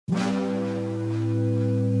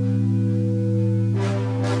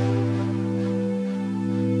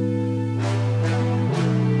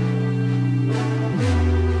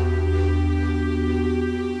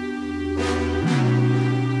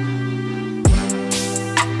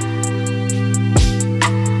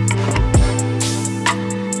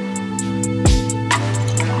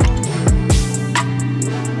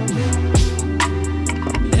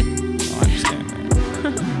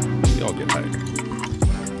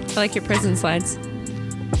I like your prison slides.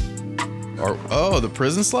 The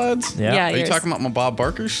prison slides? Yeah, Are you talking about my Bob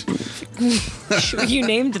Barkers? You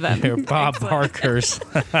named them. Your Bob Barkers.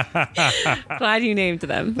 Glad you named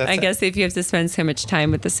them. I guess if you have to spend so much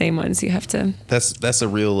time with the same ones, you have to. That's a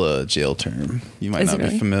real jail term. You might not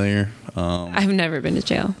be familiar. I've never been to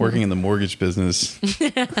jail. Working in the mortgage business.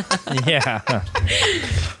 Yeah.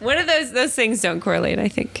 One of those things don't correlate, I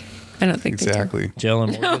think. I don't think exactly. They do. Jail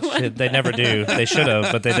and mortgage. They never do. They should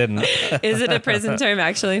have, but they didn't. Is it a prison term,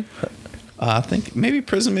 actually? I think maybe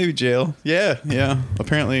prison, maybe jail. Yeah.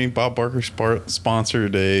 Apparently, Bob Barker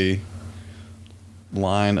sponsored a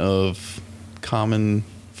line of common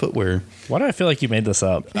footwear. Why do I feel like you made this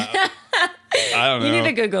up? I don't know. You need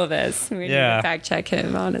to Google this. We need to fact check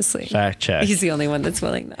him, honestly. Fact check. He's the only one that's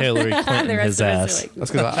willing, though. Hillary Clinton his ass. That's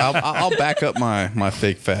because I'll back up my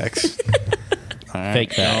fake facts. Right.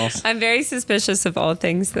 Fake facts. I'm very suspicious of all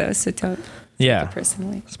things, though, so don't take it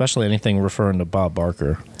personally. Especially anything referring to Bob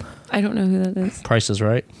Barker. I don't know who that is. Price is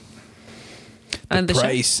Right. The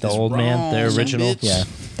price The is old wrong, man, the original. bitch. Yeah.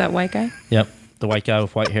 That white guy? Yep. The white guy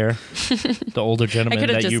with white hair. The older gentleman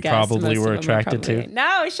that you probably were attracted to.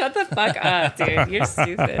 No, shut the fuck up, dude. You're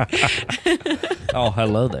stupid. Oh,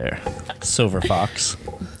 hello there. Silver Fox.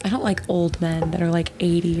 I don't like old men that are like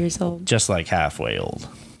 80 years old. Just like halfway old.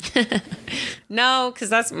 No,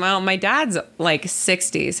 because my dad's like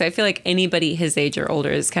 60, so I feel like anybody his age or older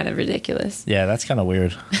is kind of ridiculous. Yeah, that's kind of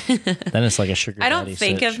weird. Then it's like a sugar I don't daddy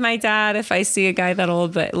think sitch. of my dad if I see a guy that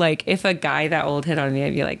old, but like if a guy that old hit on me,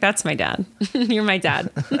 I'd be like, that's my dad. You're my dad.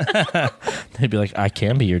 They'd be like, I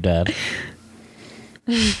can be your dad.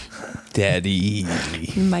 Daddy.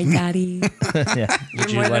 My daddy. Yeah.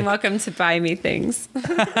 You're more than welcome to buy me things.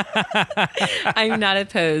 I'm not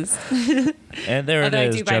opposed. And there it Although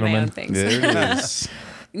is, I do buy my own gentlemen. things. There it is.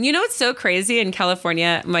 You know what's so crazy in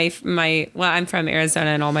California? I'm from Arizona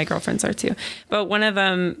and all my girlfriends are too. But one of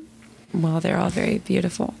them, well, they're all very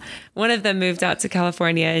beautiful. One of them moved out to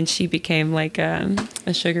California and she became like a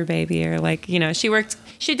sugar baby, or like, you know, she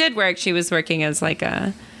did work. She was working as like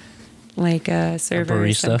a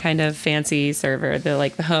server, some kind of fancy server,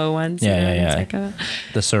 the hoe ones. Yeah. Like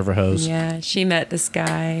The server hose. Yeah, she met this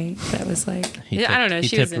guy that was like, I don't know. He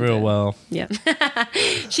She tipped was real well. Yeah.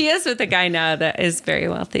 She is with a guy now that is very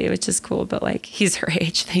wealthy, which is cool, but like he's her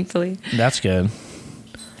age, thankfully. That's good.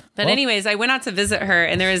 But anyways, I went out to visit her,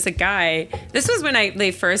 and there was a guy. This was when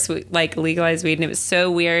they first like legalized weed, and it was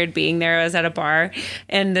so weird being there. I was at a bar,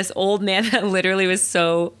 and this old man that literally was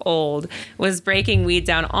so old was breaking weed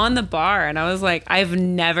down on the bar, and I was like, I've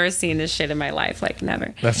never seen this shit in my life, like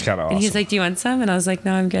never. That's kind of awesome. And he's like, "Do you want some?" And I was like,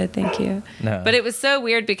 "No, I'm good, thank you." No. But it was so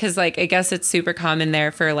weird because like I guess it's super common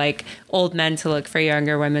there for like old men to look for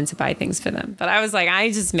younger women to buy things for them. But I was like,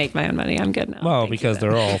 I just make my own money. I'm good now. Well, Thank because you,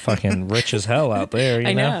 they're all fucking rich as hell out there,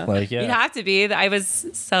 you know? Like, yeah. You'd have to be. I was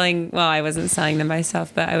selling, well, I wasn't selling them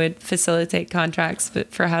myself, but I would facilitate contracts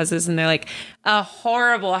for houses, and they're like a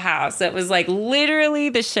horrible house that was like literally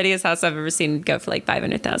the shittiest house I've ever seen go for like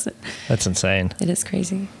 $500,000. That's insane. It is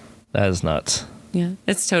crazy. That is nuts. Yeah,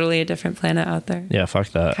 it's totally a different planet out there. Yeah, fuck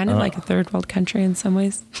that. Kind of like a third world country in some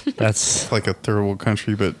ways. That's like a third world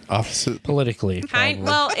country, but opposite. Politically.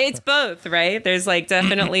 Well, it's both, right? There's like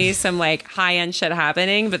definitely some like high end shit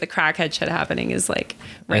happening, but the crackhead shit happening is like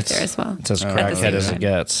right there as well. It's as crackhead as it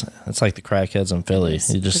gets. It's like the crackheads in Philly.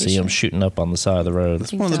 You just see them shooting up on the side of the road.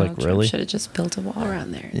 It's like, really? Should have just built a wall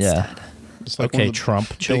around there instead. Yeah. It's like okay,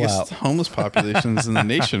 Trump, chill out. Homeless populations in the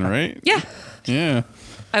nation, right? Yeah. Yeah.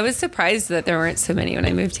 I was surprised that there weren't so many when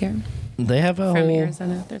I moved here. They have a From whole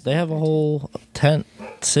Arizona. They have a whole tent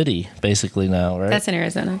city basically now, right? That's in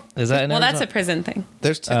Arizona. Is that in Arizona? Well, that's a prison thing.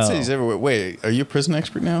 There's 10 cities everywhere. Wait, are you a prison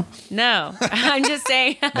expert now? No, I'm just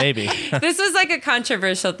saying. Maybe. This was like a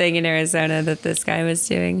controversial thing in Arizona that this guy was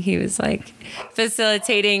doing. He was like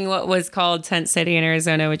facilitating what was called Tent City in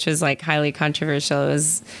Arizona, which was like highly controversial. It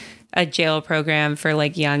was a jail program for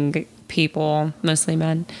like young people, mostly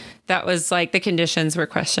men. That was like the conditions were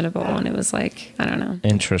questionable, and it was like, I don't know.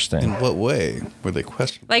 Interesting. In what way were they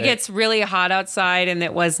questionable? Like it's really hot outside, and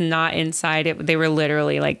it was not inside. They were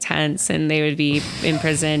literally like tents, and they would be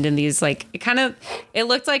imprisoned in these like it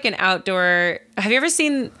looked like an outdoor. Have you ever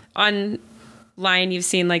seen online? You've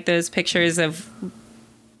seen like those pictures of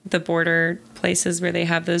the border places where they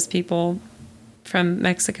have those people from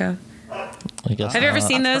Mexico. I guess Have you ever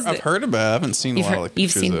seen those? I've heard about it. I haven't seen a lot of like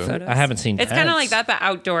You've seen pictures, though. photos. I haven't seen It's kind of tents. like that, but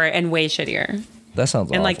outdoor and way shittier. That sounds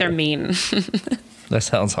awful. And like they're mean. That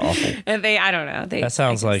sounds awful. And I don't know. That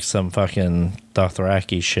sounds like some fucking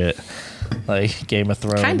Dothraki shit. Like Game of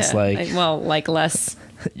Thrones. Kind of. Like Less.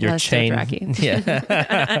 you're less chained. Dothraki.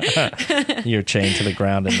 Yeah. You're chained to the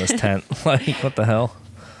ground in this tent. Like, what the hell?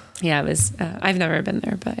 Yeah, it was. I've never been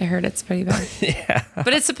there, but I heard it's pretty bad. Yeah.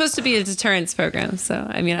 But it's supposed to be a deterrence program, so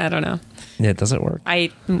I mean, I don't know. Yeah, does it work?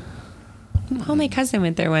 Well, my cousin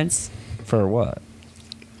went there once For what?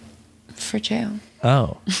 for jail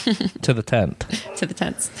Oh, to the tent. to the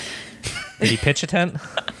tents. Did he pitch a tent?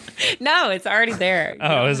 No, it's already there. You Oh,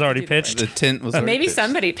 don't it was have to already do the work. pitched. The tent was already Maybe pitched.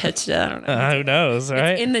 somebody pitched it. I don't know. Who knows, right?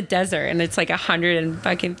 It's in the desert, and it's like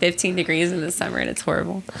 115 degrees in the summer, and it's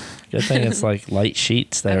horrible. Good thing it's like light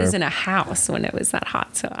sheets I there. was in a house when it was that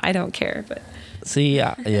hot, so I don't care. But See,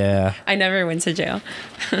 yeah, I never went to jail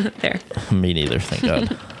there. me neither. Thank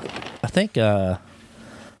God. I think, I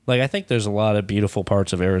think there's a lot of beautiful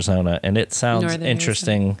parts of Arizona, and it sounds Northern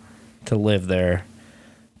interesting to live there.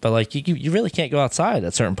 But like, you really can't go outside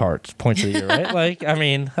at certain points of the year, right? Like, I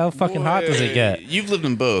mean, how fucking hot does it get? You've lived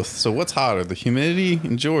in both. So what's hotter, the humidity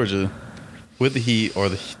in Georgia with the heat or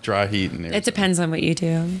the dry heat in Arizona? It depends on what you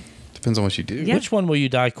do. Depends on what you do. Yeah. Which one will you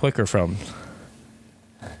die quicker from?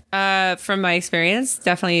 From my experience,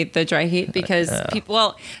 definitely the dry heat because people.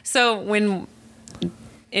 Well, so when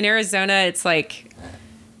in Arizona, it's like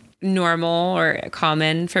normal or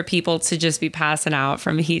common for people to just be passing out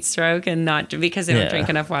from a heat stroke and not because they don't Yeah. drink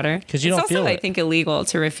enough water. 'Cause you it's don't also, feel I it. think, illegal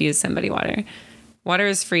to refuse somebody water. Water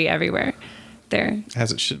is free everywhere. There,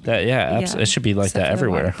 As it should be. It should be like Except that for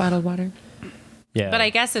the everywhere. bottled water. Yeah, But I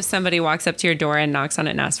guess if somebody walks up to your door and knocks on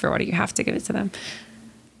it and asks for water, you have to give it to them.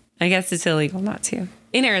 I guess it's illegal not to.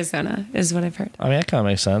 In Arizona, is what I've heard. I mean, that kind of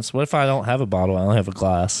makes sense. What if I don't have a bottle? I only have a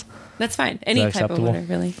glass. That's fine. Any that type acceptable? of water,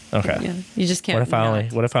 really. Okay. Yeah, you just can't.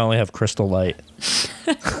 What if I only have Crystal Light?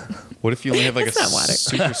 What if you only have like That's not water.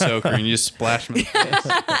 super soaker and you just splash them?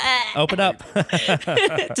 Open up.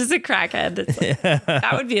 Just a crackhead.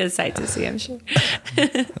 That would be a sight to see, I'm sure.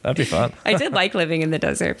 That'd be fun. I did like living in the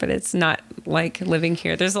desert, but it's not like living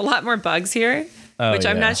here. There's a lot more bugs here, which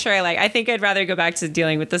I'm yeah. not sure I like. I think I'd rather go back to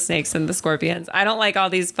dealing with the snakes and the scorpions. I don't like all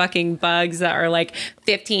these fucking bugs that are like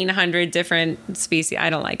 1,500 different species. I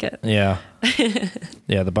don't like it. Yeah.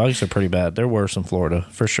 Yeah, the bugs are pretty bad. They're worse in Florida,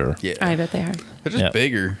 for sure. Yeah. I bet they are. They're just Yeah.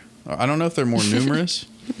 bigger. I don't know if they're more numerous,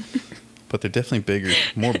 but they're definitely bigger,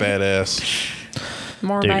 more badass.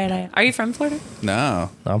 More Dude. bad. Are you from Florida?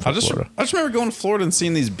 No, I'm from I just Florida. I just remember going to Florida and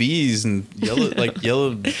seeing these bees and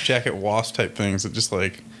yellow jacket wasp type things that just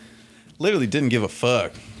like literally didn't give a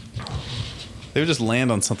fuck. They would just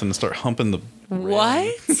land on something and start humping the.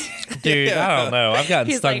 What? Dude, I don't know. I've gotten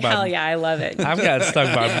He's stung like, by hell yeah, I love it. I've gotten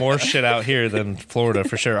stung by more shit out here than Florida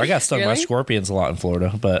for sure. I got stung by Really? scorpions a lot in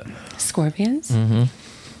Florida, but Scorpions?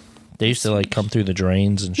 they used to like come through the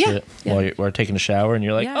drains and Yeah, shit yeah. while you're taking a shower, and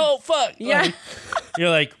you're like, Yeah. oh fuck, Yeah. Like, you're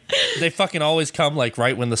like, they fucking always come like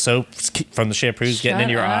right when the soap from the shampoo's getting in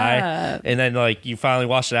Shut your eye, up. and then like you finally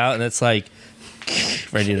wash it out, and it's like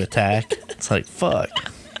ready to attack. It's like fuck.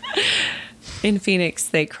 In Phoenix,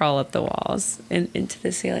 they crawl up the walls and into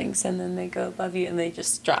the ceilings, and then they go above you and they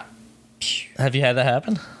just drop. Have you had that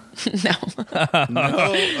happen? No.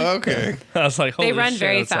 No, okay. I was like, They holy run shit,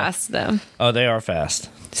 very that's like- fast, though. Oh, they are fast,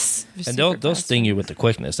 and they'll sting you with the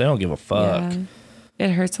quickness. They don't give a fuck. Yeah.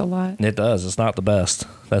 It hurts a lot. It does. It's not the best.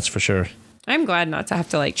 That's for sure. I'm glad not to have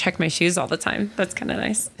to like check my shoes all the time. That's kind of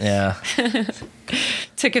nice. Yeah.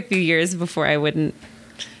 Took a few years before I wouldn't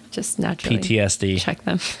just naturally PTSD check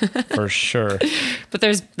them. for sure. But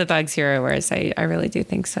there's the bugs here are worse. I really do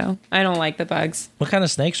think so. I don't like the bugs. What kind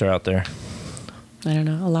of snakes are out there? I don't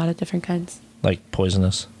know. A lot of different kinds. Like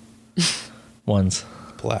poisonous ones.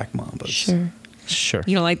 Black mambas. Sure. Sure.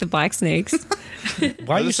 You don't like the black snakes?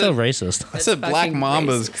 Why are you just so said- racist? I said black fucking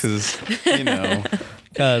mambas racist. because you know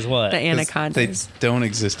Because what? The 'Cause anacondas. they don't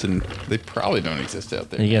exist in. They probably don't exist out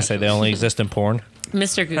there. you gonna say they only exist in porn?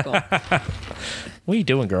 Mr. Google. What are you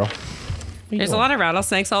doing, girl? There's a lot of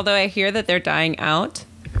rattlesnakes, although I hear that they're dying out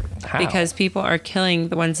How? because people are killing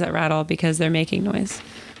the ones that rattle because they're making noise,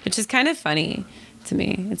 which is kind of funny to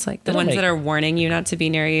me. It's like the They don't ones that make- are warning you not to be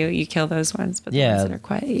near you, you kill those ones, but the Yeah. ones that are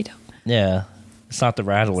quiet, you don't. Yeah. It's not the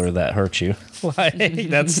rattler that hurts you. Like,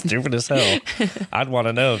 that's stupid as hell. I'd want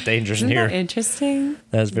to know if danger's Isn't in here. that interesting?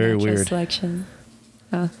 That's very Natural weird. Selection.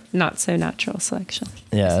 Not so natural selection.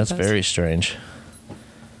 Yeah, I that's suppose. very strange.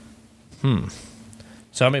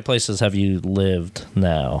 So how many places have you lived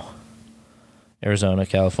now? Arizona,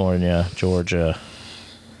 California, Georgia,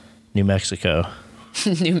 New Mexico.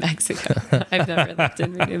 New Mexico. I've never lived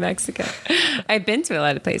in New Mexico. I've been to a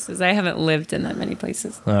lot of places. I haven't lived in that many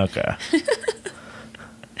places. Okay.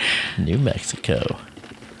 New Mexico.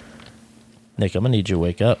 Nick, I'm going to need you to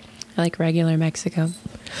wake up. I like regular Mexico.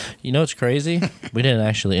 You know what's crazy? We didn't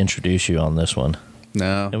actually introduce you on this one.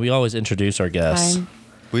 No, And we always introduce our guests. Fine.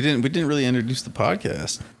 we didn't. We didn't really introduce the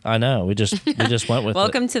podcast. I know. We just went with it.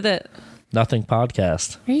 Welcome to the Nothing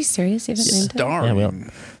Podcast. Are you serious? You haven't named it? Starring Yeah,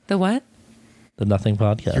 The what? The Nothing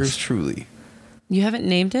Podcast. yours truly. You haven't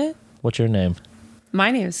named it? What's your name?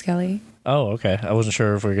 My name is Kellie. Oh, okay. I wasn't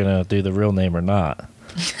sure if we are going to do the real name or not.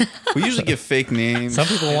 We usually give fake names. Some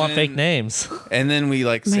people and want then- fake names. And then we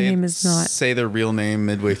like My name is not. say their real name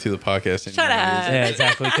midway through the podcast. and Shut you know it up. is. Yeah,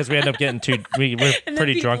 exactly. Because we end up getting we're And then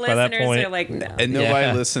pretty people- drunk by that listeners point. Are like, no. And nobody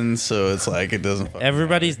Yeah. listens, so it's like it doesn't. fucking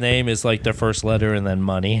Everybody's name is like their first letter and then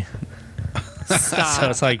money. Stop. So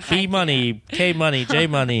it's like B Money, K Money, J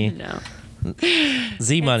Money, No.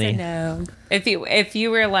 Z Money. No. If you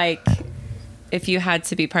were like, if you had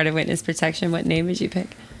to be part of witness protection, what name would you pick?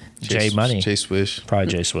 J Money. J Swish. Probably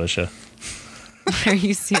J Swisha. Are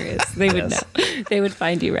you serious? They would Yes. know. They would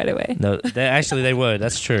find you right away. No, they would.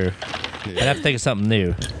 That's true. I'd have to think of something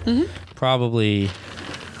new. Probably.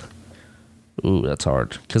 Ooh, that's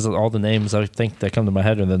hard. Because all the names I think that come to my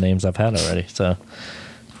head are the names I've had already. So,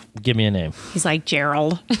 give me a name. He's like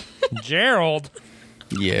Gerald. Gerald.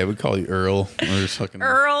 Yeah, we call you Earl. Or just fucking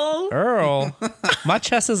Earl. My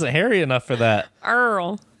chest isn't hairy enough for that.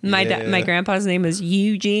 Earl. My Yeah. grandpa's name was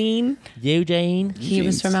Eugene. Eugene. He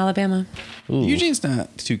was from Alabama. Ooh. Eugene's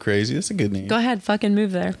not too crazy. That's a good name. Go ahead, fucking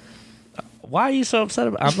move there. Why are you so upset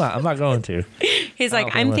about? I'm not going to. He's I like,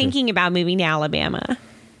 don't I'm think thinking about moving to Alabama.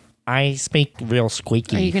 I speak real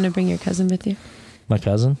squeaky. Are you gonna bring your cousin with you? My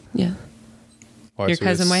cousin? Yeah. Why, Your so he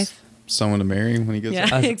has cousin wife? Someone to marry when he goes. Yeah,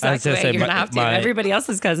 out? I was exactly. gonna say You're gonna have to. my- Everybody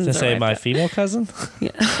else's cousins. To are say like my that. female cousin?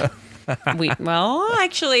 Well,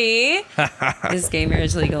 actually, is gay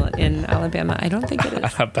marriage legal in Alabama? I don't think it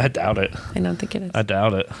is. I doubt it. I don't think it is. I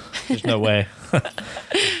doubt it. There's no way.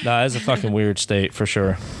 No, it's a fucking weird state for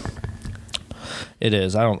sure. It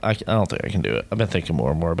is. I don't think I can do it. I've been thinking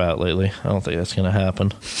more and more about it lately. I don't think that's gonna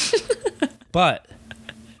happen. But,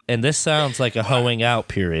 and this sounds like a hoeing out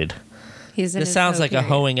period. He's in This his sounds hoe like a period.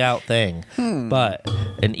 hoeing out thing. But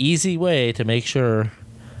an easy way to make sure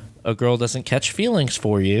a girl doesn't catch feelings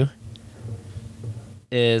for you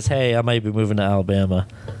is, hey, I might be moving to Alabama.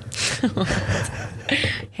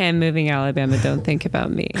 Hey, I'm moving to Alabama. Don't think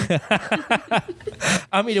about me.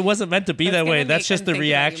 I mean, it wasn't meant to be that That's way. gonna That's make just them the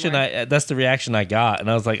think about you reaction. more. That's the reaction I got,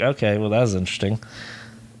 and I was like, okay, well, that was interesting.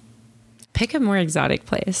 Pick a more exotic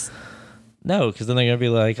place. No, because then they're gonna be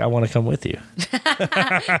like, I want to come with you.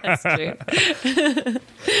 That's true.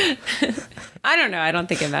 I don't know. I don't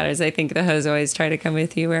think it matters. I think the hoes always try to come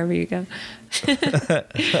with you wherever you go.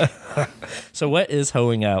 So, what is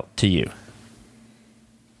hoeing out to you?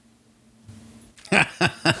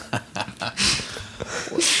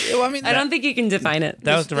 Well, I mean, I don't think you can define it.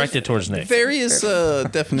 That was directed towards Nick. various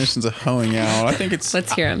definitions of hoeing out. I think it's.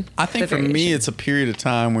 Let's hear 'em. I think The for me, variation. it's a period of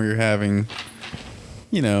time where you're having,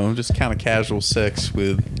 just kind of casual sex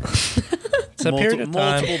with It's a period of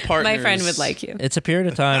time. multiple partners. My friend would like you. It's a period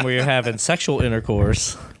of time where you're having sexual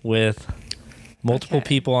intercourse with multiple Okay.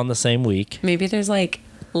 people on the same week. Maybe there's like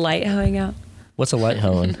light hoeing out. What's a light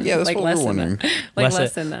hoeing? Yeah, that's like what less we're than wondering. that. Like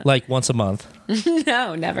less than that. Like once a month.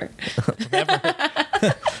 No, never.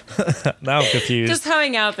 Now I'm confused. Just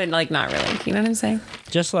hoeing out, but like not really. You know what I'm saying?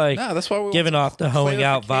 Just like No, that's why we giving want off the hoeing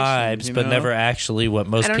out clarification, vibes, you but know? never actually what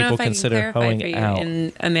most I don't know people if I can consider clarify for hoeing you out.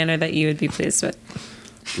 in a manner that you would be pleased with.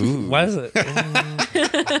 Ooh. Why is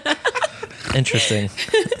it? Interesting.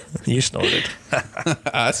 You snorted.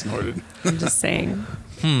 I snorted. I'm just saying.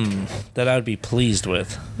 That I would be pleased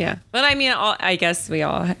with. Yeah. But I mean, I guess we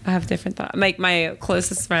all have different thoughts. Like my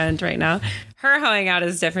closest friend right now, her hoeing out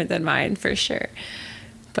is different than mine for sure.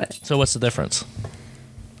 But So what's the difference?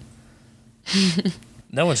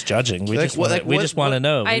 No one's judging. We Like, just what- want like, to. We what- just want to what-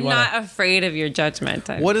 know. I'm not afraid of your judgment.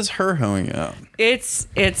 What is her hoeing out? It's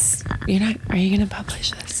you're not. Are you going to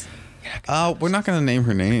publish this? We're not going to name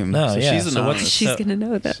her name. No, so yeah, she's so anonymous. what's- She's So- going to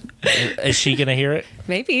know that. Is she gonna hear it?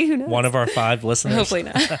 Maybe. Who knows? One of our 5 listeners. Hopefully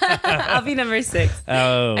not. I'll be number 6.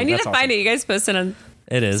 Oh, I need that's to find awesome. it. You guys post it on.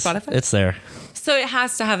 It is. Spotify? It's there. So it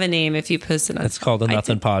has to have a name if you post it on. It's called the I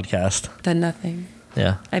Nothing did- Podcast. The Nothing.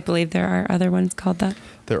 Yeah. I believe there are other ones called that.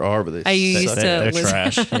 There are, but they I used suck. to They're listen-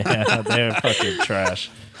 trash. Yeah, they're fucking trash.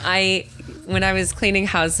 When I was cleaning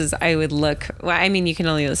houses, I would look. Well, I mean, you can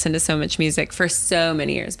only listen to so much music for so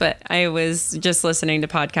many years, but I was just listening to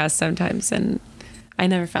podcasts sometimes, and I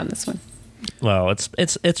never found this one. Well,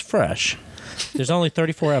 it's fresh. There's only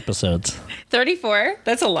 34 episodes, 34?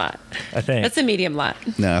 That's a lot. I think. That's a medium lot.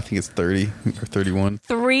 No, I think it's 30 or 31.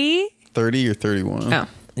 3? 30 or 31. Oh.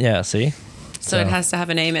 Yeah, see? So it has to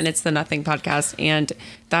have a name, and it's the Nothing Podcast, and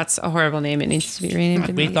that's a horrible name. It needs to be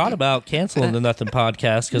renamed. We thought about canceling the Nothing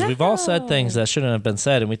Podcast because we've all said things that shouldn't have been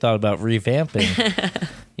said, and we thought about revamping,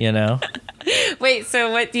 you know? Wait,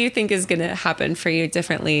 so what do you think is going to happen for you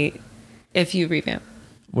differently if you revamp?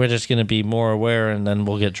 we're just going to be more aware, and then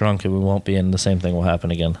we'll get drunk and we won't be, and the same thing will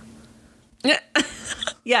happen again.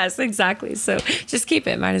 Yes, exactly. So just keep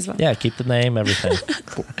it. Might as well. Yeah, keep the name, everything.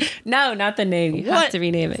 No, not the name. You have to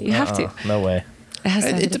rename it. You have to. No way. It has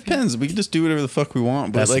to have a It different- depends. We can just do whatever the fuck we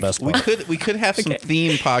want. But That's the best part. we could have some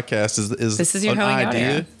theme podcasts. This is your an hoeing out idea.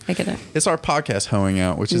 era. I get it. It's our podcast hoeing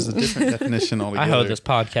out, which is a different definition I altogether. hoe this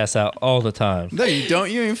podcast out all the time. No, you don't.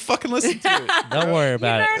 You don't even fucking listen to it. Don't worry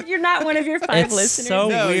about it. You're not one of your 5 It's listeners. so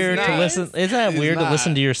No, he's weird to not. listen. Isn't that He's weird to not.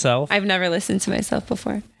 listen to yourself? I've never listened to myself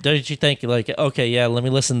before. Don't you think like, okay, yeah, let me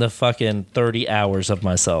listen to fucking 30 hours of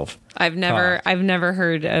myself? I've never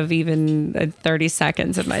heard of even 30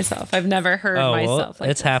 seconds of myself. I've never heard myself like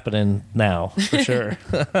it's this. happening now for sure.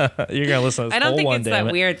 You're gonna listen to this I don't whole think one, it's damn that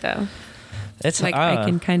it. weird though. It's Like I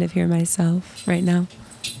can kind of hear myself right now.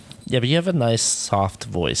 Yeah, but you have a nice soft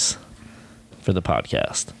voice for the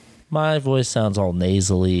podcast. My voice sounds all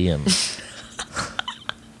nasally and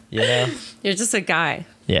you know. You're just a guy.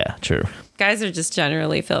 Yeah, true. Guys are just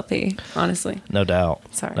generally filthy, honestly. No doubt.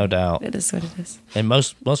 Sorry. No doubt. It is what it is. And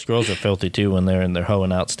most girls are filthy too when they're in their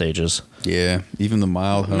hoeing out stages. Yeah, even the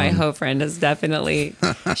mild home. My hoe friend is definitely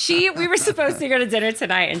we were supposed to go to dinner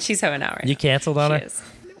tonight and she's hoeing out right You now. canceled on She her? is.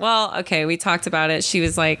 Well, okay, we talked about it. She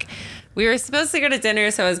was like, we were supposed to go to dinner,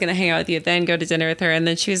 so I was going to hang out with you, then go to dinner with her. And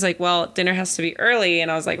then she was like, well, dinner has to be early. And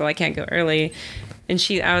I was like, well, I can't go early. And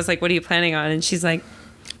I was like, what are you planning on? And she's like,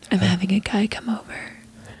 I'm having a guy come over.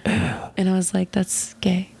 And I was like, that's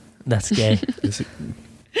gay. That's gay.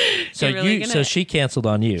 So You're really so gonna- she canceled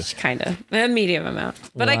on you. Kind of. A medium amount.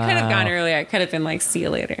 But I could have gone Wow. earlier. I could have been like, see you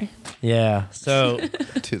later. Yeah. So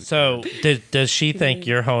does she think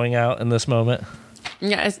you're hoeing out in this moment?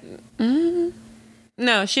 Yeah.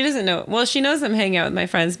 No, she doesn't know. Well, she knows I'm hanging out with my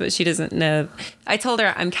friends, but she doesn't know. I told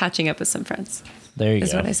her I'm catching up with some friends. There you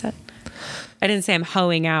Is go. what I said. I didn't say I'm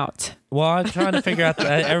hoeing out. Well, I'm trying to figure out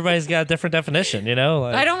everybody's got a different definition, you know?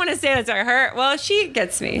 Like, I don't want to say that to her. Well, she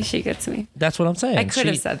gets me. She gets me. that's what I'm saying. I could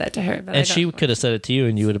have said that to her, but And she could have said it to you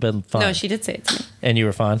and you would have been fine. No, she did say it to me. And you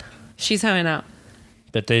were fine. She's hoeing out.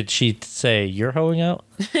 But did she say you're hoeing out?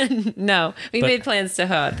 No, we But- made plans to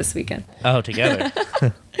hoe out this weekend. Oh, together.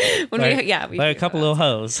 When Like- we like a couple little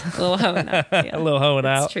hoes. little hoeing out. Yeah, A little hoeing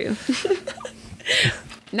out. that's true.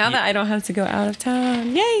 Now that I don't have to go out of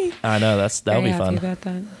town, yay! I know, that'll Very be happy fun. about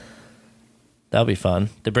that. That'll be fun.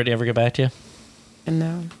 Did Brittany ever get back to you? And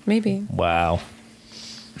no, maybe. Wow.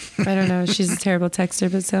 I don't know. She's a terrible texter,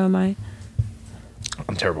 but so am I.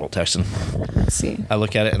 I'm terrible at texting. Let's see. I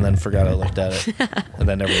look at it and then forgot I looked at it and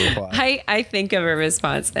then never reply. I think of a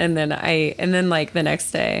response and then like the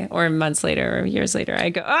next day or months later or years later I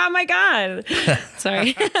go, oh my god,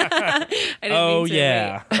 sorry. I didn't Oh, mean to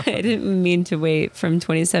yeah. wait. I didn't mean to wait from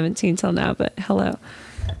 2017 till now, but hello.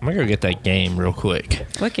 I'm going to go get that game real quick.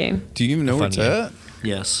 What game? Do you even know where it's Fun game. at?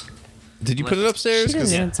 Yes. Did you put it upstairs? She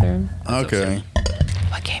doesn't answer. Okay.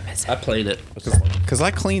 What game is I it? played it. Because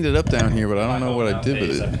I cleaned it up down here, but I don't know what I did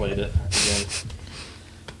with I it. played it again.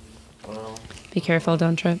 Well, Be careful,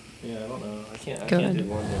 don't trip. yeah, I don't know. I can't Go ahead. do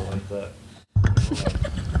one more like that.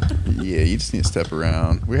 Yeah, you just need to step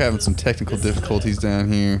around. We're having some technical difficulties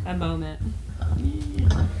down here. A moment. Oh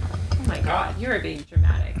my god, you are being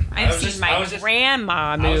dramatic. I've seen my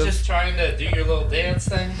grandma move. trying to do your little dance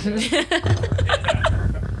thing.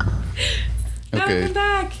 No, Okay. come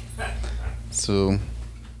back. So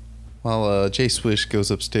while Jay Swish goes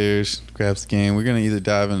upstairs, grabs the game, we're going to either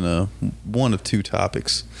dive into one of two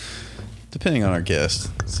topics, depending on our guest.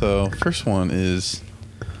 So first one is,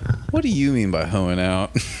 what do you mean by hoeing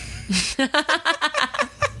out?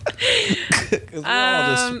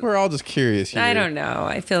 'Cause we're all just curious here. I don't know.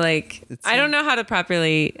 I feel like It's- I don't know how to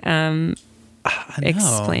properly I know,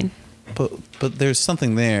 explain. But there's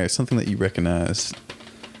something there, something that you recognize.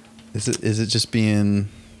 Is it just being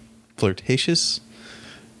flirtatious,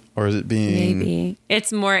 or is it being Maybe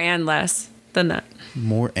it's more and less than that.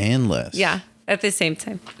 more and less? Yeah, at the same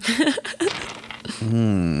time.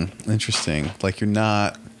 Interesting. Like you're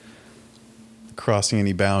not crossing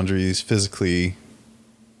any boundaries physically.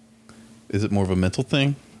 Is it more of a mental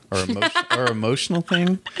thing or or emotional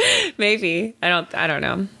thing? Maybe I don't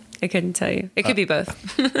know. I couldn't tell you. It could be both.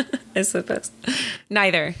 I suppose.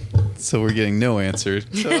 Neither. So we're getting no answer.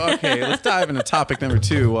 So okay, let's dive into topic number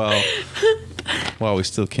 2 while we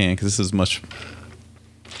still can, because this is much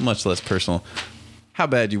less personal. How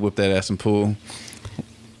bad you whip that ass in pool?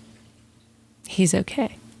 He's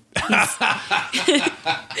okay. I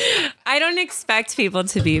don't expect people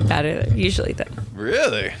to be better usually though.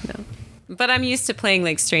 Really? But I'm used to playing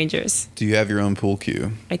like strangers. Do you have your own pool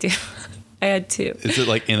cue? I do. I had 2. Is it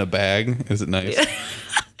like in a bag? Is it nice?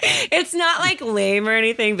 It's not like lame or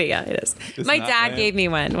anything, but yeah, it is. It's My not dad lame? gave me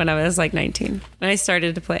one when I was like 19 when I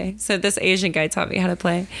started to play. So this Asian guy taught me how to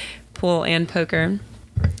play pool and poker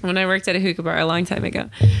when I worked at a hookah bar a long time ago.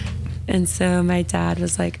 And so my dad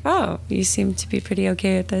was like, "Oh, you seem to be pretty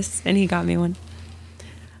okay with this," and he got me one.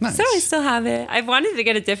 Nice. So I still have it. I've wanted to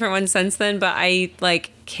get a different one since then, but I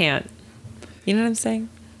like can't. You know what I'm saying?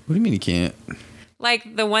 What do you mean you can't?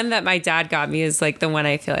 Like the one that my dad got me is like the one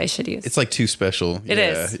I feel I should use. It's like too special. It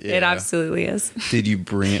is. It absolutely is. Did you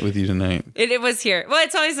bring it with you tonight? It was here. Well,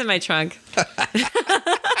 it's always in my trunk.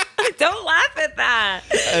 Don't laugh at that.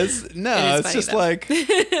 It's funny, just though. like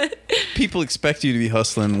people expect you to be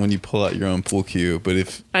hustling when you pull out your own pool cue, but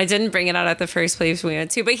if I didn't bring it out at the first place we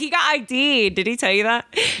went to, but he got ID'd. Did he tell you that?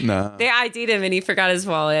 nah, They ID'd him and he forgot his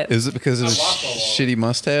wallet. is it because of his shitty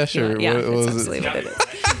mustache or Yeah, what that's was absolutely it? what it is.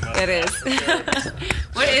 It is.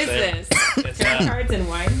 What is this? Tarot cards and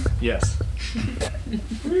wine? Yes.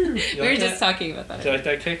 We were just talking about that. Do you like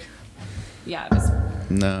that cake? Yeah, it was.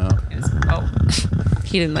 No, Oh,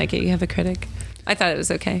 he didn't like it. You have a critic. I thought it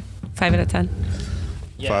was okay. 5 out of 10.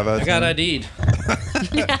 Yeah, 5 out of I got 10? ID'd.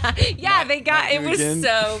 Yeah, they got. It you was again?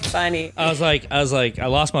 so funny. I was like, I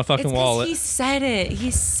lost my fucking It's 'cause wallet. he said it.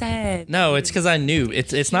 He said. No, it's because I knew.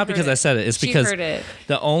 It's not heard because I it. said it. It's She because heard it.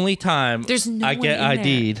 the only time There's no I one get in there.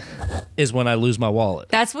 ID'd is when I lose my wallet.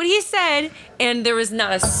 That's what he said, and there was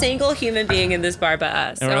not a single human being in this bar but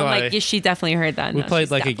us. So And we're I'm like, like- yeah, she definitely heard that. We No, played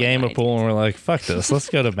she's like a definitely game of right. pool, and we're like, "Fuck this! Let's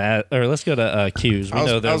go to let's go to Q's." We I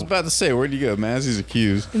know was, that I was about to say, where'd you go? Mazzy's or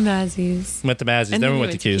Q's? Mazzies. went to Mazzy's, And then then we you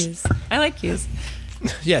went to Q's. I like Q's.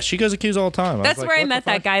 Yeah, she goes to Q's all the time. That's where I met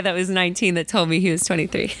that guy that was 19 that told me he was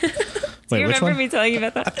 23. Do Wait, you which remember one? me telling you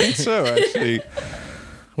about that? So actually,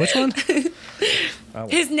 Which one?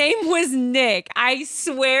 His name was Nick. I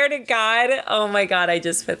swear to God. Oh my God, I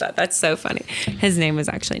just put that. That's so funny. His name was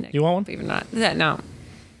actually Nick. You want one? Believe it or not. No.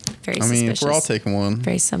 Very I mean, suspicious. if we're all taking one,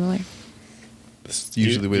 Very similar. that's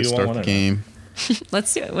usually the way do to you want start one the or game.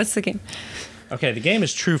 Let's do it. What's the game? Okay, the game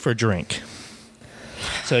is true for drink.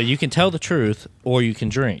 So you can tell the truth or you can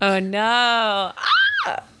drink. Oh no. Ah!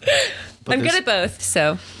 I'm good there's- at both,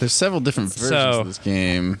 so There's several different versions So- of this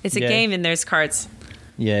game. it's a Yay. game and there's cards.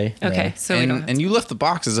 Yay. Okay, nay. so we don't have And you left the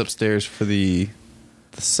boxes upstairs for the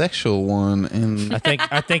sexual one and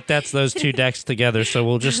I think that's those two decks together, so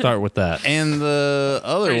we'll just start with that. and the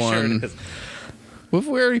other Pretty sure it one. is.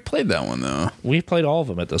 We already played that one though. We've played all of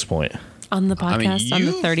them at this point. on the I mean, podcast on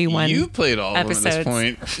the 31 you played all of them at this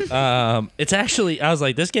episodes. point. It's actually, I was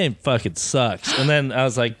like, this game fucking sucks. And then I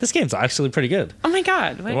was like, this game's actually pretty good. Oh my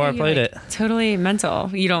God. Why more are I you, played like, it. Totally mental.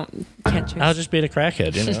 You can't choose. I was just being a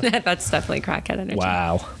crackhead, you know? That's definitely crackhead energy.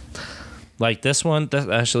 Wow. Like this one, that's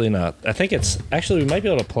actually not. I think it's actually we might be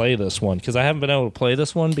able to play this one because I haven't been able to play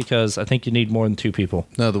this one because I think you need more than 2 people.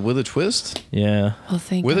 No, the With a Twist. Yeah. Well,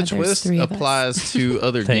 thank With God a there's Twist 3 of us. applies to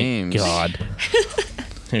other Thank games. God.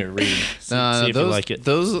 Here, read. See if you those, like it.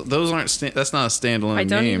 Those aren't. That's not a standalone I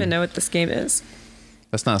don't game. even know what this game is.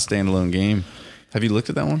 That's not a standalone game. Have you looked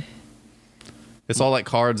at that one? It's all like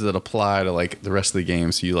cards that apply to like the rest of the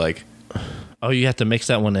game. So you like Oh, you have to mix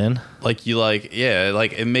that one in.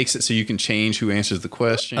 it makes it so you can change who answers the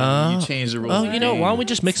question. You change the rules. Oh, of the you know, why don't we game.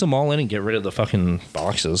 just mix them all in and get rid of the fucking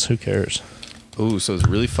boxes? Who cares? Ooh, so it's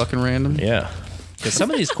really fucking random. Yeah. Because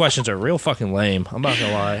some of these questions are real fucking lame. I'm not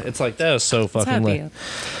gonna lie. It's like that is so What's fucking that lame.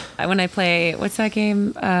 be? What's that game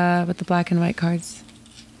with the black and white cards?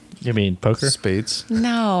 You mean poker? Spades.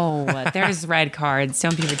 No, there's red cards.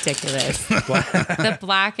 Don't be ridiculous. The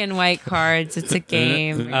black and white cards. It's a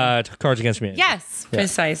game. Cards Against Humanity. Yes, Yeah.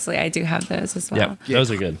 precisely. I do have those as well. Yep.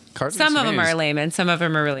 Those are good. Cards Some Against of them are Humanity. lame and some of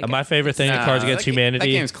them are really good. My favorite thing in Cards Against Humanity.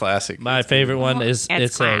 That game's classic. My favorite one is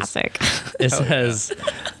it's it says classic. it says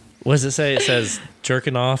what does it say? It says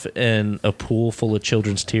jerking off in a pool full of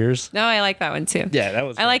children's tears. No, I like that one too. Yeah, that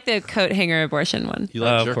was. I like the coat hanger abortion one. You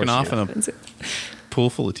like of jerking course off you in a pool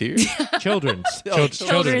full of tears? children's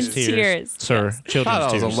Children's tears. sir. I Children's thought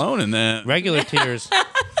I was tears. alone in that. Regular tears.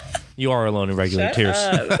 You are alone in regular tears.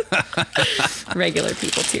 Regular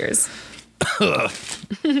people tears.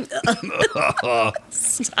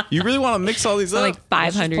 You really want to mix all these I'm up? like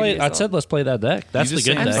 500 Play, years I old. said let's play that deck. That's You the just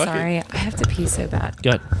good said I'm deck. fuck it. sorry. I have to pee so bad.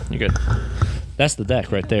 Good. You're good. That's the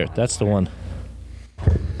deck right there. That's the one.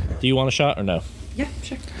 Do you want a shot or no? Yeah,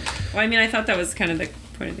 sure. Well, I mean, I thought that was kind of the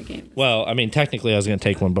point of the game. Well, I mean, technically, I was going to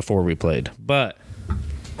take one before we played, but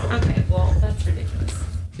Okay, well, that's ridiculous.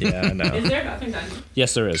 yeah, I know. Is there a bathroom down here?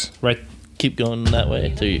 Yes, there is. Right. Keep going that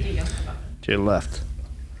way to your left.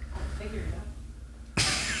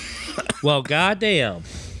 Well, goddamn.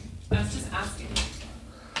 I was just asking.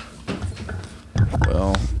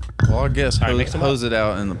 Well, I guess All right, mix 'em up. hose it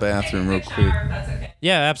out in the bathroom real quick. That's okay.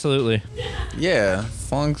 Yeah, absolutely. Yeah,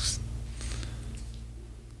 as long as...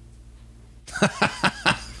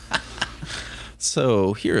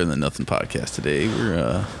 So here in the Nothing Podcast today,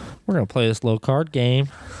 we're gonna play this little card game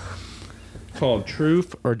called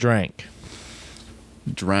Truth or Drank.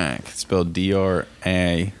 drank, spelled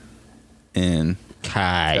DRAN.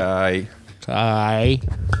 Kai. Drank.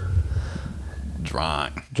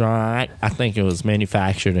 Drank. I think it was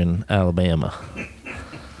manufactured in Alabama.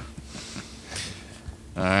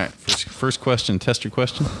 All right, first question, test your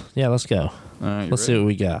question. Yeah, let's go. All right, Let's see what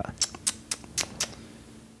we got.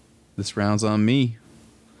 This round's on me.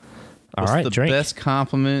 All What's right, the drink. best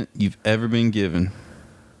compliment you've ever been given?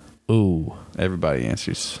 Ooh, Everybody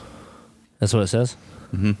answers. that's what it says?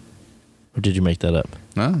 Mm-hmm. Or did you make that up?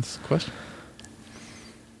 No, that's the question.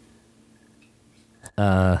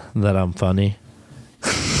 That I'm funny.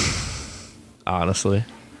 Honestly.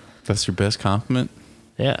 That's your best compliment?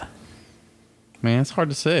 Yeah. Man, it's hard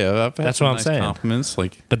to say. I've had That's some what I'm nice saying. compliments,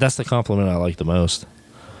 like But that's the compliment I like the most.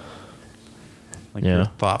 you're a Yeah.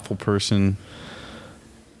 thoughtful person.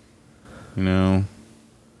 You know,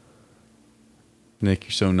 Nick,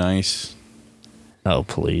 you're so nice. Oh,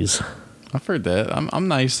 please. I've heard that. I'm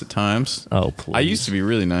nice at times. Oh, please. I used to be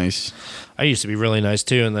really nice, I used to be really nice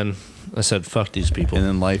too, and then I said, fuck these people. and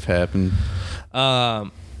then life happened.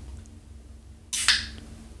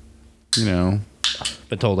 You know,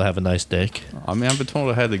 Been told I have a nice dick. I mean, I've been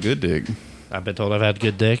told I had the good dick. I've been told I've had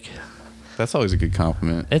good dick. That's always a good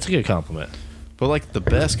compliment. It's a good compliment. But like the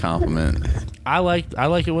best compliment, I like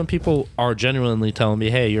it when people are genuinely telling me,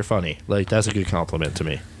 "Hey, you're funny." Like that's a good compliment to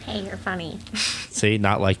me. Hey, you're funny. See,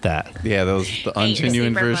 not like that. yeah, those the Hey, you're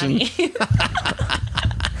ungenuine super version. funny.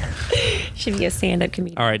 Should be a stand-up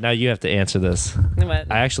comedian. All right, now you have to answer this. What?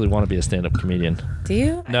 I actually want to be a stand-up comedian. Do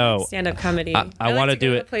you? No. I like stand-up comedy. I like wanna to go do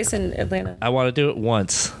to it. a place in Atlanta. I want to do it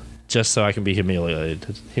once, just so I can be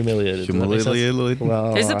humiliated. Humiliated. Does that make sense? Humiliated.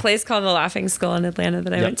 Well, There's a place called the Laughing Skull in Atlanta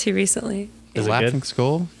that I Yep. went to recently. Is The it Laughing good?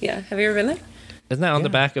 Skull. Yeah. Have you ever been there? Isn't that on the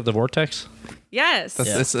Yeah. back of the Vortex? Yes. That's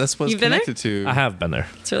what it's You've been there? connected to. I have been there.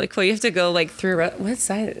 It's really cool. You have to go like through. What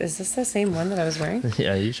side? Is this the same one that I was wearing?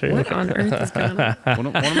 Yeah, you sure? What on earth is going on?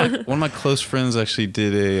 One of my close friends actually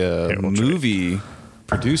did a Here, we'll try. movie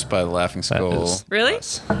produced by the Laughing Skull. Really?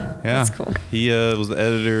 Yeah, That's cool. He was the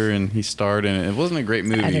editor and he starred in it. It wasn't a great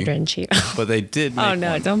movie, Editor in chief. but they did. Make Oh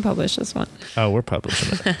no! one. Don't publish this one. Oh, we're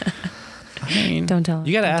publishing it. I mean, Don't tell.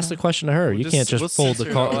 You got to ask the question to her. You just- can't just let's fold the censor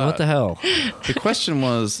it call. all What the out. hell? the question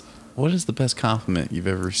was, what is the best compliment you've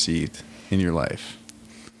ever received in your life?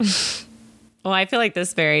 Well, I feel like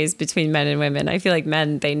this varies between men and women. I feel like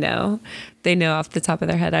men, they know off the top of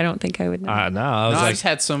their head. I don't think I would know. No, I was No, I like, just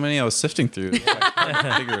had so many I was sifting through. I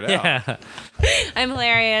couldn't figure it out. yeah. I'm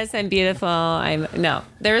hilarious. I'm beautiful. No.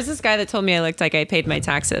 There was this guy that told me I looked like I paid my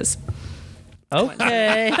taxes.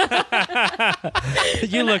 Okay.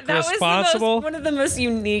 You look That was responsible. one of the most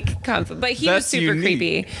unique compliments. But he was That's super unique.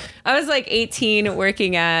 creepy. I was like 18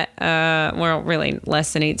 working at, well, really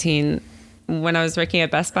less than 18 when I was working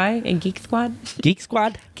at Best Buy in Geek Squad. Geek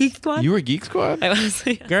Squad. Geek Squad? You were Geek Squad? I was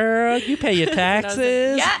like, Girl, you pay your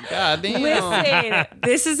taxes. yeah. God damn. Listen,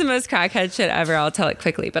 this is the most crackhead shit ever. I'll tell it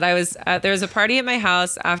quickly. But I was there was a party at my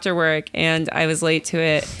house after work, and I was late to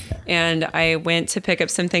it. And I went to pick up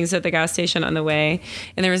some things at the gas station on the way,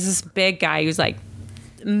 and there was this big guy who's like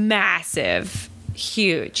massive,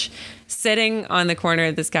 huge, sitting on the corner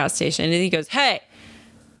of this gas station, and he goes, "Hey,"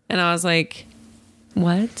 and I was like,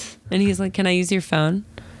 "What?" And he's like, "Can I use your phone?"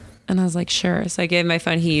 And I was like, "Sure." So I gave him my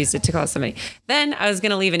phone. He used it to call somebody. Then I was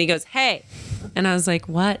gonna leave, and he goes, "Hey," and I was like,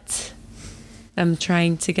 "What?" I'm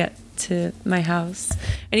trying to get to my house,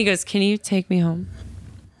 and he goes, "Can you take me home?"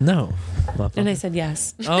 No. And I said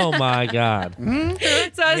yes. Oh my God. So I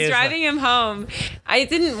was Here's driving him home. I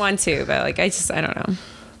didn't want to, but like I don't know.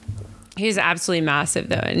 He's absolutely massive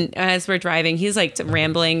though. And as we're driving, he's like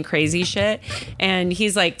rambling crazy shit. And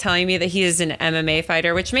he's like telling me that he is an MMA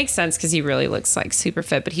fighter, which makes sense because he really looks like super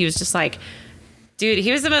fit. But he was just like, dude,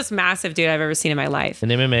 he was the most massive dude I've ever seen in my life. An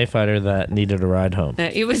MMA fighter that needed a ride home.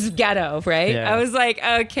 It was ghetto, right? Yeah. I was like,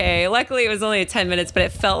 okay. Luckily, it was only 10 minutes, but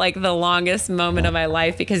it felt like the longest moment of my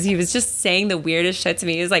life because he was just saying the weirdest shit to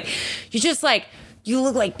me. He was like, you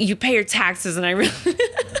look like you pay your taxes, and I really,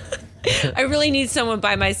 I really need someone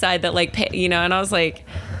by my side that like pay, you know. And I was like,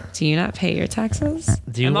 do you not pay your taxes?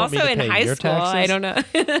 Do you I'm want me also to in pay high your school. taxes? I don't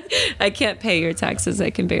know. I can't pay your taxes. I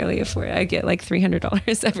can barely afford it. I get like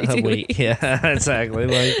 $300 every 2 weeks. Yeah, exactly.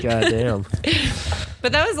 Like, goddamn.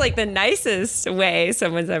 But that was like the nicest way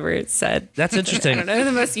someone's ever said. That's interesting. I don't know,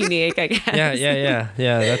 the most unique, I guess. Yeah.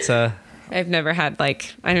 That's I've never had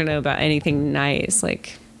like, I don't know about anything nice.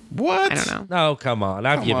 Like, What? I don't know. Oh, come on.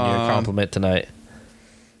 I've Come given you a on. compliment tonight.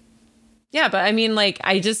 Yeah, but I mean, like,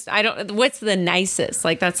 I don't. What's the nicest?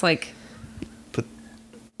 Like, that's like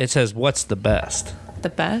It says, "What's the best the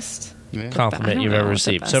best. Yeah. compliment don't you've know ever what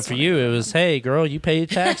the received?" best So for one you, it was, "Hey, girl, you pay your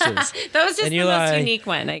taxes." That was just And the you're most like, unique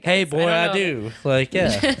one. I guess. Hey, boy, I don't know. do. Like,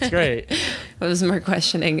 yeah, it's great. I was more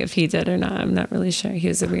questioning if he did or not. I'm not really sure. He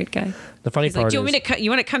was a weird guy. The funny He's like, part "Do you is, want me to? You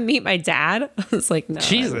want to come meet my dad?" I was like, "No."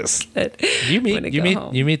 Jesus. I you wanna meet go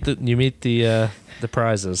home. the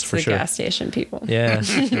prizes for the sure. gas station people. Yeah,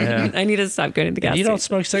 yeah. I need to stop going to the gas You don't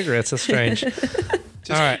station. smoke cigarettes. That's strange.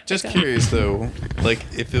 Just, All right. Just curious though, like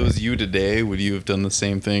if it was you today, would you have done the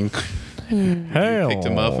same thing? Hell, Picked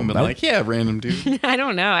him up and been nope. like, "Yeah, random dude." I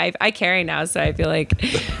don't know. I carry now, so I feel like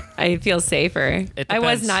I feel safer. It I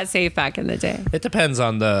was depends. not safe back in the day. It depends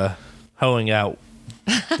on the hoeing out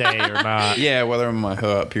day or not. Yeah, whether I'm in my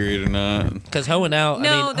hoe out period or not. Because hoeing out, No,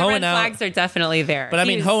 I mean, the hoeing red out. flags are definitely there. But I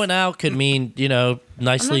mean, He's- hoeing out could mean, I'm not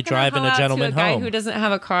nicely gonna driving hoe a out gentleman to a guy home. who doesn't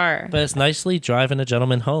have a car. But it's nicely driving a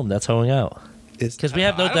gentleman home. That's hoeing out. Because we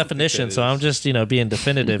have no definition, so I'm just, being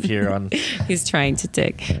definitive here on. He's trying to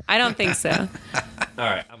dig. I don't think so. All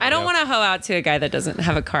right. I don't want to hoe out to a guy that doesn't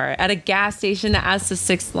have a car at a gas station that asks a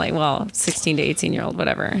 16 to 18-year-old,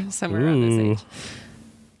 whatever, somewhere around Ooh. this age,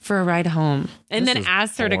 for a ride home, and This then is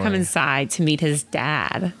asks her to come boring. inside to meet his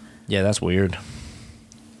dad. Yeah, that's weird.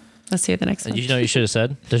 Let's hear the next one. You know what you should have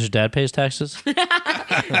said? Does your dad pay his taxes?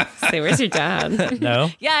 Say, where's your dad? No?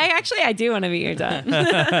 Yeah, I do want to meet your dad.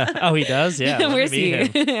 Oh, he does? Yeah. let me Where's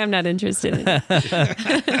meet he? him. I'm not interested in it.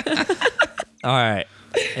 All right.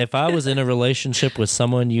 If I was in a relationship with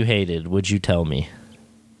someone you hated, would you tell me?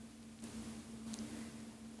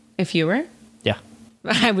 If you were, Yeah.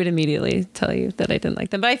 I would immediately tell you that I didn't like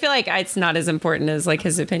them. But I feel like it's not as important as like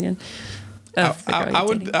his opinion. Of the girl I you're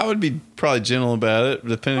would dating. I would be probably gentle about it,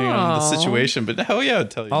 depending on the Aw. situation. But hell yeah,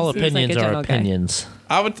 I'd tell you. All Seems like opinions a are gentle guy. opinions.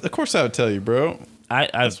 Of course, I would tell you, bro. I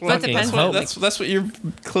That's what, fucking depends hope. what- that's what your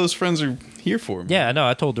close friends are here for. Man. Yeah, I know.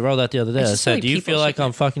 I told Darrell that the other day. It's I just said, really "Do you people feel like shit.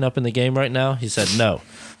 I'm fucking up in the game right now?" He said, "No."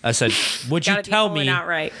 I said, "Would you Gotta be tell hoeing me? out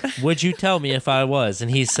right. Would you tell me if I was?" And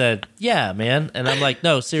he said, "Yeah, man." And I'm like,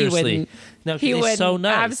 "No, seriously." wouldn't. No, He he's would so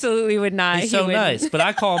nice. Absolutely would not. He's He so wouldn't. nice. But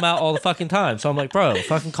I call him out all the fucking time. So I'm like, "Bro,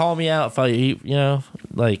 fucking call me out if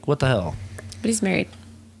like, what the hell?" But he's married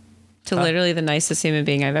to literally the nicest human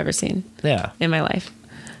being I've ever seen Yeah. in my life.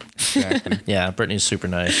 Exactly. Yeah, Brittany's super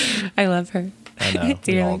nice. I love her. I know. We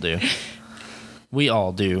Dearly. all do. We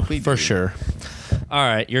all do, We for do. sure. All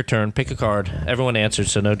right, your turn. Pick a card. Everyone answered,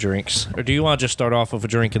 so no drinks. Or do you want to just start off with a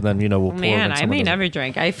drink and then, we'll pour Man, when I someone may doesn't? never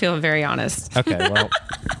drink. I feel very honest. Okay, well,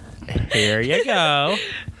 here you go.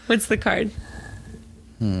 What's the card?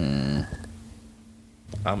 I'm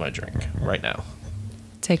going to drink right now.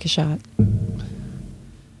 Take a shot.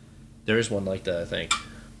 There is one like that, I think.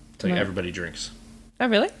 It's like What? everybody drinks. Oh,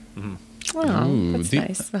 really? Mm-hmm. Oh, Ooh, that's do-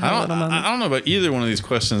 nice. I Have a don't, little moment. I don't know about either one of these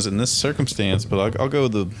questions in this circumstance, but I'll go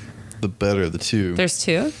with the better of the two. There's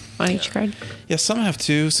two on each card. Yeah, some have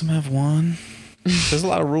two, some have one. There's a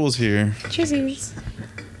lot of rules here, Cheers.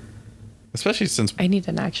 especially since I need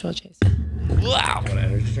an actual chaser. Wow. Want an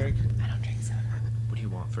energy drink? I don't drink soda. What do you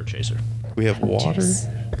want for a chaser? we have water. Juice.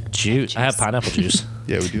 Juice. I have pineapple juice.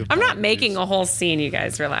 Yeah, we do. Have I'm not pineapple making juice. a whole scene, you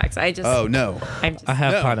guys. Relax. I just. Oh no, I'm just I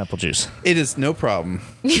have No. pineapple juice. it is no problem.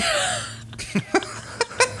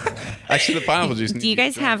 Actually, the pineapple juice. Do you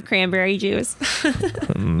guys have cranberry juice?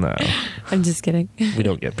 No, I'm just kidding. we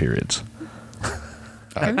don't get periods.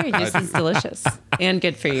 Cranberry juice is delicious and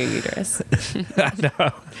good for your uterus.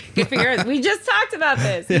 No. Good for yours. We just talked about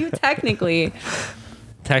this. You technically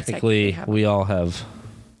Technically, have we all have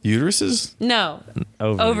uteruses? no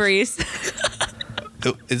ovaries. ovaries.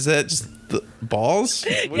 Oh, is that just the balls?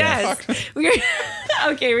 What the Yes. fuck? We're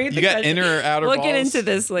okay. Read the You got question. inner or outer We'll balls? get into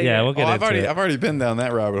this later. Yeah, we'll Oh, get I've into it. I've already been down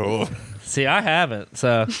that rabbit hole. See, I haven't.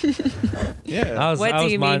 So Yeah, What do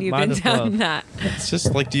you mean you've been down that? it's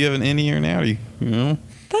just like, do you have an innie or an outie? You know?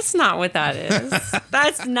 That's not what that is.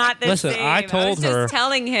 That's not the Listen, same. I told was her- just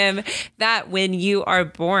telling him that when you are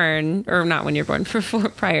born, or not when you're born,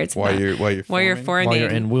 prior to While that, you're while you're forming? forming, While you're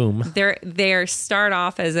in womb, they start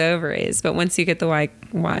off as ovaries, but once you get the Y,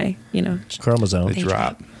 chromosome. They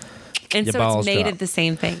drop. and Your so balls it's made drop. of the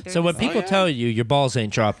same thing. So when people tell you your balls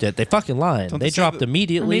ain't dropped yet, they fucking lying. Don't They they say dropped that-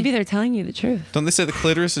 immediately. maybe they're telling you the truth. Don't they say the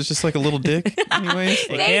clitoris is just like a little dick? Anyways, It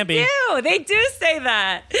They can be. do. They do say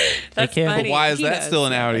that. That's can. But funny. why is He that knows. still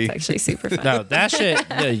an outie? That's actually super funny. No, that shit.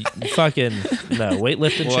 No, you fucking no.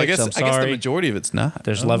 Weightlifting well, I chicks. guess I'm I guess the sorry. majority of it's not.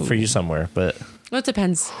 There's love for you somewhere, but Well, it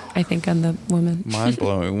depends, I think, on the woman. Mind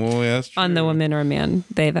blowing. Well, yeah, that's true. On the woman or man,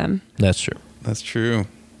 they, them. that's true. That's true.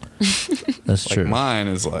 That's Like true. mine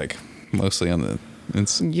is like mostly on the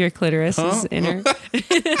It's Your clitoris is inner.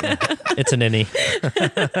 It's an innie.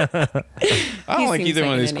 I don't like seems either like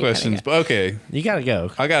one of an these innie questions, kinda but okay, You gotta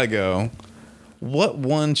go. I gotta go. What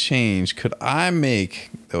one change could I make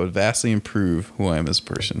that would vastly improve who I am as a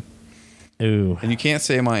person? Ooh. And you can't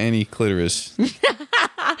say my any clitoris.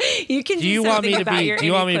 You can. Do you want me to about be? your Do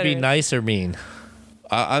you want me to be clitoris. nice or mean?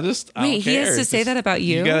 I just I Wait, don't he has care. to It's say just- that about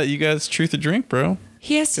you? You got it's truth or drink, bro.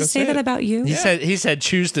 He has to Go say say that it. about you. He said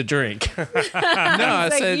choose to drink. No, I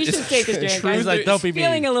Like, said you should it's take a drink. truth He's like, or- don't be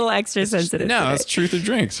Feeling mean. a little extra sensitive. No, today. it's truth or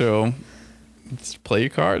drink. So just play your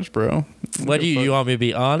cards, bro. What do you want me to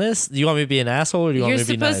be honest? Do you want me to be an asshole or do you You're want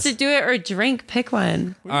me to be nice? supposed to do it or drink. Pick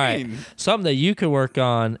one. What do All you right. mean? Something that you could work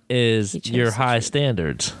on is chose your the high truth.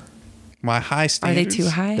 standards. My high Are standards. they too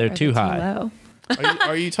high? They're Are they too high. Low?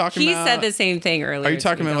 Are you talking He about? said the same thing earlier. Are you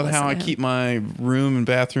talking so we about don't how I listen to keep him. my room and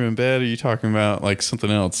bathroom and bed? Or are you talking about like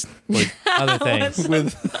something else? Like Other things.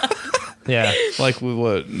 with Yeah. like with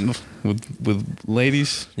what? With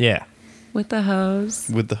ladies? Yeah. with the hose?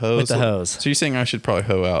 With the hose? With the hose. So you're saying I should probably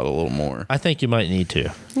hoe out a little more? I think you might need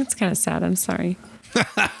to. That's kind of sad. I'm sorry.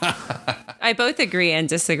 I both agree and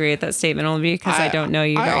disagree with that statement only because I don't know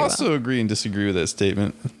you very I well. also agree and disagree with that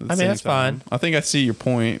statement. at the I mean, same that's time. fine. I think I see your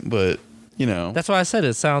point, but you know. That's why I said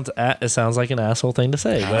it sounds like an asshole thing to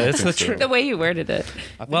say, but it's the think so. truth. The way you worded it.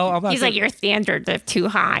 Well, I'm not. He's like, your standards are too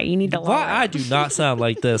high. You need to lower. Why I do not sound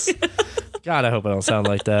like this. God, I hope I don't sound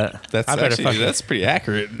like that. That's I better actually fucking. that's pretty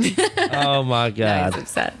accurate. Oh my Now God! he's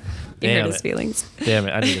upset. You Damn hurt his it. feelings. Damn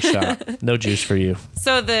it! I need a shot. No juice for you.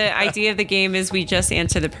 So the idea of the game is we just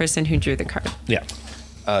answer the person who drew the card. Yeah.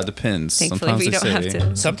 Depends. Thankfully, Sometimes we they don't say. have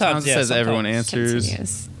to. Sometimes it yeah, says sometimes. everyone answers.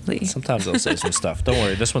 Continuously. Sometimes they'll say some stuff. Don't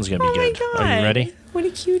worry, this one's gonna be Oh my good. God. Are you ready? What a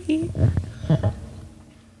cutie.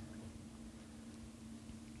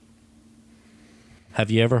 Have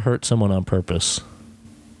you ever hurt someone on purpose?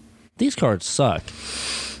 These cards suck.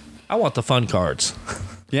 I want the fun cards.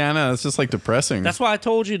 Yeah, I know. It's just like depressing. That's why I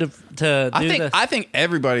told you to do I think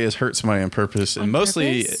everybody has hurt somebody on purpose, and On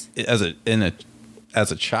mostly purpose?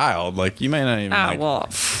 as a child. Like you may not even. Oh, like, well,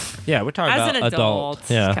 Yeah, we're talking as about an adult,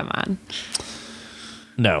 Yeah. come on.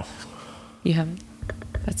 No. You haven't.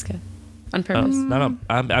 That's good. On purpose?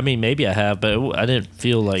 I mean, maybe I have, but I didn't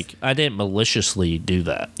feel like I didn't maliciously do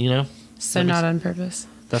that. You know, So not on purpose.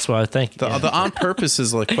 that's what I think. The, yeah. the on purpose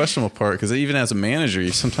is like questionable part because even as a manager,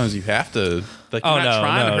 sometimes you have to. Like, you're Oh, not no,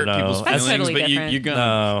 trying to no, hurt no. people's That's feelings, totally but different.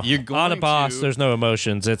 you're going on a boss, to, there's no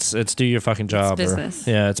emotions. It's do your fucking job. business.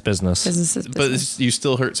 Yeah, it's business. Business is But business. you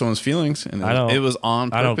still hurt someone's feelings, and I don't- it was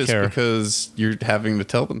on I don't purpose care. because you're having to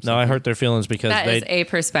tell them. No, I something. hurt their feelings because That they. is a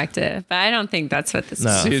perspective, but I don't think that's what this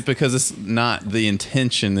No. is. See, it's because it's not the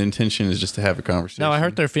intention. The intention is just to have a conversation. No, I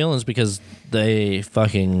hurt their feelings because they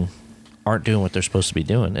fucking aren't doing what they're supposed to be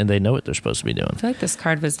doing, and they know what they're supposed to be doing. I feel like this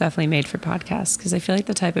card was definitely made for podcasts because I feel like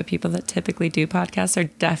the type of people that typically do podcasts are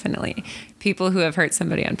definitely people who have hurt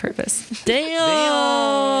somebody on purpose.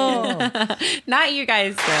 Damn. Not you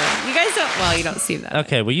guys, though. You guys don't, well, you don't seem that.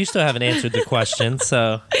 Okay, well, you still haven't answered the question,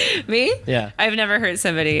 so Me? Yeah. I've never hurt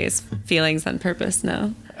somebody's feelings on purpose,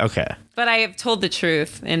 no. okay. But I have told the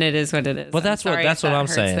truth, and it is what it is. Well, that's what sorry if that I'm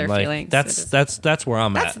hurts saying. their Like feelings. It that's is- that's where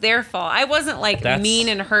I'm That's at. their fault. I wasn't like That's- mean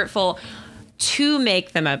and hurtful to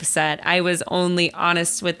make them upset. I was only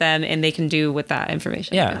honest with them, and they can do with that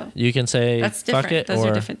information. Yeah, you can say That's fuck different. it, Those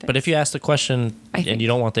are or different but if things. you ask the question I and think. you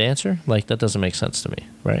don't want the answer, like that doesn't make sense to me,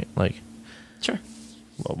 right? Like, Sure.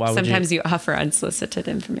 well, why would Sometimes you offer unsolicited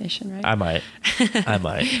information, right? I might.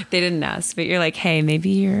 They didn't ask, but you're like, hey, maybe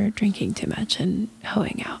you're drinking too much and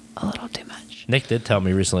hoeing out a little too much. Nick did tell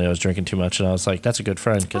me recently I was drinking too much, and I was like, "That's a good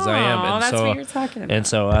friend because I am." Aw, And that's so, what you're talking about. And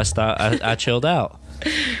so I stopped. I chilled out.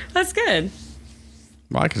 That's good.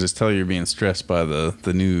 Well, I could just tell you're being stressed by the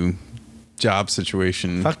new job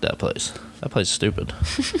situation. Fuck that place. That place is stupid.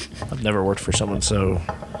 I've never worked for someone so.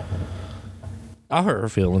 I'll hurt her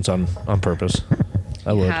feelings on purpose.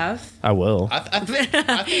 I would. Have? I will. I think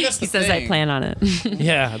that's He says I plan on it.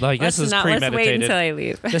 Yeah, like this is Let's premeditated. wait until I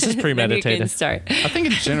leave. This is Then you premeditated. can start. I think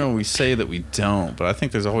in general we say that we don't, but I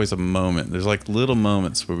think there's always a moment. There's like little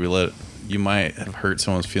moments where you might have hurt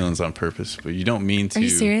someone's feelings on purpose, but you don't mean to. Are you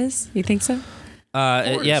serious? You think so?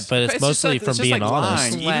 Yeah, but it's just mostly like- from it's just being like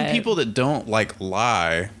honest. lying. What? Even people that don't like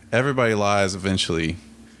lie, everybody lies eventually.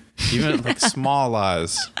 Even like small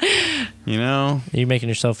lies, you know. Are you making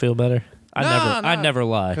yourself feel better? I No. never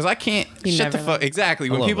lie. Because I can't You shut the never fuck. lie. Exactly.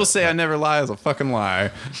 When little people bit, say I never lie, it's a fucking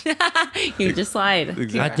lie. You just lied.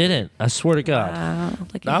 Exactly. I didn't. I swear to God. Wow.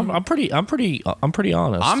 Look at I'm you. pretty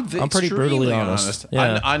honest. I'm pretty brutally honest.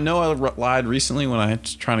 Yeah. I know I lied recently when I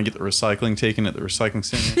was trying to get the recycling taken at the recycling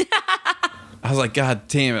center. I was like, God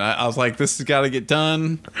damn it. I was like, this has got to get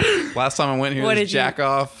done. Last time I went here, What was did you- jack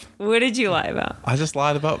off. What did you lie about? I just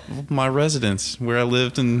lied about my residence where I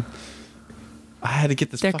lived, and I had to get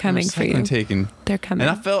this They're fucking coming for you. recycling taken. They're coming.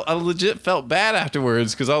 And I legit felt bad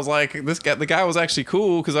afterwards because I was like, the guy was actually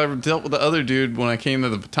cool because I dealt with the other dude when I came to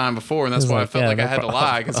the time before, and that's He's why like, I felt yeah, like I no had to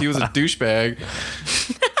lie because he was a douchebag.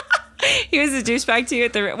 He was a douchebag to you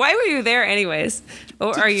at the. Why were you there anyways?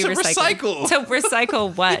 Or are you To recycle. To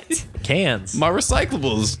recycle what? Cans. My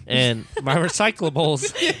recyclables. And my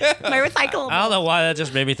recyclables. My recycle. I don't know why that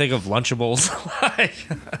just made me think of Lunchables. Like,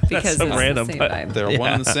 Because that's so it's random. the same but vibe. They're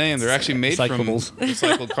one and the same. They're actually made from Recyclables.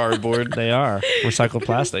 recycled cardboard. They are recycled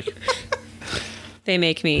plastic. They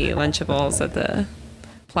make me eat Lunchables at the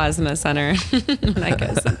Plasma Center when I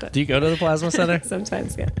go sometimes. Do you go to the Plasma Center?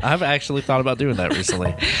 Sometimes, yeah. I've actually thought about doing that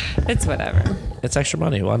recently. It's whatever. It's extra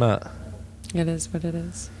money. Why not? It is what it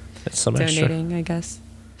is. It's some extra. Donating, I guess.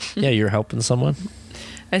 Yeah, you're helping someone,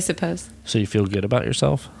 I suppose. so you feel good about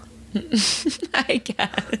yourself. I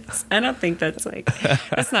guess. I don't think that's like.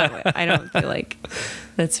 That's not. I don't feel like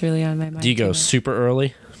that's really on my mind. Do you too go much. super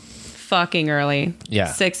early? Fucking early? Yeah.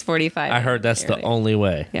 6:45. I heard that's the early. only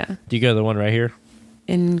way. Yeah. Do you go to the one right here?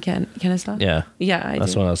 In Kennesaw. Yeah. Yeah, I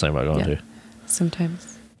That's do. what I was thinking about going Yeah. to.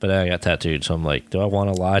 Sometimes. But then I got tattooed, so I'm like, do I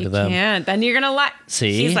want to lie to them? Can't. Then you're gonna lie.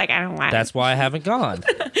 See? He's like, I don't lie. That's why I haven't gone.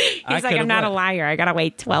 He's like, I'm not a liar. I gotta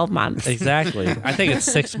wait 12 months. Exactly. I think it's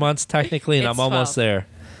 6 months technically, and It's I'm almost 12. there.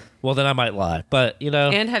 Well, then I might lie. But, you know,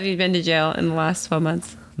 And have you been to jail in the last 12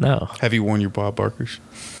 months? no. Have you worn your Bob Barkers?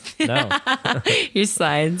 No. Your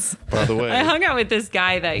slides. By the way, I hung out with this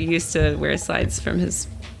guy that used to wear slides from his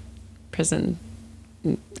prison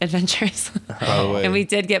adventures. by the way, And we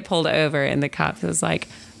did get pulled over, and the cop was like,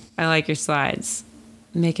 I like your slides.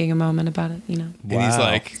 Making a moment about it, you know? and he's Wow.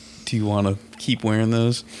 like, "Do you want to keep wearing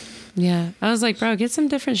those?" Yeah. I was like, bro, get some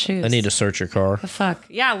different shoes. I need to search your car. The fuck?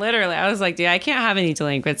 Yeah, literally. I was like, dude, I can't have any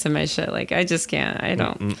delinquents in my shit. Like, I just can't. I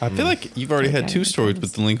don't. I feel like you've already had Okay, 2 I stories guess.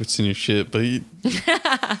 with delinquents in your shit, but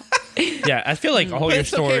Yeah, I feel like all your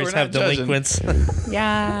It's okay, stories we're have not judging. delinquents.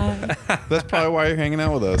 Yeah. that's probably why you're hanging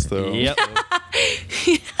out with us, though. Yep.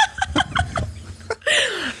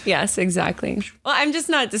 Yes, exactly. Well, I'm just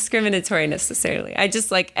not discriminatory necessarily. I just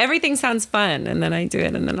like everything sounds fun, and then I do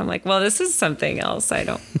it, and then I'm like, well, this is something else. I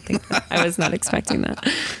don't think I was not expecting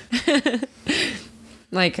that.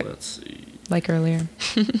 like, Let's see. like earlier,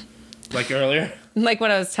 Like earlier? like what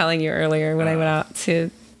I was telling you earlier when I went out to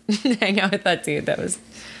hang out with that dude that was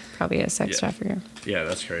probably a sex Yeah. trafficker. Yeah,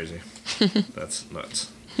 that's crazy. That's nuts.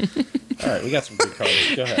 All right, we got some good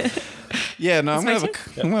cards. Go ahead. Yeah, no, I'm my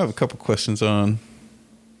gonna have a couple questions on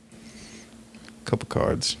a couple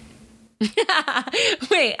cards.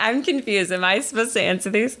 Wait, I'm confused. Am I supposed to answer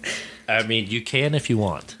these? I mean, you can if you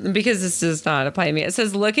want. Because this does not apply to me. It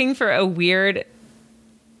says looking for a weird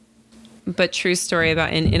but true story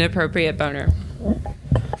about an inappropriate boner.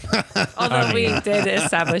 Although we did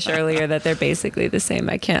establish earlier that they're basically the same.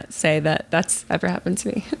 I can't say that that's ever happened to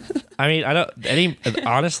me. I mean, I don't.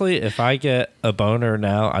 Honestly, if I get a boner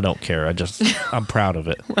now, I don't care. I'm proud of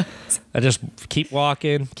it. I just keep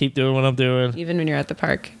walking, keep doing what I'm doing. Even when you're at the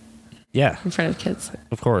park Yeah, in front of kids.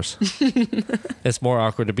 of course. It's more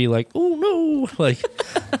awkward to be like, oh no,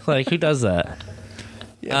 like who does that?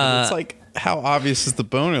 Yeah, but it's like, how obvious is the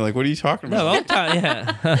boner? Like, what are you talking No, about?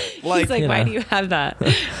 yeah. He's like, you why know. do you have that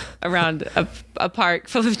around a park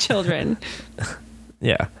full of children?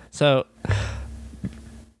 Yeah. So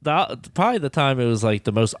probably the time it was like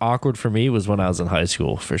the most awkward for me was when I was in high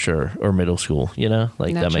school, for sure, or middle school. You know,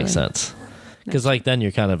 like that makes Naturally. sense. Because like then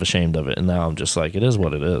you're kind of ashamed of it, and now I'm just like, it is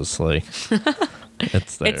what it is. Like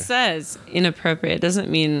it's there. It says inappropriate. It doesn't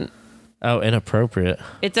mean. Oh, inappropriate.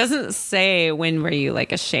 It doesn't say when were you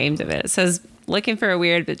like ashamed of it. It says looking for a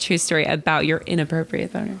weird but true story about your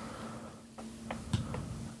inappropriate boner.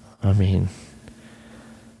 I mean,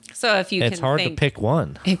 So if you it's can hard to think, pick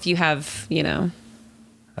one. if you have, you know,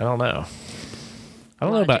 I don't know. I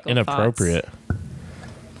don't know about Logical inappropriate.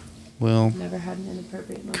 Well, never had an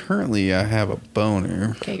inappropriate moment. currently I have a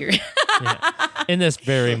boner. Okay, your, In this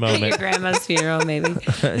very your moment. grandma's funeral, maybe.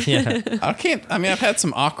 Yeah. I mean, I've had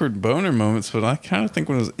some awkward boner moments, but I kind of think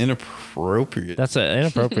when it was inappropriate. That's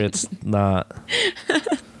inappropriate's not.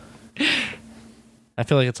 I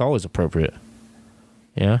feel like it's always appropriate.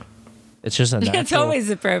 Yeah. It's just a natural. It's always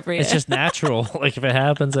appropriate. It's just natural. Like if it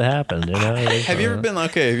happens, it happened. You know. Have you ever been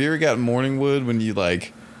have you ever got morning wood when you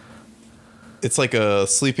like? It's like a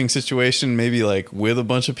sleeping situation, maybe like with a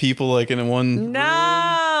bunch of people, like in one. no.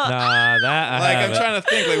 Nah, that I Like I'm haven't. trying to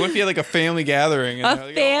think, like what if you had like a family gathering? And A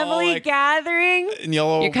you're family all, like, gathering? and y'all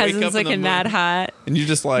all Your wake up in cousin's the looking mad morning, hot. and you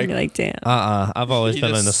just like You're like, damn. I've always You been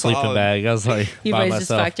in just the sleeping solid. bag. I was like You by boys just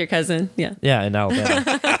myself. fucked your cousin. Yeah. Yeah, in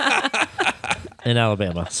Alabama. In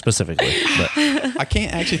Alabama, specifically. But I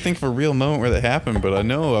can't actually think of a real moment where that happened, but I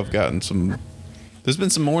know I've gotten some. There's been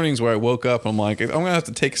some mornings where I woke up. I'm like, I'm gonna have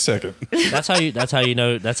to take a second. that's how you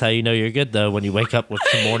know you're good though when you wake up with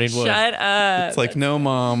some morning wood. Shut up. It's like, no,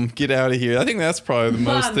 mom, get out of here. I think that's probably the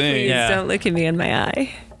most thing. Please Yeah. don't look at me in my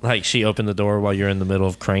eye. Like she opened the door while you're in the middle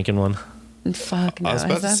of cranking one. Fuck no. I was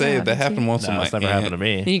about to Has say ever that happened to once No, with it's my never aunt. happened to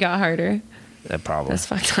me. you? You got harder. That probably. That's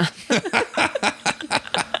fucked up.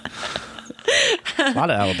 A lot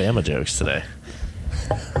of Alabama jokes today.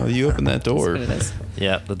 Oh, you opened that door. That's what it is.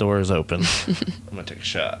 Yeah, the door is open. I'm gonna take a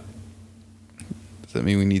shot Does that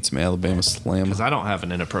mean we need some Alabama slam? because I don't have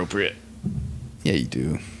an inappropriate. Yeah, you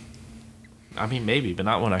do. I mean, maybe, but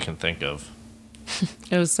not one I can think of.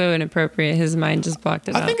 It was so inappropriate. His mind just blocked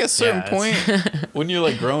it out. I think at a certain Yeah, point, when you're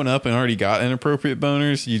like growing up and already got inappropriate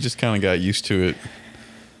boners, you just kind of got used to it.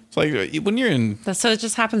 It's like when you're in So it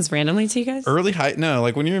just happens randomly to you guys? early high, no,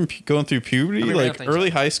 like when you're going through puberty, I mean, I don't like think early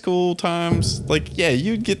so. high school times, like yeah,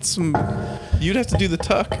 you'd get some. You'd have to do the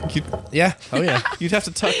tuck. Yeah. Oh yeah. You'd have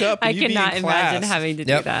to tuck up. And I you'd be cannot in imagine class. having to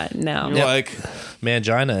do Yep. that. No. You're Yep. like,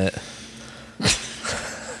 Mangina it.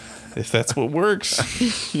 if that's what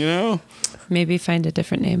works, you know. Maybe find a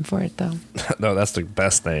different name for it, though. No, that's the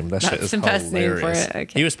best name. That shit That's is the best name for hilarious. it,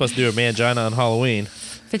 okay. He was supposed to do a mangina on Halloween.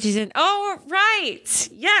 But you didn't. Oh, right.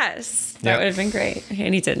 Yes. That Yep. would have been great.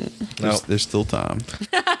 And he didn't. There's still time.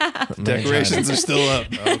 Mangina. Decorations are still up.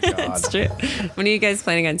 Oh God. That's true. When are you guys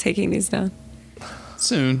planning on taking these down?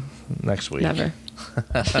 Soon. Next week. Never.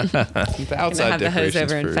 The Gonna outside have the hose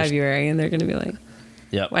decorations over in first. February, and they're gonna be like,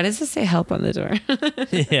 Yep. "Why does it say help on the door?"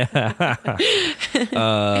 Yeah.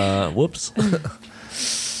 Whoops.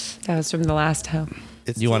 That was from the last hoe.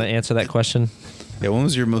 You want to answer that question? Yeah, when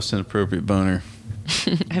was your most inappropriate boner?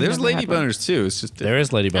 There's never lady had one. boners too. It's just There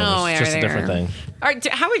is lady bonus. Oh, It's yeah, just a different there. thing. All right,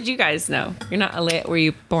 how would you guys know? You're not a were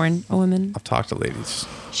you born a woman? I've talked to ladies.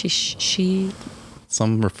 She.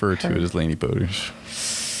 Some refer to it as lady boners.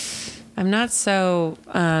 I'm not so.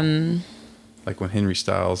 Like when Henry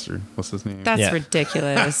Styles or what's his name? That's Yeah.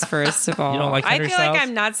 ridiculous. First of all, You don't like I Henry feel Styles? like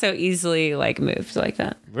I'm not so easily like moved like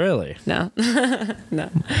that. Really? No, no.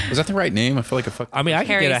 Was that the right name? I feel like I fucked. I mean, I could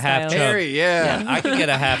Harry get a half Styles. chub. Harry, yeah. I could get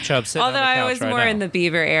a half chub sitting Although on the I couch was right more now. in the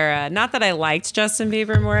Bieber era. Not that I liked Justin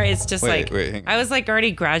Bieber more. It's just Wait, like hang on. I was like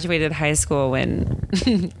already graduated high school when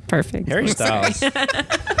perfect. Harry Styles.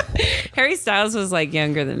 Harry Styles was like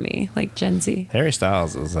younger than me, like Gen Z. Harry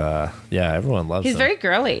Styles is yeah, everyone loves He's him. very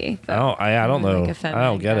girly. though. Oh, I don't know. Like a I feminine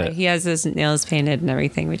don't get guy. it. He has his nails painted and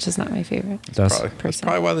everything, which is not my favorite. That's That's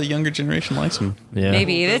probably why the younger generation likes him. yeah.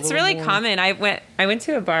 Maybe They're a it's little really more- common. I went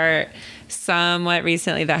to a bar somewhat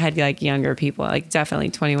recently that had like younger people, like definitely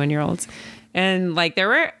 21-year-olds. And like there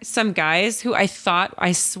were some guys who I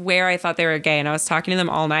swear I thought they were gay, and I was talking to them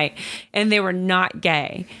all night and they were not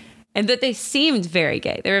gay. And that they seemed very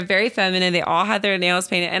gay. They were very feminine. They all had their nails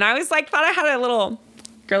painted. And I was like, thought I had a little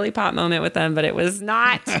girly pop moment with them, but it was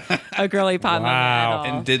not a girly pop moment at Wow. all.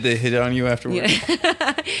 And did they hit on you afterwards?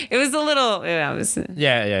 It was a little,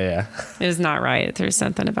 it was not right. There's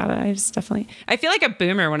something about it. I feel like a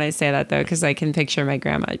boomer when I say that though, because I can picture my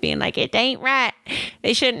grandma being like, it ain't right.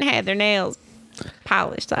 They shouldn't have their nails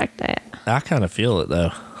polished like that. I kind of feel it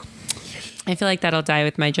though. I feel like that'll die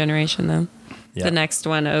with my generation though. Yeah. The next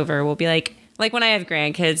one over will be like when I have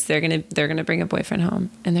grandkids, they're gonna bring a boyfriend home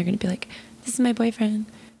and they're gonna be like, this is my boyfriend.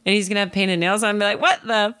 And he's gonna have painted nails on and be like, what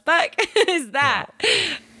the fuck is that?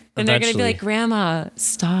 And they're gonna be Eventually. like, Grandma,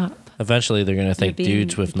 stop. Eventually, they're gonna think being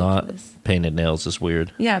dudes with not ridiculous. painted nails is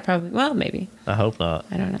weird. Yeah, probably. Well, maybe. I hope not.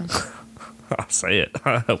 I don't know. I'll say it.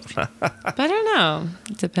 I hope not. But I don't know.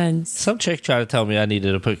 It depends. Some chick tried to tell me I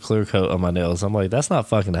needed to put clear coat on my nails. I'm like, that's not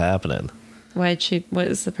fucking happening. What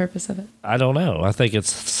is the purpose of it? I don't know. I think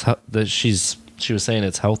it's that she was saying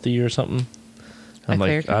it's healthy or something. I'm A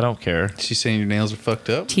clear like, coat? I don't care. She's saying your nails are fucked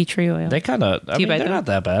up? Tea tree oil. They kind of, I Do you mean, bite they're them? not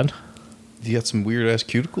that bad. You got some weird ass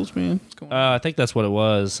cuticles, man. What's going on? I think that's what it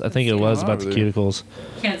was. I think it was about the over there? cuticles.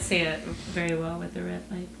 Can't see it very well with the red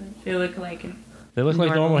light, but they look like They look like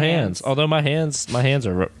Normal normal hands. hands. Although my hands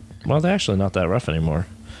are, well, they're actually not that rough anymore.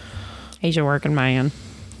 Asian working man.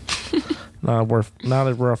 Not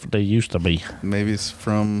as rough as they used to be. Maybe it's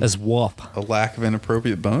from As whoop. a lack of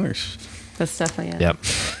inappropriate boners. That's definitely it. Yep.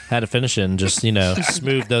 Had to finish it and just,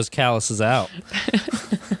 smooth those calluses out.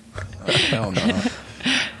 Hell no.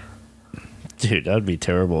 Dude, that would be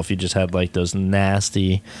terrible if you just had like those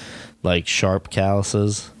nasty, like sharp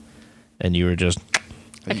calluses and you were just.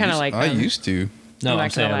 I kinda like I them. used to. No, I'm I'm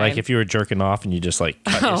not saying gonna like lie. if you were jerking off and you just like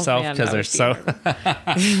cut Oh, yourself man, because that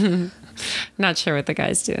they're would be so. Not sure what the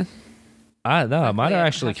guys do. Mine are Yeah,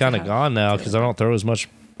 actually have to kind of have gone now because I don't throw as much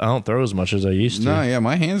don't throw as much as I used to. No, yeah,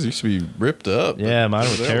 my hands used to be ripped up. Yeah, mine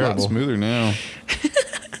were they're terrible. a lot smoother now.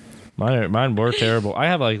 Mine were terrible. I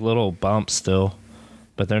have like little bumps still,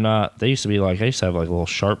 but they're not. They used to be like, I used to have like little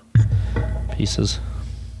sharp pieces.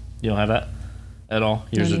 You don't have that at all?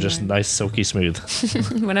 Yours Not are just anymore. nice, silky smooth.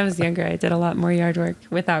 When I was younger, I did a lot more yard work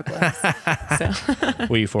without gloves. So,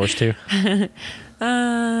 Were you forced to?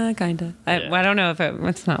 kind of. Yeah. I don't know if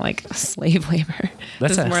it's not like slave labor.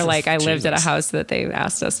 That's It's more like I lived at a Jesus. house that they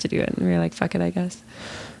asked us to do it, and we were like, "Fuck it, I guess."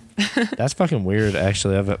 That's fucking weird.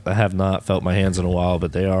 Actually, I have not felt my hands in a while,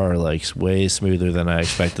 but they are like way smoother than I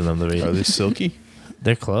expected them to be. Are they silky?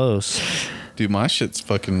 They're close. Dude, my shit's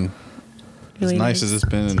fucking Really as nice as it's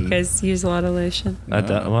been. You guys use a lot of lotion.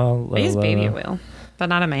 Well, I use baby oil, but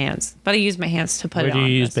not on my hands. But I use my hands to put Where it do on.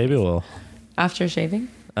 you use That's baby oil? after shaving.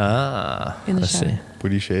 Ah, In the I shower. see. Where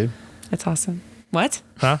do you shave? It's awesome. What?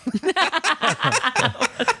 Huh?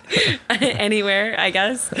 Anywhere, I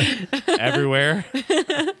guess. Everywhere,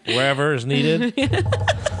 wherever is needed.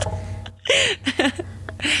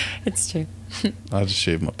 It's true. I just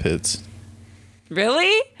shave my pits.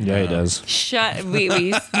 Really? Yeah, he does. Shut.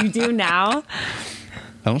 Wait. You do now?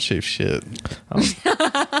 I don't shave shit.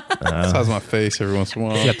 Besides my face every once in a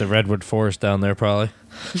You while. got the redwood forest down there, probably.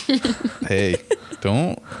 Hey,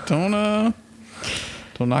 don't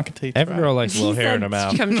knock it till you Every try. girl likes a little He hair in said, her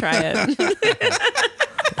mouth. Come try it.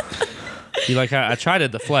 You like how I tried to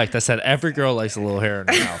deflect. I said every girl likes a little hair in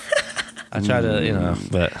her mouth. I try to,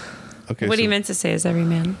 but Okay, What so, he meant to say is every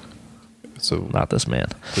man. So not this man.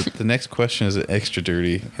 the next question is extra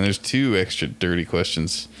dirty, and there's two extra dirty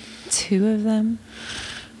questions. Two of them.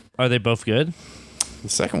 Are they both good? The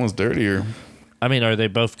second one's dirtier. I mean, are they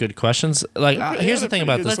both good questions? Like, Yeah, here's the they're thing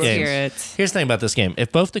pretty about this good Let's game. hear it. Here's the thing about this game.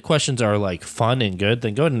 If both the questions are like fun and good,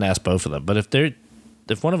 then go ahead and ask both of them. But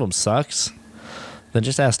if one of them sucks, then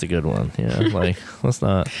just ask the good one. Yeah, like let's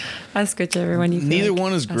not. Ask whichever one you feel Neither like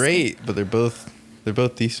one is asking. great, but they're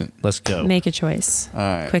both decent. Let's go. Make a choice. All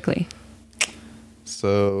right. Quickly.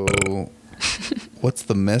 So, what's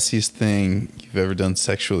the messiest thing you've ever done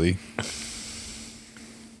sexually?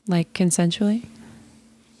 Like consensually?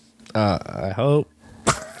 I hope.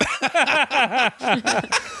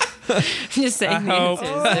 Just saying the hope.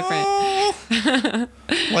 answer is different.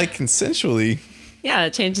 Like consensually? Yeah,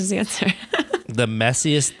 it changes the answer. The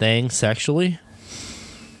messiest thing sexually?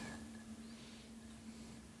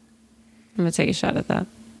 I'm going to take a shot at that.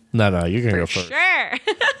 No, you're gonna go first. Sure.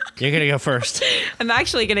 You're gonna go first. I'm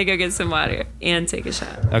actually going to go get some water and take a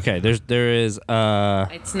shot. Okay, there is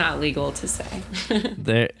It's not legal to say.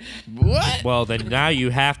 there. What? Well, then now you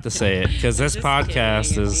have to say it because this Just podcast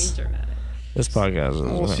kidding, is it's dramatic. this podcast is.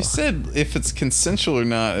 Well, she said if it's consensual or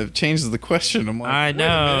not, it changes the question. I'm like, I wait a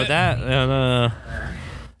know minute. that.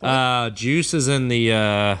 No. Juice is in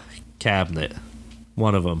the cabinet.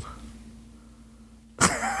 One of them.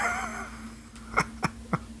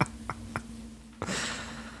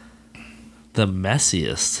 The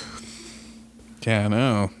messiest. Yeah, I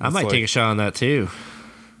know. I might take a shot on that too.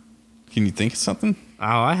 Can you think of something? Oh,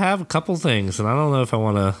 I have a couple things, and I don't know if I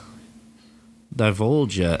want to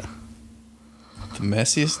divulge yet. The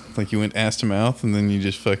messiest? Like you went ass to mouth and then you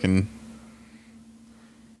just fucking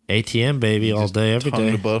ATM baby all just day, every tongue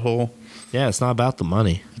day. to butthole. Yeah, it's not about the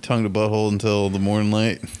money. You tongue to butthole until the morning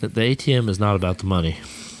light. The ATM is not about the money.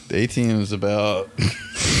 The ATM is about.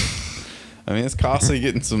 I mean, it's costly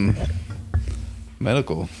getting some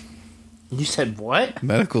medical You said what?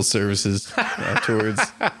 services afterwards.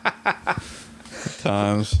 At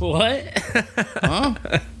times. What?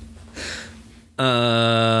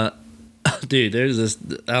 Huh? Dude, there's this.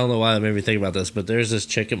 I don't know why that made me think about this, but there's this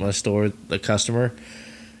chick at my store, the customer,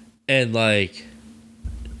 and like,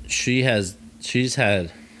 she's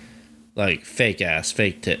had like fake ass,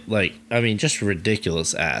 fake tit, like I mean, just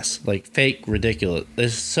ridiculous ass, like fake ridiculous.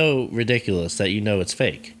 It's so ridiculous that you know it's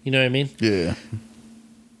fake. You know what I mean? Yeah.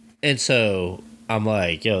 And so I'm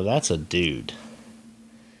like, yo, that's a dude,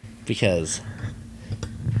 because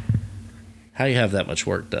how do you have that much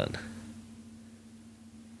work done?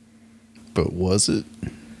 But was it?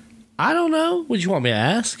 I don't know. Would you want me to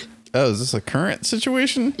ask? Oh, is this a current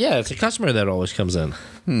situation? Yeah, it's a customer that always comes in.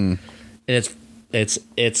 And it's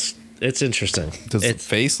interesting. Does the It's,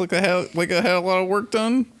 face look like it had a lot of work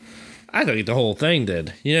done? I think the whole thing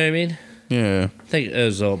did. You know what I mean? Yeah. I think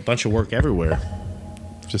there's a bunch of work everywhere.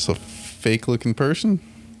 Just a fake looking person?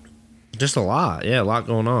 Just a lot. Yeah, a lot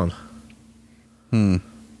going on.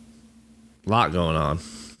 Lot going on.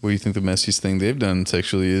 What do you think the messiest thing they've done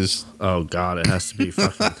sexually is? Oh, God, it has to be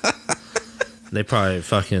fucking... They probably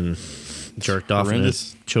fucking jerked off in a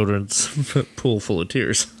Horrendous. children's pool full of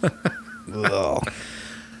tears. Ugh.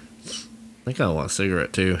 I think I want a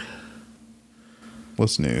cigarette too.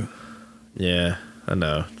 What's new? Yeah, I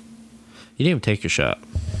know. You didn't even take your shot.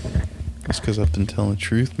 That's because I've been telling the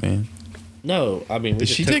truth, man. No, I mean, Did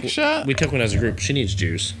she take a shot? We took one as a group. She needs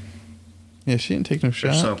juice. Yeah, she didn't take no Or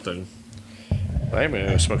shot. something. I'm going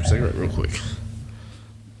to smoke a cigarette real quick.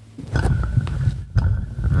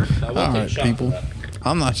 All right, people.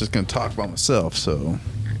 I'm not just going to talk about myself, so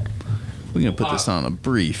we're going to put this on a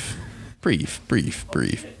brief pause.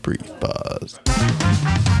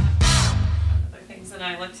 Things, and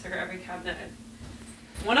I looked through every cabinet.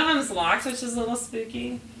 One of them's locked, which is a little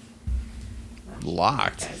spooky.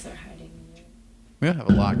 Locked? You guys are hiding in there. We don't have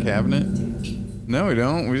a locked cabinet. No, we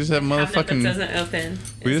don't. We just have motherfucking. That doesn't open.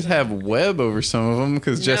 We just have web over some of them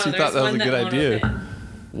because Jesse thought that was a good idea.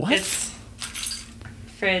 What? It's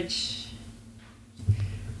fridge.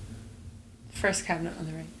 First cabinet on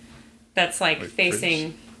the right. That's like Wait,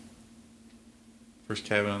 facing. fridge? First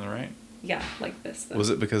cabinet on the right. Yeah, like this. Though. Was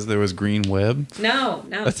it because there was green web No.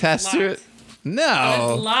 attached to it?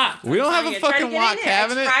 No. It's locked. We don't have a fucking locked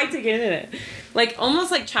cabinet. I tried to get in it. Like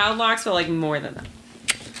almost like child locks, but like more than that.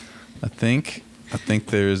 I think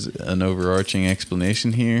there's an overarching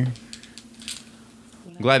explanation here.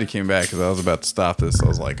 I'm glad you came back because I was about to stop this. I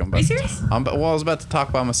was like, Are you serious? I was about to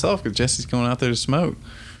talk by myself because Jesse's going out there to smoke.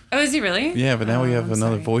 Oh, is he really? Yeah, but now we have I'm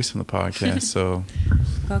another sorry. voice in the podcast, so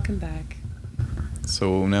Welcome back.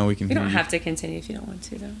 now we can. We hear don't you. have to continue if you don't want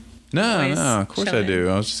to, though. No, Always of course I chilling. do.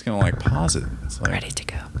 I was just gonna like pause it. It's like, Ready to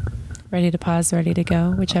go. Ready to pause, ready to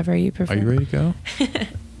go, whichever you prefer. are you ready to go?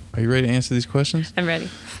 Are you ready to answer these questions? I'm ready.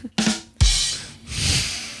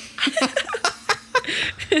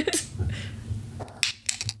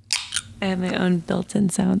 I have my own built-in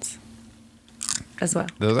sounds as well.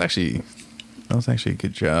 That was actually a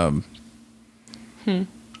good job.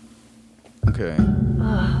 Okay.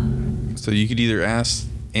 So you could either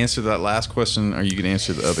answer that last question, or you could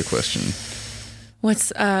answer the other question.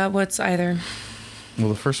 What's either? Well,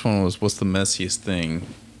 the first one was, what's the messiest thing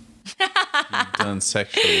you've done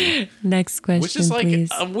sexually? Next question, Which is like please.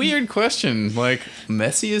 a weird question. Like,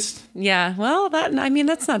 messiest? Yeah, well,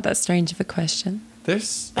 that's not that strange of a question.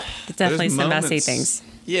 There's Definitely some messy moments- things.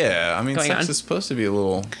 Yeah, I mean, going sex on. is supposed to be a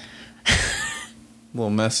little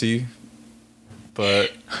messy,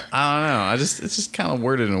 but I don't know. It's just kind of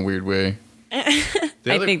worded in a weird way. I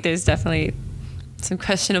think there's definitely some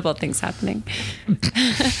questionable things happening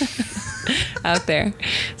out there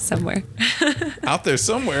somewhere. Out there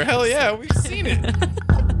somewhere. Hell yeah, we've seen it.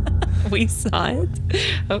 We saw it.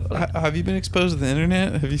 Oh, Have you been exposed to the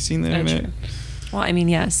internet? Have you seen the internet? true. Well, I mean,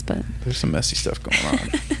 yes, but There's some messy stuff going on.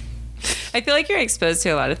 I feel like you're exposed to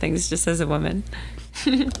a lot of things just as a woman.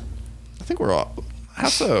 I think we're all. How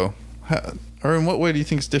so? Or in what way do you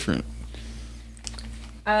think it's different?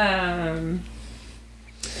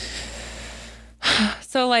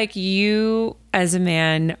 So like you as a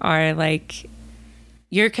man are like,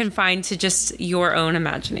 you're confined to just your own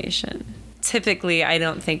imagination. Typically, I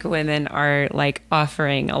don't think women are like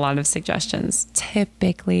offering a lot of suggestions.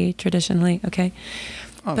 Typically, traditionally, okay?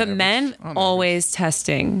 On But average. men On always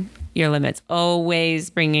testing your limits, always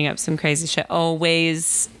bringing up some crazy shit,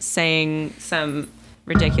 always saying some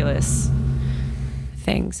ridiculous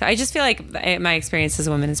things. So I just feel like my experience as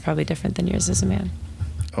a woman is probably different than yours as a man.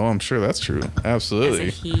 Oh, I'm sure that's true. As a Absolutely.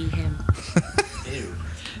 he, him.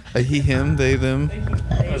 A he, him, they, them.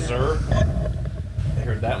 Azure. You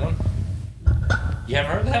heard that one? You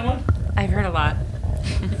haven't heard that one? I've heard a lot.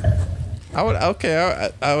 I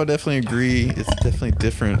would definitely agree. It's definitely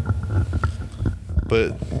different,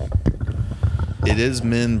 but it is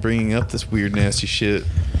men bringing up this weird, nasty shit.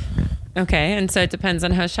 Okay, and so it depends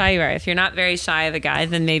on how shy you are. If you're not very shy of a guy,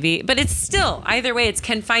 then maybe. But it's still, either way, it's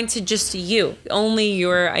confined to just you, only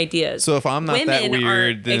your ideas. So if I'm not that Women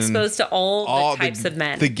weird, are then exposed to all the types of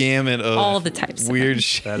men. the gamut of All the types of weird men.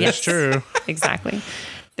 shit. That Yes. is true. Exactly.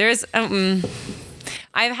 There's, I've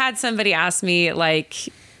had somebody ask me like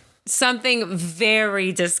something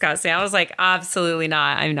very disgusting. I was like, absolutely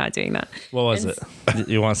not. I'm not doing that. What was And it?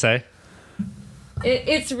 You want to say?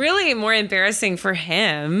 It's really more embarrassing for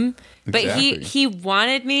him, but Exactly. he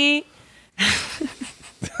wanted me.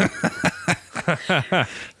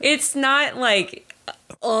 It's not like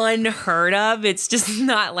unheard of. It's just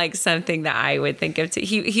not like something that I would think of.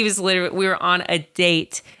 He was literally, we were on a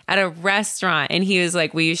date at a restaurant and he was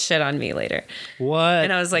like, will you shit on me later? What?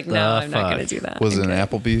 And I was like, no, I'm not going to do that. Was it I'm an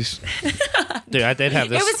good. Applebee's? Dude, I did have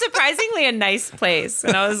this. It was surprisingly a nice place.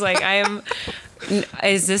 And I was like,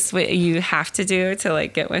 is this what you have to do to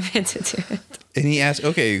like get women to do it? And he asked,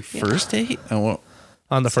 okay, first date? I want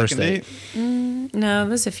on the first second date. No, it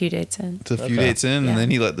was a few dates in. It's a few dates in, Yeah. and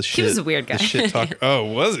then he let the shit. He was a weird guy. The shit talk. Oh,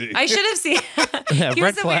 was he? I should have seen. Yeah, He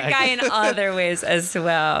red was a weird flag. guy in other ways as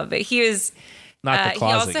well, but he was. Not the he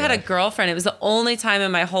closet also had a guy. girlfriend. It was the only time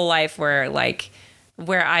in my whole life where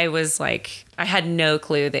I was like, I had no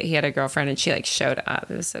clue that he had a girlfriend, and she like showed up.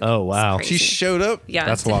 It was so. Oh, wow. crazy. She showed up. Yeah,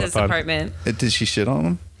 That's a to lot of his fun. apartment. Did she shit on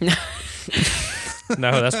him?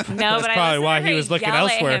 No, that's No, that's but I probably listened why to he her was looking yell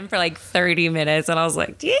elsewhere. At him for like 30 minutes, and I was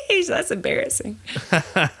like, "Geez, that's embarrassing."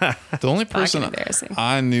 The only person embarrassing.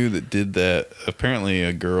 I knew that did that, apparently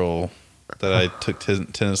a girl that I took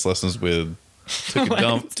tennis lessons with,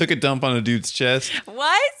 took a dump on a dude's chest.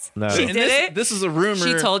 What? No. She And did this, it. This is a rumor.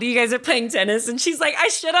 She told you guys are playing tennis, and she's like, "I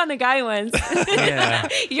shit on a guy once." Yeah.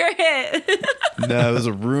 You're hit. No, it was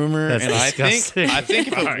a rumor, That's and disgusting. I think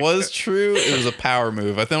if it was true, it was a power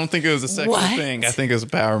move. I don't think it was a sexual What? thing. I think it was a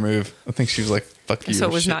power move. I think she was like, "Fuck you." So it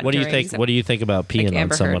or was shit. not- What do you During think? What do you think about peeing on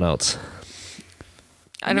Amber someone Heard. else?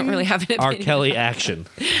 I don't really have an R. opinion. Kelly action.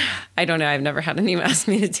 I don't know. I've never had anyone ask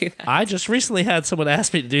me to do that. I just recently had someone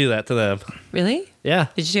ask me to do that to them. Really? Yeah.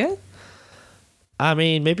 Did you do it? I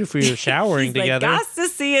mean, maybe if we were showering He's together. Like, got to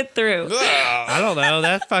see it through. I don't know.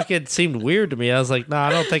 That fucking seemed weird to me. I was like, no,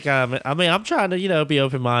 I don't think I'm trying to, be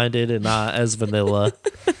open minded and not as vanilla.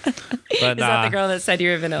 But Is that the girl that said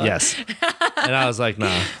you were vanilla? Yes. And I was like,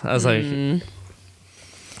 nah. I was like,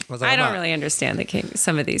 I I'm don't not- really understand the kinks.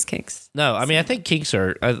 Some of these kinks. No, I mean, I think kinks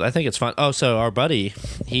are. I think it's fun. Oh, so our buddy,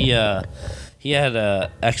 he had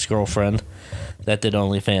a ex-girlfriend that did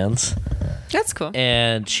OnlyFans, That's cool.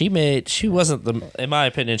 and she wasn't in my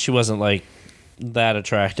opinion, she wasn't like that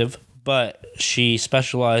attractive, but she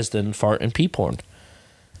specialized in fart and pee porn.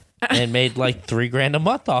 And made like $3,000 a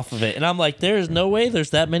month off of it. And I'm like, there's no way there's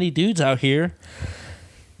that many dudes out here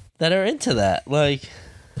that are into that. Like,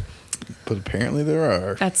 But apparently there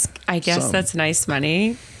are. I guess Some. that's nice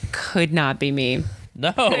money. Could not be me.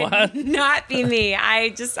 no. Not be me.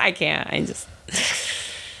 I can't.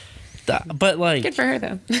 But like, Good for her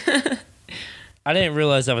though. I didn't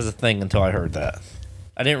realize that was a thing until I heard that.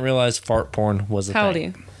 I didn't realize fart porn was a How old are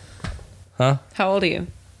thing. you? Huh? How old are you?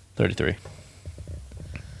 33.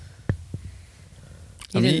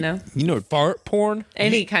 You didn't know? You know, Fart porn?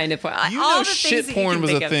 Any kind of porn. you All know the things shit that you porn can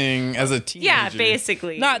was think a of. thing as a teenager. Yeah,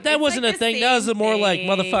 basically. Not that It's wasn't like a the thing. That was same more like, thing.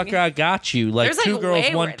 motherfucker, I got you. Like There's two like girls,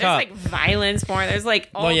 way one worse. cup. There's like violence porn. There's like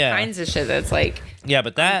all yeah. kinds of shit that's like. Yeah,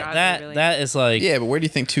 but that God, that really. that is like Yeah, but where do you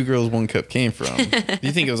think Two Girls, One Cup came from? Do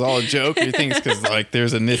you think it was all a joke, or do you think it's because like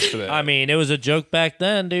there's a niche for that? I mean, it was a joke back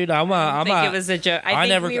then, dude. I think it was a joke. I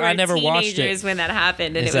think we were I never watched teenagers it. when that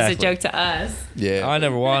happened, and Exactly. it was a joke to us. yeah, I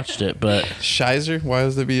never watched it, but Shizer. Why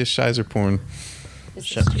does there be a Shizer porn?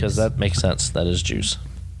 because that makes sense. That is juice.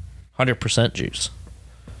 100% juice.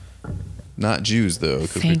 Not Jews though,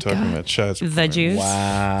 because we're Thank talking God. about Shizer. The porn. Jews.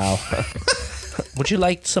 Wow. Would you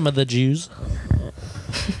like some of the Jews?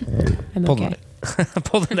 I'm Pull okay.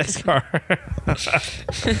 Pull the next car.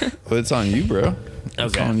 Well, it's on you, bro.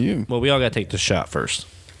 It's on you. Well, we all got to take the shot first.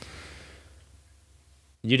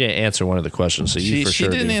 You didn't answer one of the questions, so you She for sure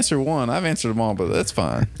didn't do. answer one. I've answered them all, but that's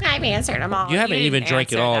fine. I've answered them all. You haven't even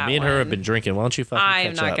drank it answer all. that Me and her have one. been drinking. Why don't you fucking I'm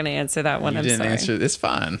catch not up? going to answer that one. You I'm didn't sorry. answer. It's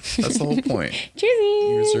fine. That's the whole point. Cheers.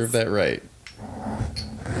 You reserve that right.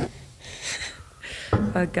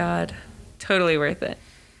 Oh God, totally worth it.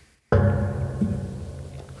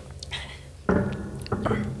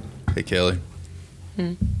 Hey, Kelly.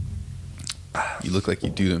 Hmm? You look like you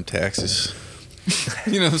do them taxes.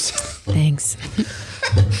 You know what I'm saying? Thanks.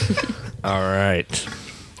 All right.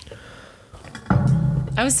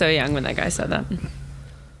 I was so young when that guy said that.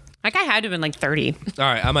 That guy had to have been like 30. All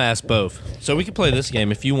right, I'm going to ask both. So we can play this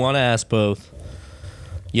game. If you want to ask both,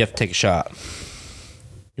 you have to take a shot.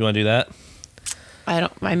 You want to do that?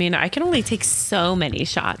 I mean, I can only take so many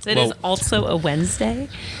shots. It is Well- also a Wednesday,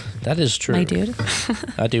 That is true. my dude.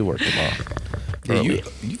 I do work tomorrow. Yeah,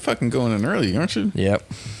 you fucking going in early, aren't you? Yep.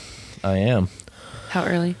 I am. How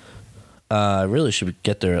early? I really should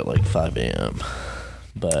get there at like 5 a.m.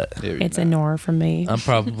 But Yeah, It's a nor from me. I'm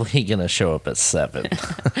probably going to show up at 7.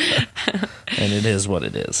 And it is what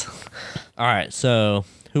it is. All right. So,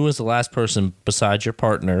 who was the last person besides your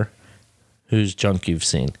partner whose junk you've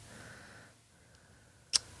seen?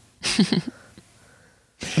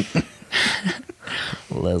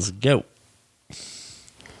 Let's go.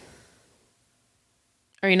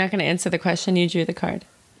 Are you not going to answer the question? You drew the card.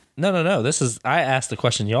 No. This is I asked the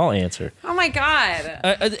question. Y'all answer. Oh my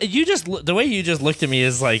God. You just the way you just looked at me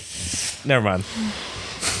is like, never mind.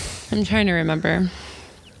 I'm trying to remember.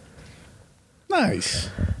 Nice.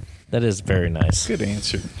 That is very nice. Good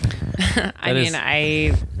answer. I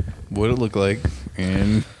mean, What it look like?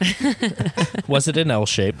 And Was it an L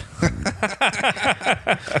shape?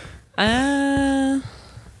 I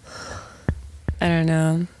don't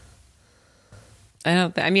know.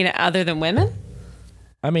 I mean, other than women?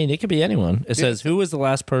 I mean, it could be anyone. It says, who was the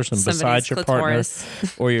last person besides your clitoris. partner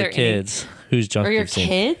or your Their kids whose junk Or your you've seen?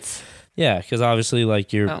 kids? Yeah, because obviously,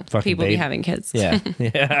 like, you're fucking people be babe. having kids. Yeah,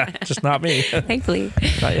 yeah, just not me. Thankfully.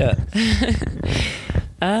 Not yet.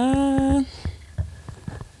 I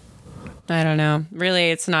don't know.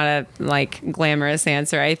 Really, it's not a like glamorous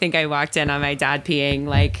answer. I think I walked in on my dad peeing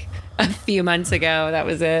like a few months ago. That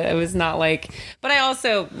was it. It was not like, but I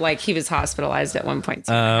also like he was hospitalized at one point.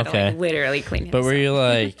 So I had to, like, literally clean him. But were you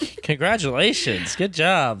like, congratulations, good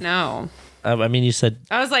job? No. I mean, you said.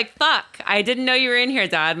 I was like, fuck, I didn't know you were in here,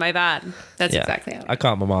 Dad. My bad. That's exactly how I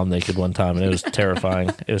caught my mom naked one time and it was terrifying.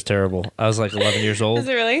 It was terrible. I was like 11 years old. Is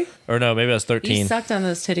it really? Or no, maybe I was 13. You sucked on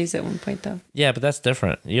those titties at one point, though. Yeah, but that's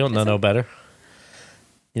different. You don't know no better.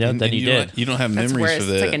 You know, then you did. You don't have That's memories worse. for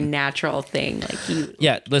that. It's like a natural thing. Like you.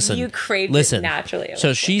 Yeah, listen. You craved it naturally.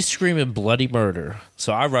 So she's screaming bloody murder.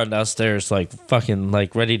 So I run downstairs like fucking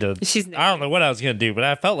like ready to. I don't know what I was gonna do, but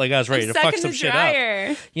I felt like I was ready to fuck some shit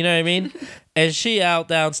up. You know what I mean? And she out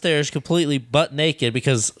downstairs completely butt naked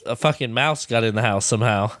because a fucking mouse got in the house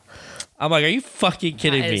somehow. I'm like, are you fucking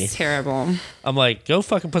kidding me? It's terrible. I'm like, go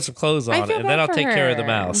fucking put some clothes on, and then I'll take care of the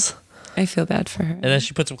mouse. I feel bad for her. And then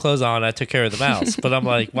she put some clothes on, and I took care of the mouse. But I'm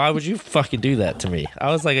like, why would you fucking do that to me?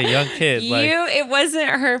 I was like a young kid. It wasn't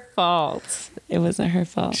her fault. It wasn't her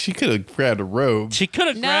fault. She could have grabbed a robe. She could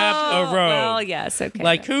have grabbed a robe. Well, yes, okay.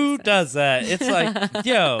 Like, who does that? It's like,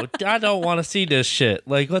 yo, I don't want to see this shit.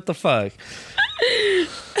 Like, what the fuck?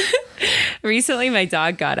 Recently, my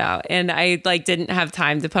dog got out, and I like didn't have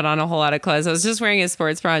time to put on a whole lot of clothes. I was just wearing a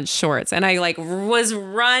sports bra and shorts, and I like was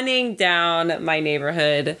running down my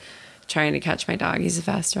neighborhood trying to catch my dog. He's a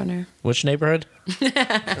fast runner. Which neighborhood? Do they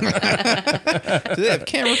have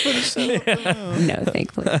camera footage? No,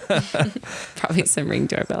 thankfully. Probably some Ring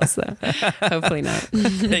doorbells, though. Hopefully not.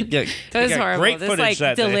 It was horrible. Great this footage like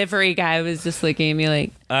that day. delivery guy was just looking at me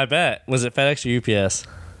like, I bet. Was it FedEx or UPS?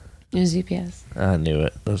 it was UPS. I knew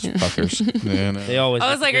it. Those fuckers. Yeah, no. They always.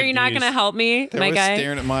 I was like, are you not going to help me, They my were guy?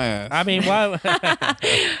 staring at my ass. I mean, why?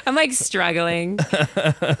 I'm like struggling.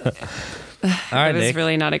 All right, It was Nick.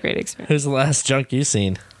 really not a great experience. Who's the last junk you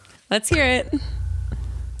seen? Let's hear it.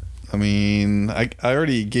 I mean, I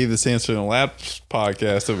already gave this answer in the last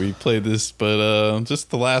podcast that we played this, but just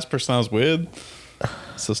the last person I was with.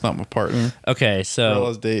 So it's not my partner. Okay, Girl I so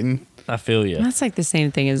was dating. I feel you. That's like the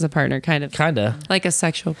same thing as a partner, kind of. Kinda. Like a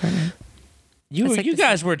sexual partner. You That's like you the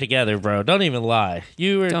guys were together, bro. Don't even lie.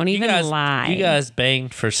 Don't even lie. You guys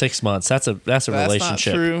banged for 6 months. That's a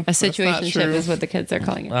relationship. Not true. A situationship is what the kids are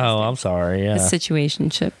calling it. Oh, I'm sorry. A Yeah.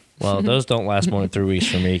 situationship. Well, those don't last more than 3 weeks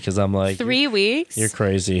for me because I'm like 3 weeks? You're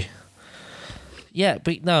crazy. Yeah,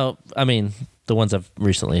 but no, I mean the ones I've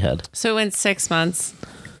recently had. So in 6 months,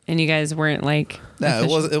 and you guys weren't like... No,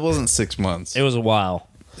 it wasn't 6 months. It was a while.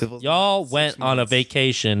 It was Y'all not 6 went on a months.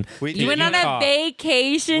 vacation. You went on a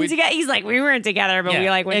vacation together? He's like, we weren't together, but we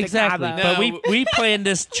like went exactly. to Cabo. But we planned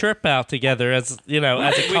this trip out together as as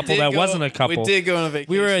a couple that wasn't a couple. We did go on a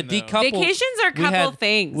vacation. We were a though. decoupled. Vacations are couple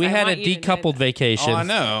things. We I had a want you to know decoupled that. vacation. Oh, I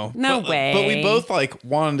know. No But way. we both like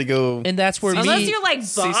wanted to go. And that's where Unless me you're like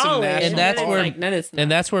some balling. national and that's park. where like, no, it's not. and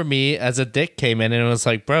that's where me as a dick came in and it was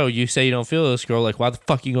like, bro, you say you don't feel this girl. Like, why the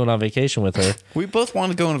fuck you going on vacation with her? We both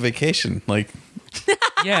wanted to go on a vacation. Like,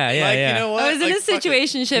 Yeah, yeah, like yeah. you know what? I was in Like, a fuck it.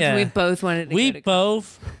 situationship Yeah. and we both wanted to We go to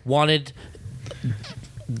both wanted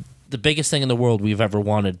the biggest thing in the world we've ever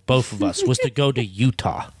wanted, both of us, was to go to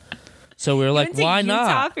Utah. So we were like, went to why Utah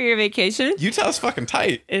not? for your vacation? Utah's fucking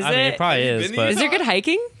tight. Is I mean, it probably Have you is, been to but Is there good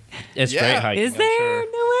hiking? it's Yeah. great hiking. Is I'm there? sure.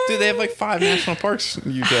 No way. Dude, they have like 5 national parks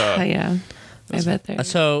in Utah. Oh, yeah. I bet there.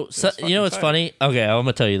 So That's you know what's fucking funny? Okay, I'm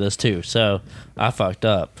gonna tell you this too. So I fucked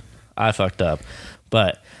up.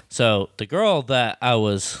 But so the girl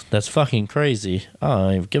that's fucking crazy. I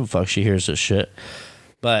don't even give a fuck. She hears this shit.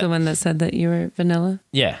 But The one that said that you were vanilla?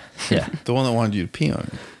 yeah, The one that wanted you to pee on.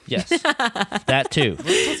 yes, that too.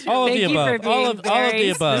 All of Thank the you for above. All of being the very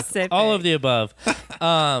above. specific. All of the above.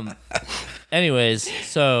 Anyways,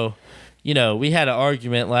 so you know we had an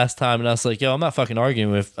argument last time, and I was like, "Yo, I'm not fucking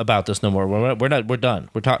arguing about this no more. We're not. We're done.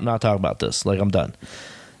 We're not talking about this. Like I'm done."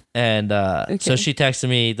 And so she texted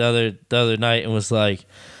me the other night and was like,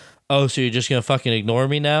 "Oh, so you're just gonna fucking ignore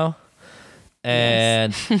me now?"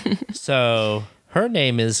 And so her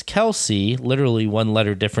name is Kelsey, literally 1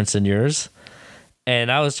 letter difference in yours.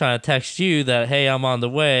 And I was trying to text you that, hey, I'm on the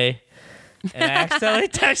way. And I accidentally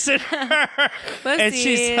texted her. And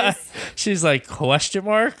she's like, question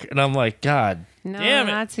mark? And I'm like, God No, damn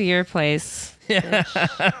it. not to your place.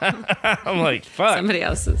 I'm like, fuck. Somebody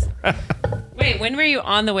else's. Wait, when were you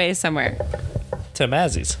on the way somewhere? To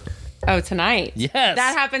Mazzy's. Oh, tonight. Yes.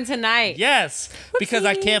 That happened tonight. Yes. Because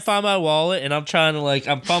I can't find my wallet and I'm trying to like,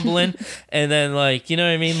 I'm fumbling and then like, you know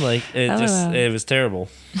what I mean? Like it was terrible.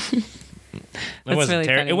 It wasn't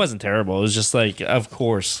really funny. It wasn't terrible. It was just like, of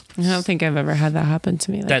course. I don't think I've ever had that happen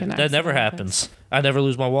to me. Like That never happens. I never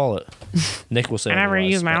lose my wallet. Nick will say I never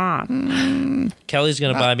otherwise, use my but wallet. Kelly's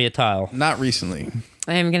going to buy me a tile. Not recently.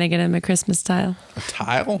 I am going to get him a Christmas tile. A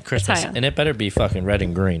tile? Christmas. Tile. And it better be fucking red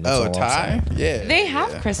and green. That's Oh, all a I'm tie? saying. Yeah. They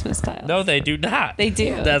have Christmas tiles. No, they do not. They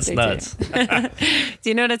do. That's They nuts. Do. Do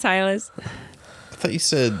you know what a tile is? I thought you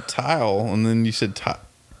said tile, and then you said Tile.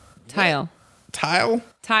 tile?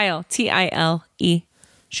 Tile. T-I-L-E.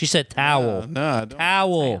 She said towel. No, I don't.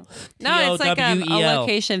 Towel. No, it's like a Towel.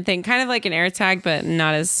 location thing. Kind of like an AirTag, but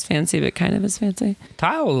not as fancy, but kind of as fancy.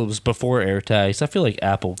 Tile was before AirTags. I feel like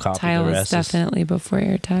Apple copied Tile the was rest. definitely before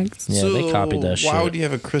AirTags. Yeah, they copied that shit. Why would you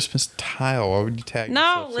have a Christmas tile? Why would you tag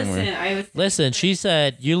No, yourself somewhere? listen. Listen, she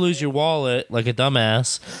said, you lose your wallet like a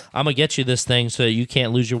dumbass. I'm going to get you this thing so that you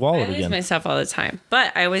can't lose your I wallet lose again. my stuff all the time,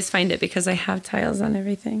 but I always find it because I have tiles on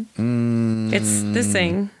everything. It's this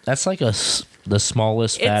thing. That's like the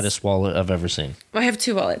smallest, It's- fattest wallet I've ever seen. I have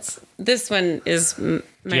two wallets. This one is my Do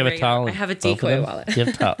you have a regular- towel? I have a in both of decoy them? wallet. You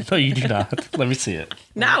have a towel. No, you do not. Let me see it.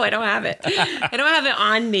 No, I don't have it. I don't have it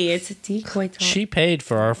on me. It's a decoy towel. She paid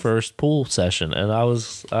for our first pool session, and I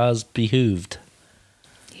was behooved.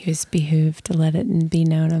 He was behooved to let it be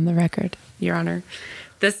known on the record, Your Honor.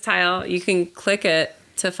 This tile, you can click it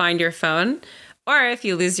to find your phone, or if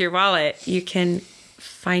you lose your wallet, you can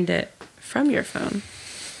find it from your phone.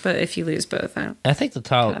 But if you lose both, I don't. I think the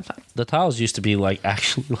tiles used to be like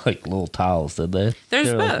actually like little tiles, did they? There's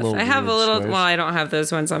They're like both. little I have a weird little. squares. Well, I don't have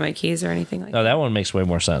those ones on my keys or anything like No, that. that one makes way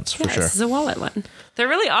more sense for Yeah, sure. This is a wallet one. They're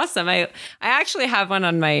really awesome. I actually have one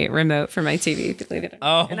on my remote for my TV. Believe it or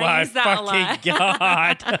not. Oh And I my use that a lot. fucking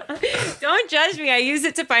god! Don't judge me. I use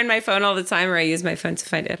it to find my phone all the time, or I use my phone to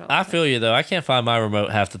find it all the I time. feel you though. I can't find my remote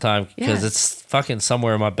half the time because Yeah. it's fucking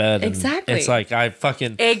somewhere in my bed. And Exactly. It's like I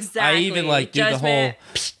fucking Exactly. I even like do Judgment. the whole.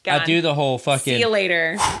 I do the whole fucking. See you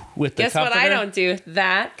later. With the Guess what? I comforter. don't do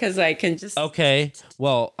that because I can just. Okay,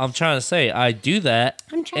 well, I'm trying to say I do that,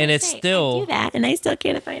 and it's still. I do that, and I still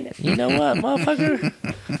can't find it. You know what, motherfucker?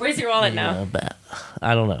 Where's your wallet now?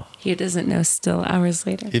 I don't know. He doesn't know. Still hours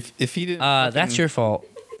later. If he didn't, That's your fault.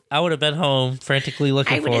 I would have been home frantically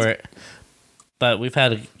looking would've- for it, but we've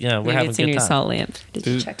had we're Maybe having it's a in good your time. salt lamp. Did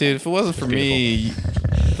you check dude, that? if it wasn't for me,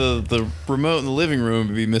 the remote in the living room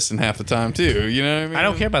would be missing half the time too. You know what I mean? I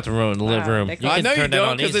don't care about the remote in the living room. they You call- I can know you turn that don't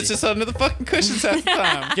on because easy. it's just under the fucking cushions half the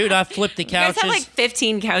time. Dude, I flipped the You guys couches. have like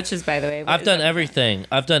 15 couches, by the way. What I've is done that? everything.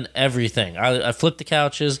 I've done everything. I flipped the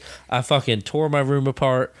couches. I fucking tore my room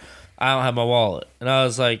apart. I don't have my wallet. And I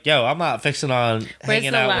was like, yo, I'm not fixing on Where's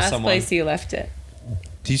hanging the out with last someone. place you left it?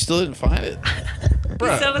 You still didn't find it,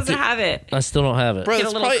 He still doesn't have it. I still don't have it. bro? Get a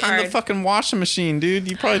It's little probably in the card. fucking washing machine, dude.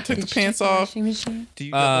 You probably took Did the you check pants the off. washing machine? Do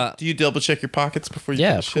you double check your pockets before you?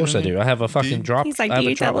 Yeah, put of shit course in I there? do. I have a Do fucking you? drop. He's like, I have do a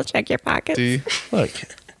you drop. double check your pockets? Do you? Look,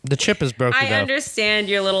 the chip is broken I though. understand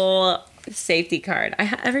your little safety card.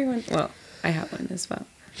 Everyone, well, I have one as well.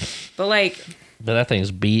 But like, But that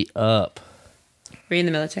thing's beat up. were you in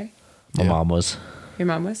the military? My Yeah. mom was. Your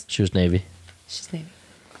mom was? She was Navy. She's Navy.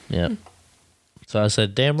 Yeah. So I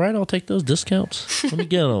said, damn right, I'll take those discounts. Let me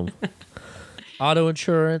get them. Auto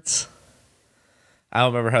insurance. I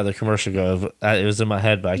don't remember how the commercial goes. It was in my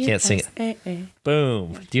head, but I can't sing it. USAA.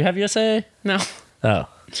 Boom. Do you have USA? No. Oh.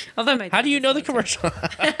 Although my How do you dad know was the military.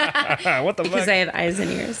 commercial? What the Because fuck? I have eyes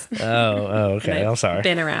and ears. Oh, okay. And I'm I've sorry.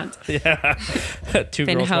 Been around. Yeah. Two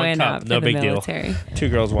Been girls, one hoeing cup. up No for the big deal. military. 2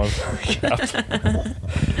 girls, 1 cup.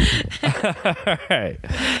 All right.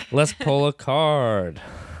 Let's pull a card.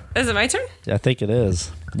 Is it my turn? I think it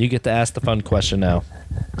is. You get to ask the fun question now.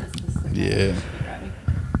 Yeah.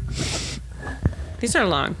 These are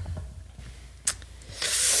long.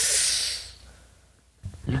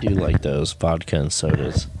 You do like those vodka and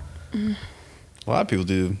sodas. A lot of people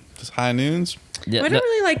do. Just high noons. Yeah, I don't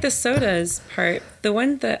really like the sodas part. The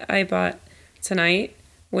one that I bought tonight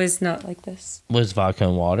was not like this. was vodka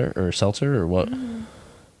and water or seltzer or what? I'm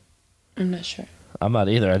not sure. I'm not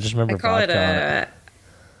either. I just remember I call it vodka on it.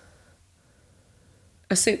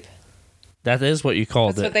 a soup. That is what you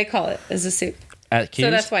called That's what it they call it, is a soup. at Q's?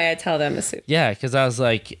 So that's why I tell them a soup. Yeah, because I was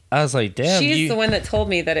like, damn, She's you. the one that told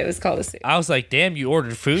me that it was called a soup. I was like, damn, you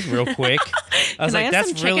ordered food real quick. I was Can I like, have that's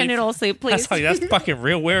some really. chicken noodle soup, please? That's like that's fucking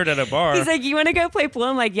real weird at a bar. He's like, you want to go play pool?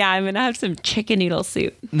 I'm like, yeah, I'm going to have some chicken noodle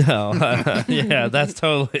soup. No, yeah, that's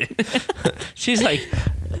totally. She's like,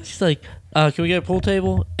 can we get a pool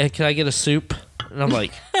table? And can I get a soup? And I'm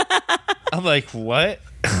like, what?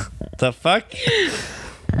 The fuck?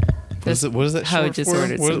 What is that How short just for?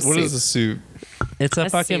 ordered What some is a soup? It's a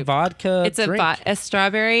fucking soup. vodka It's drink. a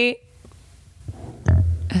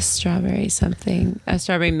strawberry something. A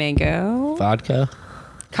strawberry mango Vodka.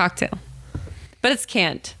 cocktail. But it's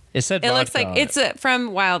canned. It said It vodka looks like on it's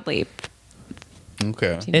from Wild Leap.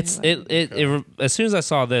 Okay. Do you know It's what- it. As soon as I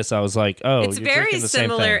saw this, I was like, "Oh, It's you're very drinking the same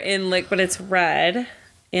similar thing. in look, but it's red.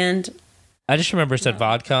 And I just remember it said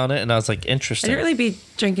vodka on it, and I was like, I "Interesting." didn't really be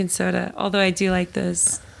drinking soda, although I do like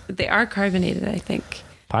those. They are carbonated, I think,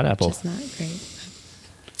 Pineapple. which is not great.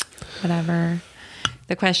 Whatever.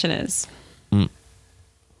 The question is,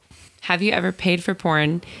 have you ever paid for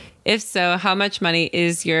porn? If so, how much money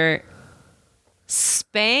is your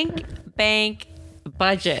spank bank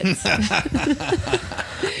budget? Which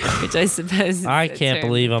I suppose is I the can't term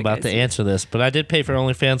believe I'm the about guys to use. answer this, but I did pay for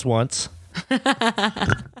OnlyFans once.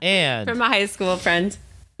 And From a high school friend.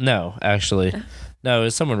 no, actually, no, it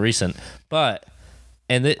was someone recent. But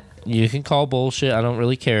you can call bullshit. I don't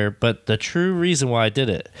really care. But the true reason why I did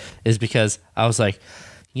it is because I was like,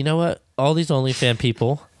 you know what? All these OnlyFans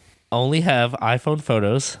people only have iPhone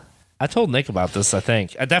photos. I told Nick about this, I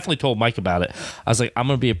think. I definitely told Mike about it. I was like, I'm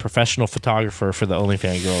going to be a professional photographer for the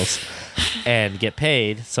OnlyFans girls and get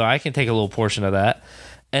paid so I can take a little portion of that.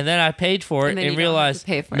 And then I paid for it And then and you don't have realized, to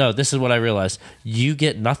pay for it. no, this is what I realized. You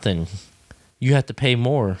get nothing. You have to pay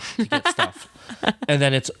more to get stuff. And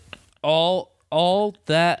then it's all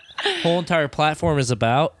that whole entire platform is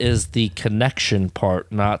about is the connection part,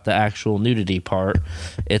 not the actual nudity part.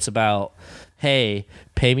 It's about, hey,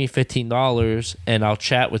 pay me $15 and I'll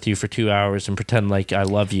chat with you for 2 hours and pretend like I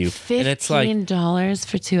love you. And it's like, $15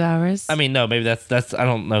 for 2 hours? I mean, no, maybe that's I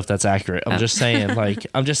don't know if that's accurate. I'm just saying,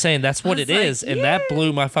 that's what was it like, is, and that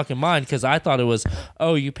blew my fucking mind because I thought it was,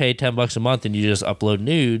 oh, you pay $10 a month and you just upload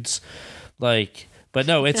nudes, like. But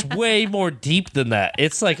no, it's way more deep than that.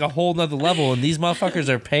 It's like a whole nother level, and these motherfuckers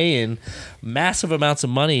are paying massive amounts of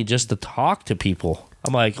money just to talk to people.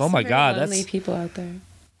 I'm like, oh my god, lonely people out there.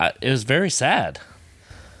 it was very sad.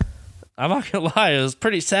 I'm not gonna lie, it was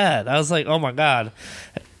pretty sad. I was like, oh my god,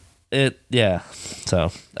 yeah.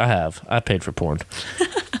 So I paid for porn,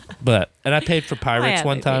 and I paid for pirates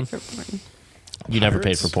one time. You never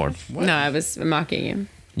paid for porn. What? No, I was mocking you.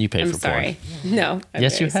 You paid I'm for sorry. porn. No. I'm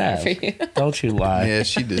Yes, you very have. sorry for you. Don't you lie. Yeah,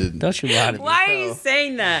 she did. Don't you lie to me. Why are you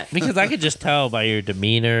saying that? Because I could just tell by your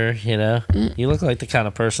demeanor, you know? You look like the kind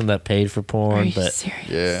of person that paid for Are porn, you but serious?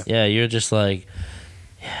 Yeah. yeah, you're just like,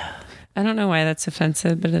 I don't know why that's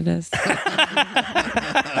offensive, but it is.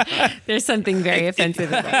 There's something very offensive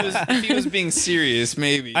about it. If he was being serious,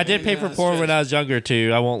 maybe. I did pay for porn when I was younger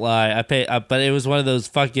too. I won't lie. I paid, but it was one of those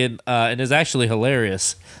fucking, and it's actually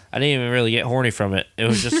hilarious. I didn't even really get horny from it. It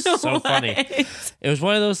was just so funny. It was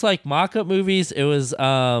one of those like mock-up movies. It was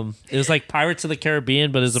like Pirates of the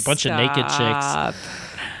Caribbean, but it was a bunch of naked chicks. Stop.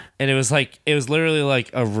 And it was literally like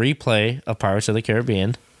a replay of Pirates of the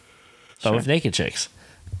Caribbean, but with naked chicks.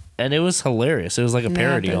 And it was hilarious. It was like a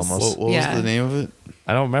parody this- almost. What was Yeah. the name of it?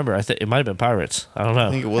 I don't remember. I think it might have been Pirates. I don't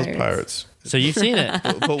I think know. it was Pirates. Pirates. So you've seen it.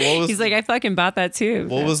 But what was He's like, I fucking bought that too.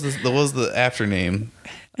 what was the after name?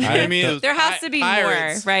 I mean, it was There has to be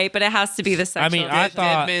Pirates. more, right? But it has to be the I sexual. mean, I Dead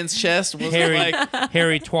thought Man's Chest was Harry like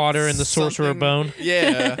Harry Twatter and the Sorcerer something- Bone.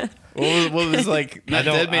 Yeah. What was like not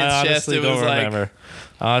I Dead Man's Chest? honestly It was don't like remember.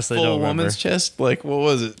 I honestly Full don't remember. Woman's Chest. Like what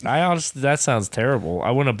was it? I honestly, that sounds terrible.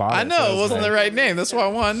 I wouldn't have bought it. I if know that it wasn't the the right name. That's why I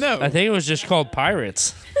want to know. I think it was just called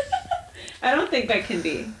Pirates. I don't think that can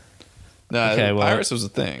be. No, Okay, well, Pirates was a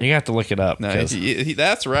thing. You have to look it up. No, 'cause-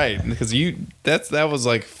 that's right because that was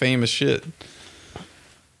like famous shit.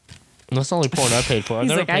 that's the only porn I paid for. I He's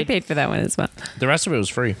never like, I paid for that one as well. The rest of it was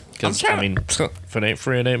free. Because, I'm I mean, if it ain't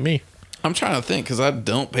free, it ain't me. I'm trying to think because I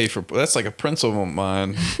don't pay for. That's like a principle of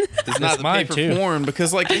mine. It's not to mine, pay for too. porn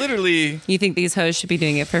because like literally You think these hoes should be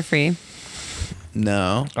doing it for free?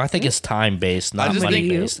 no. I think it's time based, not just money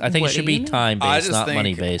think- based. I think it What should do you be mean? time I based, just not think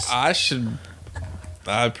money based.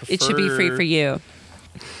 I prefer It should be free for you.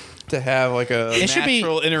 to have like a It should be-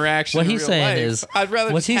 natural interaction. what in he's real saying life. is- I'd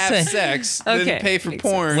rather what's just he have saying- sex Okay, than pay for makes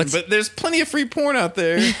porn. sense. But there's plenty of free porn out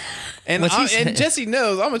there. And What's he saying? and Jesse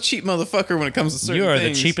knows I'm a cheap motherfucker when it comes to certain You are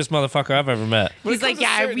things. the cheapest motherfucker I've ever met. When it He's like, comes to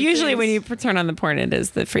yeah, certain usually when things- you turn on the porn, it is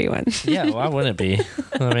the free one. Yeah, why wouldn't it be?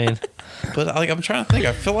 I mean, But like I'm trying to think.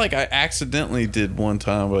 I feel like I accidentally did one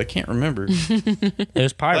time, but I can't remember. it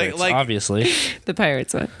was Pirates, Like- obviously. The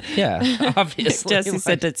Pirates one. Yeah, obviously. Jesse Like-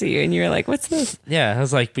 sent it to you, and you were like, what's this? Yeah, I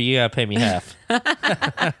was like, but you gotta pay me half.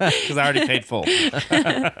 Because I already paid full.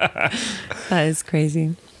 That is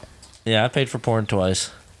crazy. Yeah, I paid for porn twice.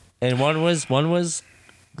 And one was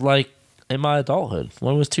like In my adulthood.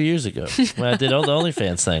 One was 2 years ago when I did all the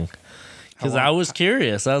OnlyFans thing. Because I was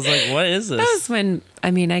curious. I was like, what is this? That was when,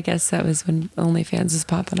 I guess that was when OnlyFans was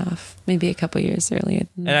popping off. Maybe a couple years earlier.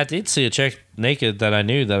 And I did see a chick naked that I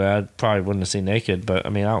knew that I probably wouldn't have seen naked, but I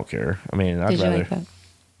don't care. I'd Did you rather. like that?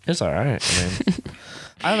 It's all right.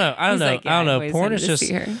 I don't know. I don't know. Porn is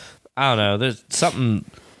just. I don't know. There's something.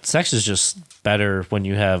 Sex is just better when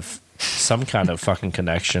you have some kind of fucking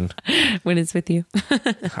connection. When it's with you.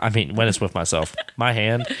 When it's with myself. My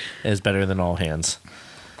hand is better than all hands.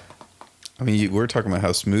 We're talking about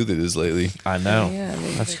how smooth it is lately. I know. Yeah,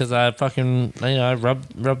 that's because I fucking, I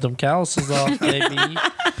rubbed them calluses off, baby.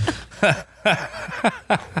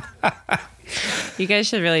 You guys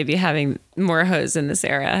should really be having more hoes in this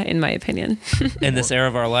era, in my opinion. In this era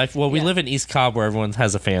of our life. Well, we live in East Cobb where everyone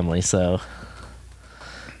has a family, so.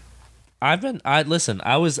 I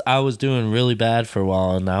was doing really bad for a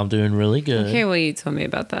while, and now I'm doing really good. Okay, well, you told me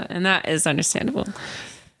about that, and that is understandable.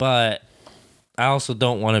 But I also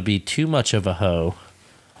don't want to be too much of a hoe.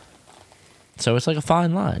 So it's like a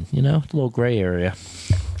fine line, a little gray area.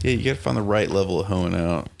 Yeah, you got to find the right level of hoeing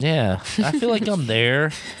out. Yeah, I feel like I'm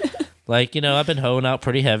there. Like, I've been hoeing out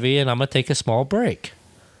pretty heavy, and I'm going to take a small break.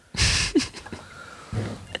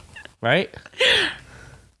 Right?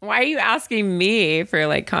 Why are you asking me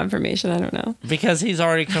for, confirmation? I don't know. Because he's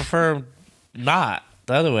already confirmed not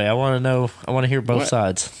the other way. I want to hear both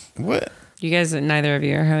sides. What? You guys, neither of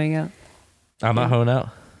you are hoeing out. I'm not hoeing out?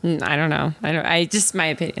 I don't know. Just my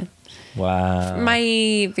opinion. Wow.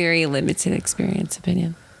 My very limited experience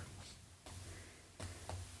opinion.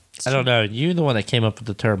 I don't know. You're the one that came up with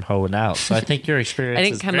the term hoeing out. So I think your experience I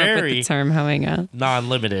didn't come up with the term hoeing out.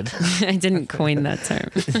 Non-limited. I didn't coin that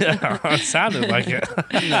term. Yeah, it sounded like it.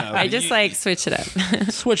 No, I just switch it up.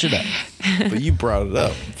 Switch it up. But you brought it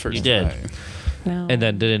up first. You did. Time. No. And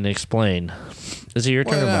then didn't explain. Is it your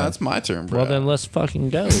turn? No, it's my turn, bro. Well, then let's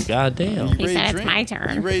fucking go. God damn. He said it's my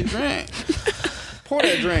turn. You ready to drink? Pour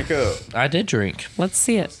that drink up. I did drink. Let's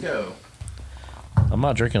see it. Let's go. I'm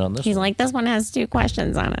not drinking on this He's one. like, this one has 2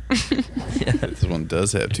 questions on it. This one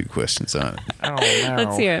does have 2 questions on it. Oh, no.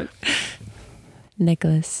 Let's hear it.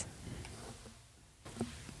 Nicholas.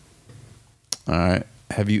 All right.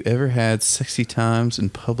 Have you ever had sexy times in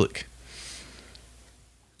public?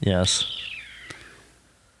 Yes.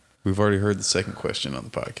 We've already heard the second question on the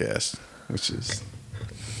podcast, which is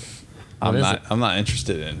What is it? I'm not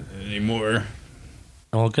interested in it anymore.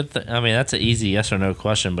 Well, good thing. That's an easy yes or no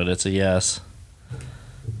question, but it's a yes.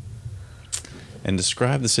 And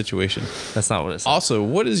describe the situation. That's not what it says. Also,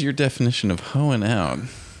 what is your definition of hoeing out?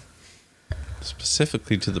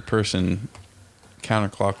 Specifically to the person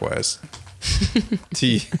counterclockwise. To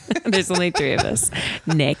you. There's only 3 of us.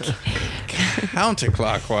 Nick.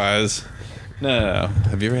 Counterclockwise. No.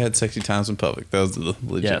 Have you ever had sexy times in public? That was the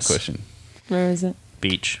legit question. Where is it?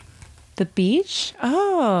 Beach. The beach?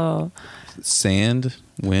 Oh. Sand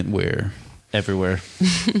went where? Everywhere.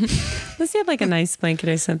 Unless you had a nice blanket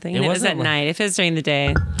or something. And it was wasn't at night. If it was during the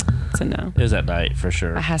day, it's a no. It was at night for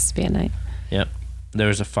sure. It has to be at night. Yep. There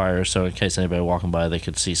was a fire, so in case anybody walking by, they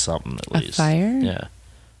could see something at least. A fire? Yeah.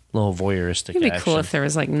 A little voyeuristic It'd be action. cool if there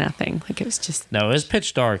was nothing. It was just. No, it was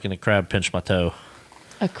pitch dark and a crab pinched my toe.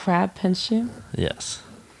 A crab pinched you? Yes.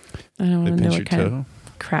 I don't They want to know pinch what your kind toe? of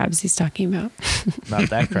crabs he's talking about. Not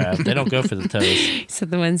that crab. They don't go for the toes. So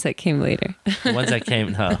the ones that came later. The ones that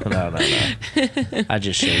came, no. I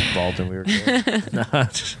just shaved bald and we were good. No,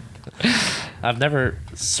 I've never,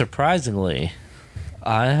 surprisingly,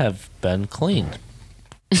 I have been clean.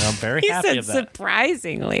 And I'm very happy He of said that.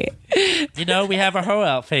 surprisingly. We have our hoe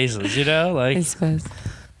out phases, I suppose.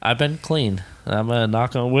 I've been clean. And I'm going to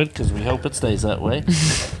knock on wood because we hope it stays that way.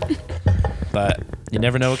 But you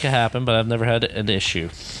never know what could happen, but I've never had an issue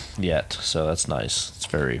yet. So that's nice. It's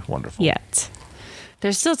very wonderful. Yet.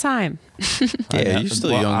 There's still time. Yeah, you're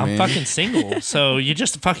still young, I'm man. fucking single, so you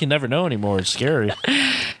just fucking never know anymore. It's scary.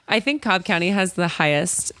 I think Cobb County has the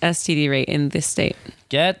highest STD rate in this state.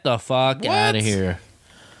 Get the fuck out of here.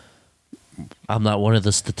 I'm not one of the It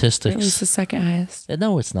was statistics. the second highest.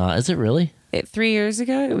 No, it's not. Is it really? 3 years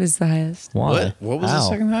ago, it was the highest. Why? What was the How?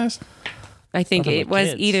 second highest? I think Nothing it but was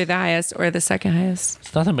kids. either the highest or the second highest.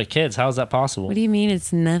 It's nothing but kids. How is that possible? What do you mean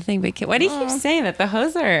it's nothing but kids? Why do you keep saying that? The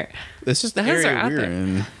hoes are. It's just The the hoes area are out we're there.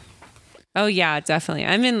 in. Oh yeah, definitely.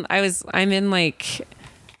 I'm in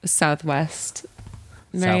Southwest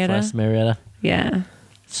Marietta. Southwest Marietta. Yeah,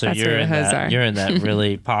 So That's you're where the in hoes that. are. You're in that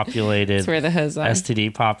really populated, that's where the hoes are.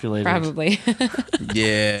 STD populated. Probably.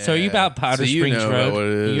 Yeah. So are you about Powder So you Springs know Road? about what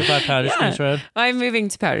it is. You about Powder Springs Road? I'm moving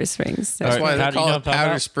to Powder Springs. So. That's All why right, they how do you call know it what I'm talking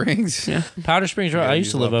Powder about? Springs. Yeah. Powder Springs Road. Yeah, I you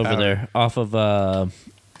used to love live over powder. there off of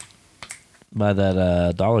by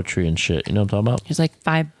that Dollar Tree and shit. You know what I'm talking about? There's like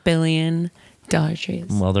 5 billion Dollar Trees.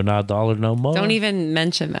 Well, they're not a dollar no more. Don't even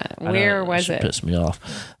mention that. Where was it? Pissed me off.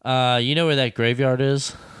 You know where that graveyard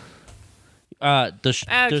is?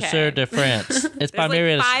 Dessert de France. It's by There's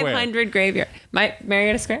Marietta like Square. 500 graveyard.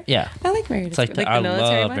 Marietta Square? Yeah. I like Marietta It's like Square. I the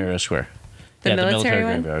military love one? Marietta Square. The military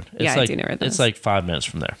one? graveyard. It's Yeah, I like, do know where that it's is. like 5 minutes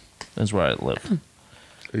from there. That's where I live.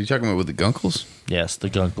 Are you talking about with the Gunkles? Yes, the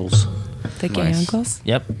Gunkles. The gay Nice. uncles?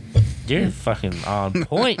 Yep. You're fucking on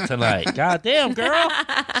point tonight. God damn, girl.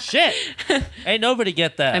 Shit. Ain't nobody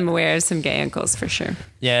get that. I'm aware of some gay uncles for sure.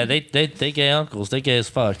 Yeah, they gay uncles. They gay as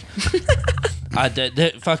fuck.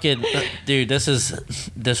 Fucking dude, this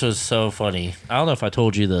was so funny. I don't know if I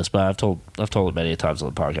told you this, but I've told it many times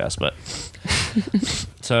on the podcast. But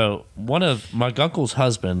so one of my uncle's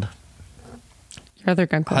husband's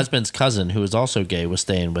cousin, who was also gay, was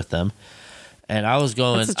staying with them, and I was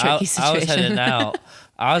going. That's a tricky I was situation. heading out.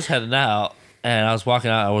 And I was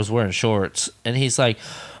walking out. I was wearing shorts, and he's like,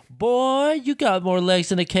 "Boy, you got more legs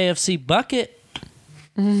than a KFC bucket."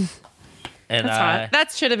 And That's hot.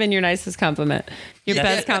 That should have been your nicest compliment. Your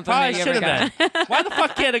best compliment you ever got. Been. Why the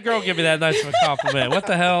fuck can't a girl give me that nice of a compliment? What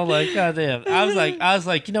the hell? Like, goddamn. I was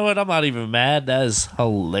like, you know what? I'm not even mad. That is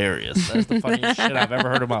hilarious. That's the funniest shit I've ever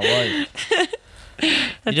heard in my life.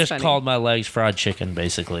 You just funny. called my legs fried chicken,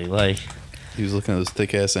 basically. Like, He was looking at those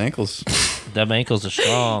thick ass ankles. them ankles are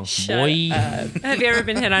strong, boy. Have you ever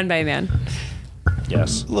been hit on by a man?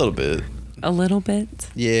 Yes. A little bit. A little bit.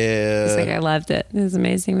 Yeah. It's like I loved it. It was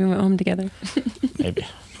amazing. We went home together. Maybe.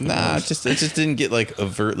 Nah, it just didn't get like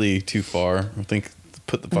overtly too far. I think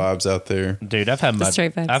put the vibes out there. Dude, I've had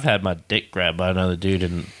straight vibes. I've had my dick grabbed by another dude,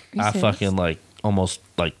 and I serious? fucking like almost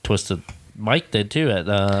like twisted. Mike did too at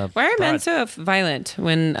Why are men Pride. so violent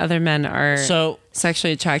when other men are So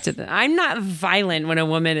sexually attracted? I'm not violent when a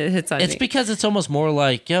woman hits on it's me. because it's almost more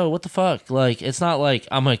like, yo, what the fuck? Like, it's not like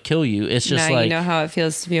I'm gonna kill you. It's just now like you know how it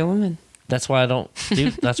feels to be a woman. that's why I don't do.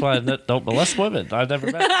 That's why I don't molest women. I've never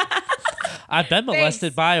met. I've been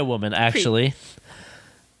molested by a woman actually.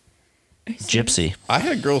 Gypsy. I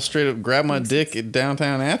had a girl straight up grab my dick at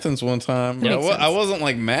downtown Athens one time. But Makes sense. I wasn't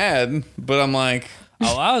like mad, but I'm like,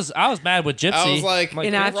 Oh, I was mad with Gypsy. I was like,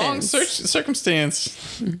 In wrong Athens.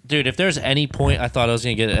 circumstance. dude, if there's any point I thought I was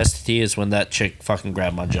gonna get an STD is when that chick fucking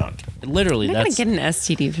grabbed my junk. Literally, I'm not that's gonna get an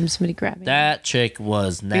STD from somebody grabbing. that chick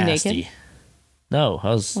was you nasty. naked? No, I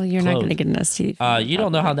was. Well, you're not clothed. gonna get an STD. From You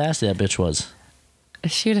don't know how nasty that bitch was.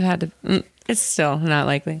 She would have had to. It's still not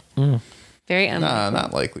likely. Very unlikely. Nah,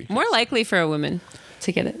 not likely. More likely for a woman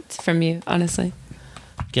to get it from you, honestly.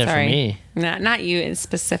 Get it Sorry. from me. Not you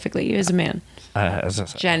specifically. You as a man.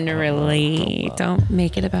 Generally, Generally, don't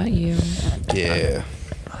make it about you. Yeah.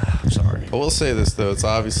 I'm sorry. I will say this though, it's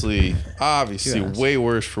obviously Yes. way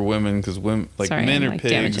worse for women because women like Sorry, men I'm, are like,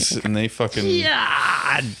 pigs damaging. and they fucking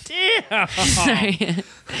Yeah, damn. Sorry.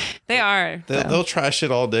 They are. they'll try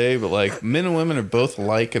shit all day, but like men and women are both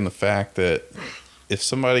alike in the fact that if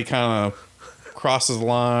somebody kind of crosses the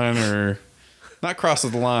line or not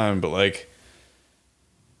crosses the line, but like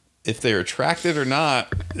if they're attracted or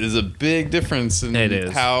not is a big difference in It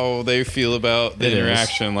is. how they feel about the It is.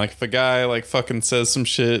 interaction. Like if a guy like fucking says some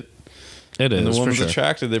shit It and the is for woman's sure.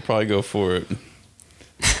 attracted, they probably go for it.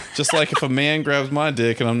 Just like if a man grabs my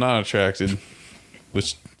dick and I'm not attracted,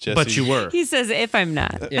 which Jesse, But you were. He says, if I'm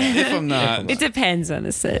not. if I'm not, It depends on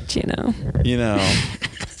the sit, you know. you know,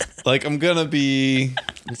 like I'm gonna be.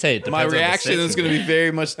 You say it My depends on the reaction is situation. gonna be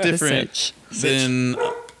very much different sitch.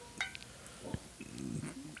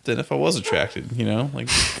 than if I was attracted. You know, like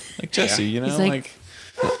Jesse. You know, He's like,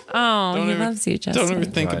 Oh, don't he even- loves you, Justin. don't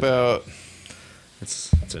even think Right. about.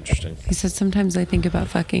 It's interesting. He said, sometimes I think about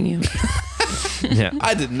fucking you. Yeah.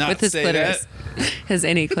 I did not With his say clitoris. that. His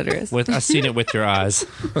any clitoris. I seen it with your eyes.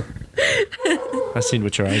 I seen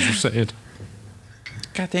what your eyes were saying.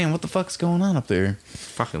 God damn, what the fuck's going on up there?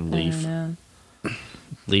 Fucking I don't leaf. know.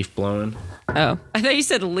 Leaf blowing. Oh, I thought you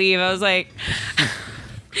said leave. I was like,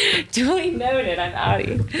 duly noted. I'm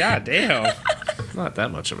outie. God damn. Not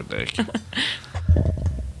that much of a dick.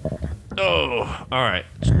 Oh, all right.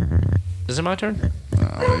 Is it my turn?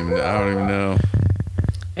 I don't even know.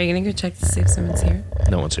 Are you going to go check to see if someone's here?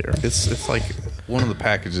 No one's here. It's like one of the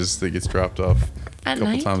packages that gets dropped off At a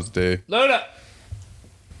couple night? times a day. Load up.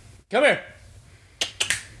 Come here.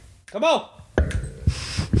 Come on.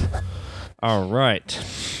 All right.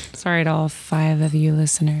 Sorry to all 5 of you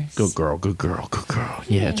listeners. Good girl, good girl, good girl.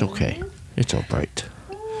 Yeah, it's okay. It's all right.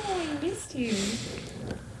 Oh, I missed you.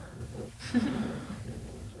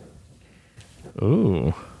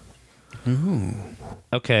 Ooh.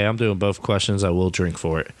 Okay, I'm doing both questions. I will drink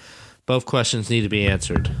for it. Both questions need to be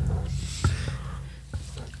answered.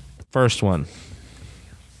 First one.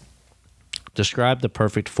 Describe the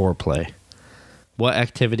perfect foreplay. What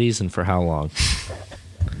activities and for how long?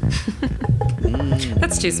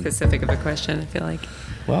 That's too specific of a question, I feel like.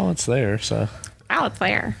 Well, it's there, so. Oh, it's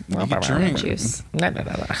there. You could drink. Juice.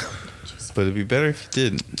 But it'd be better if you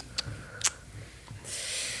didn't.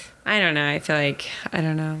 I don't know. I feel like, I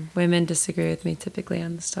don't know. Women disagree with me typically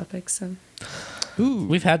on this topic, so. Ooh.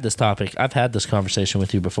 We've had this topic. I've had this conversation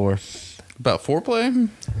with you before. About foreplay?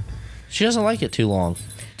 She doesn't like it too long.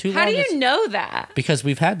 How do you know that? Because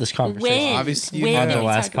we've had this conversation. When? Obviously, When on did the we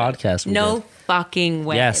last talk about it? podcast. We No did. fucking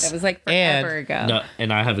way. Yes. That was like forever ago. No,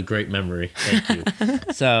 and I have a great memory. Thank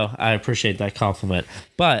you. So I appreciate that compliment.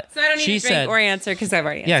 But So I don't need she to drink said, or answer because I've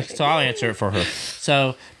already yeah, answered. so I'll answer it for her.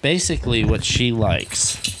 So basically, what she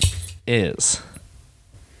likes is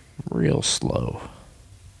real slow.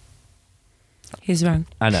 He's wrong.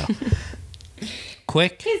 I know.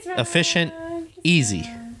 Quick, efficient, easy.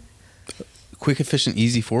 Quick, efficient,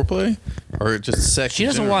 easy foreplay? Or just sex? She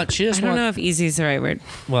doesn't want. She I doesn't don't want. know if easy is the right word.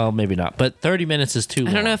 Well, maybe not. But 30 minutes is too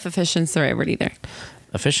long. I don't know if efficient's the right word either.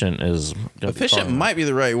 Efficient is Efficient might be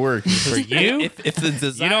the right word. for you. If the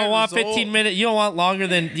desired You don't want result- 15 minutes. You don't want longer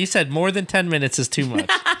than you said. More than 10 minutes is too much.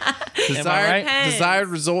 Desired, right? desired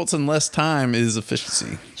results in less time is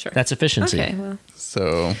efficiency. Sure. That's efficiency. Okay, well.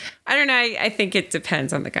 So I don't know. I think it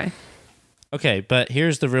depends on the guy. Okay, but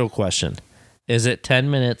here's the real question: is it 10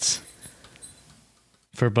 minutes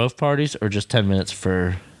for both parties, or just 10 minutes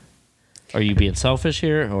for? Are you being selfish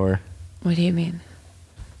here, or? What do you mean?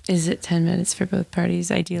 Is it 10 minutes for both parties?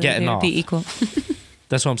 Ideally, Getting they would off. be equal.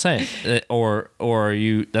 That's what I'm saying. Or are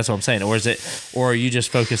you? That's what I'm saying. Or is it? Or are you just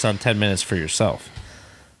focused on 10 minutes for yourself?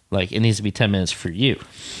 Like it needs to be 10 minutes for you.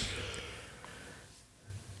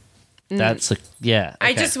 That's yeah.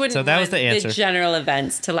 I okay. just wouldn't So that want was the answer. general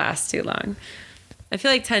events to last too long. I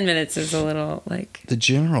feel like 10 minutes is a little like... the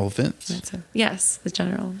general events, Yes, the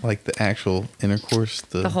general. like the actual intercourse,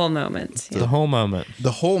 The whole moment. the whole moment.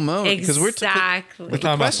 the whole moment. Because Exactly. We're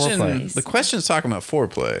talking about foreplay. The question's talking about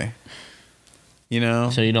foreplay. You know,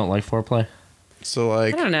 So you don't like foreplay? so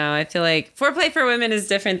like I don't know. I feel like foreplay for women is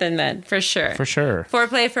different than men, for sure. For sure.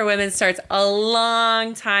 Foreplay for women starts a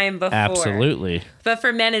long time before. Absolutely. But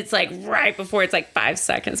for men, it's like right before. It's like 5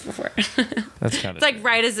 seconds before. That's kind of. It's like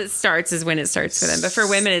right as it starts is when it starts for them. But for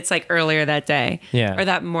women, it's like earlier that day. Yeah. Or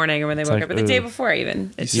that morning or when they woke like, up. Or the day ooh. before even.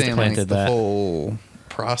 you It's saying like planted the that. whole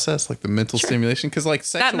process, like the mental stimulation, because like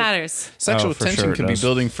sexual, that matters. Sexual Oh, for tension sure it could be does.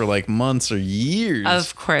 building for like months or years.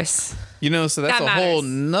 Of course. You know, so that's That a whole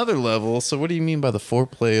matters. nother level. So what do you mean by the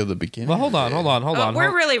foreplay of the beginning? Well, hold on.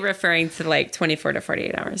 We're really referring to like 24 to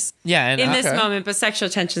 48 hours. Yeah, and In this Okay. moment, but sexual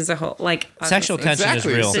tension is a whole, like... Sexual obviously. tension is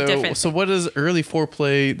Exactly. real. It's a So, different so what is early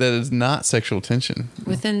foreplay that is not sexual tension?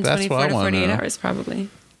 Within That's 24 what I to wanna 48 know. hours, probably.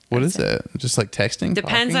 What is that? Just like texting?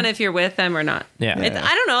 Depends on talking? if you're with them or not. Yeah. I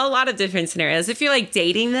don't know, a lot of different scenarios. If you're like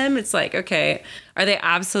dating them, it's like, okay, are they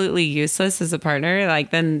absolutely useless as a partner?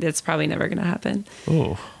 Like, then it's probably never going to happen.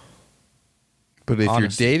 Ooh. But if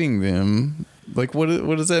Honestly. you're dating them, like what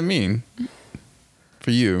does that mean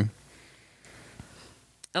for you?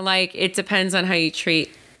 Like, it depends on how you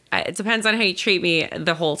treat. It depends on how you treat me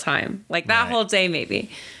the whole time. Like that Right. whole day, maybe.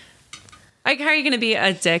 Like, how are you going to be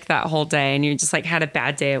a dick that whole day and you just like had a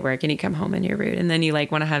bad day at work and you come home and you're rude and then you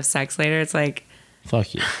like want to have sex later? It's like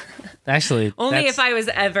Fuck you. Actually, only that's if I was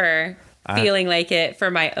ever feeling like it for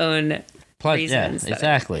my own reasons. Yeah,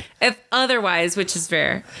 exactly. If otherwise, which is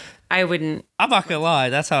rare, I wouldn't. I'm not gonna lie.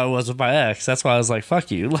 That's how it was with my ex. That's why I was like, "Fuck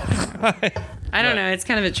you." I don't know. It's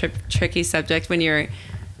kind of a tricky subject when you're.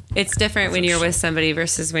 It's different when you're with somebody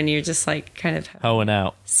versus when you're just like kind of Hoeing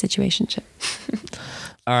out. situationship.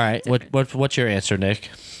 All right. What's your answer, Nick?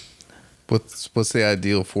 What's the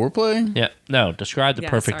ideal foreplay? Yeah. No. Describe the Yeah,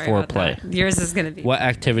 perfect sorry about foreplay. that. Yours is going to be. What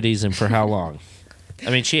activities and for how long? I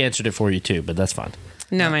mean, she answered it for you too, but that's fine.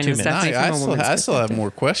 No, mine 2 is minutes. definitely I from a still, woman's I still have perspective.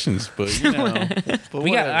 more questions, but you know, but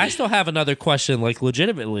We got. whatever. I still have another question. Like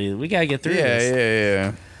legitimately, we gotta get through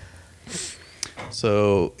this. Yeah.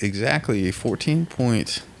 So exactly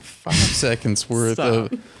 14.5 seconds worth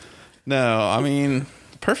Stop. of. No, I mean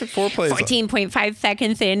perfect foreplay. is 14.5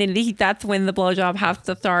 seconds in, and that's when the blowjob has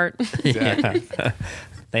to start. Exactly.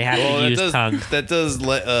 They have Well, to use tongue. that does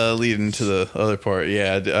lead into the other part.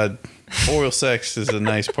 Yeah, oral sex is a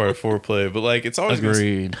nice part of foreplay, but like it's always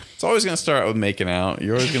Agreed. it's always gonna start with making out.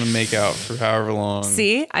 You're always gonna make out for however long.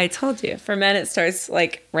 See, I told you. For men, it starts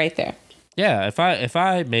like right there. Yeah. If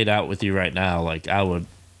I made out with you right now, like I would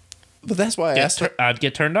But that's why I asked. I'd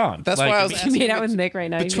get turned on. That's Like, why I was You asking made out with Nick right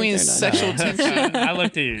now. between You get turned on. sexual tension, I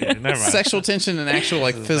looked at you. Never mind. sexual tension, and actual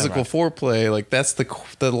like physical foreplay. Like that's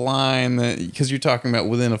the line that because you're talking about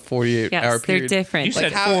within a 48 Yes, hour they're period. different. You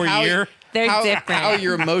said how- 4 how- year. They're how, different. how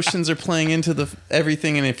your emotions are playing into the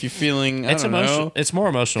everything, and if you're feeling, I It's don't emotional. know. It's more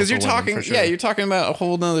emotional Because you're for women, talking, for sure. yeah, you're talking about a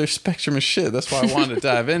whole nother spectrum of shit. That's why I wanted to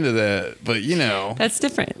dive into that. But you know, That's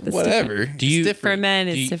different. That's whatever. different. Do you- It's For different. men,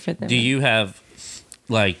 it's do you, different than do women. you have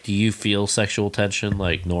like? Do you feel sexual tension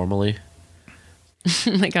like normally?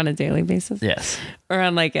 Like on a daily basis? Yes, Or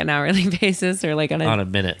on like an hourly basis or like on on a a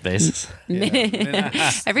minute basis. minute?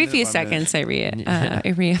 Every few Minute by minute. seconds I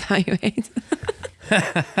reevaluate.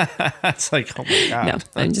 It's like, oh my god.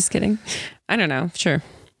 No, I'm just kidding. I don't know. Sure.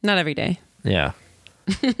 Not every day. Yeah.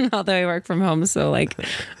 Although I work from home, so like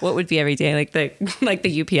what would be every day? Like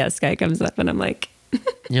the UPS guy comes up and I'm like,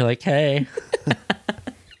 You're like, hey,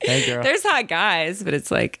 hey, girl. there's hot guys, but it's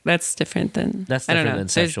like that's different than That's I don't different know. than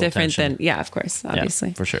There's sexual different tension. than of course, obviously.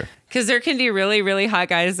 Yeah, for sure. Because there can be really, really hot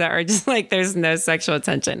guys that are just like there's no sexual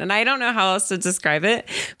tension, and I don't know how else to describe it,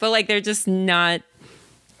 but like they're just not,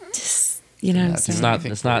 just you know what I'm saying? It's not.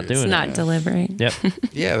 think It's not there is. doing It's it. not delivering. Yep.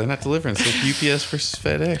 Yeah, they're not delivering. It's like UPS versus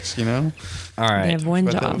FedEx. You know, All They right. have one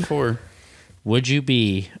about that job. before. Would you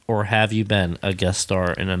be or have you been a guest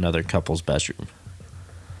star in another couple's bedroom?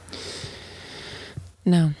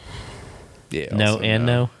 No, Yeah. No also and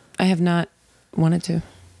no, I have not wanted to.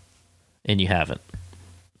 and you haven't.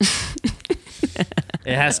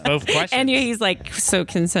 It has both questions. And he's like so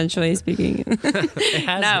consensually speaking. It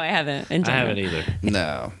has, No, I haven't. In I general. haven't either.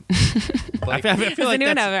 No. I feel Has like anyone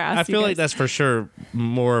that's, ever asked I you feel like guys? that's for sure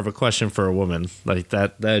more of a question for a woman. Like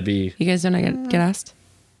that'd be, You guys don't get asked.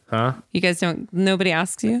 huh? You guys don't. Nobody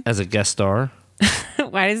asks you. As a guest star.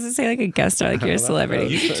 Why does it say like a guest star? Like you're a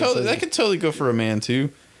celebrity. You could totally. That could totally go for a man too.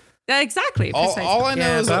 Exactly. precisely. All I know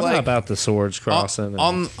Yeah. is But that I'm not like about the swords crossing.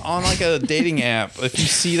 on like a dating app, if you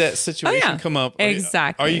see that situation Oh, yeah. come up,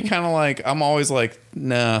 Exactly. are you kind of like I'm always like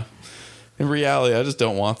nah. In reality, I just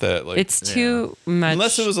don't want that. Like It's too much.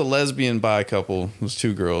 unless it was a lesbian bi couple, it was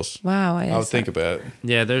two girls. Wow. I would think about it.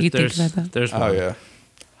 yeah, there's You think there's about that? there's Oh one. yeah.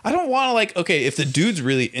 I don't want to like okay if the dude's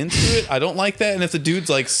really into it, I don't like that. And if the dude's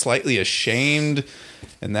like slightly ashamed,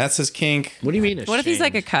 and that's his kink, What do you mean? What if he's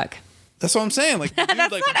like a ashamed? cuck? that's what I'm saying. Like, the dude,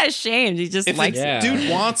 That's like not ashamed. He just if likes the it.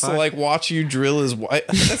 dude wants to like watch you drill his wife,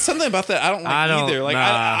 that's something about that I don't like I don't- either. Like nah.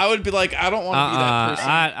 I would be like I don't want to be that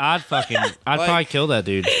person. I'd fucking I'd Like- probably kill that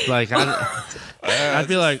dude. Like I'd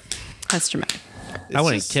be like That's dramatic. I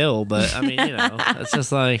wouldn't just- kill, but I mean you know it's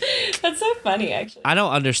just like That's so funny, actually. I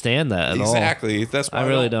don't understand that at all. Exactly. That's why I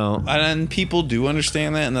really don't. And people do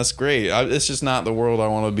understand that, and that's great. It's just not the world I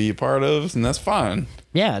want to be a part of, and that's fine.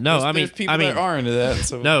 Yeah, no, There's, I mean there's people I mean that are into that.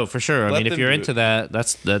 So no, for sure. I Let mean if them you're do into it. that,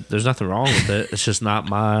 that there's nothing wrong with it. It's just not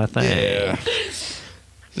my thing. yeah.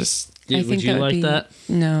 Just I think Would you that would like be, that?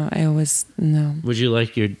 No, I always no. Would you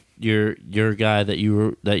like your guy that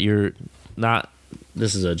you're not?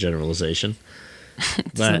 This is a generalization.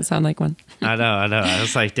 Doesn't But sound like one. I know. I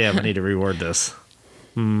was like, damn, I need to reword this.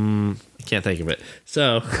 I can't think of it.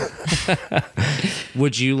 So,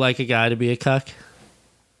 would you like a guy to be a cuck?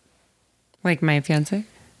 Like my fiance.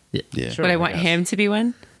 Yeah. sure, Would I want guess. him to be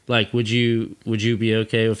one? Like, would you be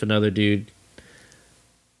okay with another dude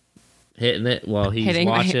hitting it while he's Hitting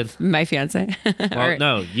watching? my fiance. Well, Or-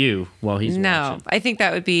 no, you while he's No, watching. I think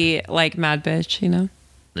that would be like mad bitch. You know?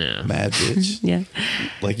 Yeah. mad bitch. Yeah.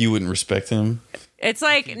 Like you wouldn't respect him. It's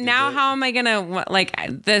like now, how am I gonna like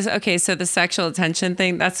this? Okay, so the sexual attention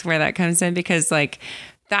thing, that's where that comes in because like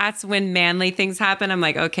that's when manly things happen. I'm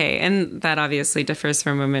like, okay, and that obviously differs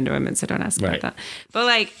from women to women, so don't ask Right. about that. But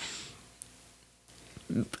like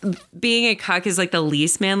being a cuck is like the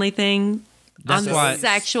least manly thing That's on the why-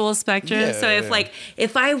 sexual spectrum. Yeah, so if yeah. like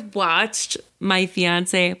if I watched my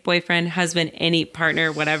fiance, boyfriend, husband, any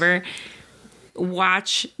partner, whatever,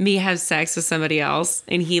 watch me have sex with somebody else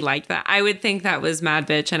and he liked that, I would think that was mad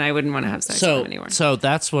bitch and I wouldn't want to have sex with him anymore. So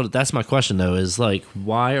that's my question though. Is like,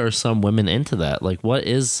 why are some women into that? Like, what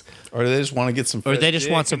is? Or they just want to get some. Or fresh they just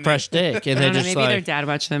want dick some and fresh dick, and I they don't know, just maybe their like, dad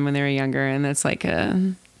watched them when they were younger and that's like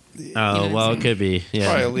a oh well, it could be.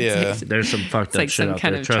 Yeah, Probably, yeah. There's some fucked up like shit some out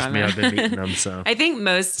kind there. of Trust me, trauma. I've been meeting them. So I think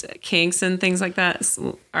most kinks and things like that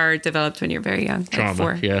are developed when you're very young, like trauma.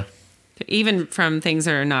 4. Yeah, Even from things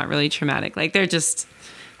that are not really traumatic. Like they're just,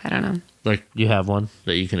 I don't know. like you have one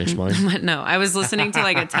that you can explain. No, I was listening to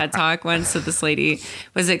like a TED Talk once. So this lady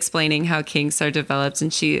was explaining how kinks are developed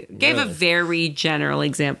and she gave a very general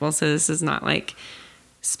example. So this is not like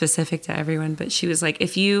specific to everyone, but she was like,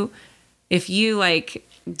 if you like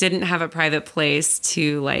didn't have a private place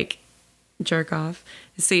to like jerk off,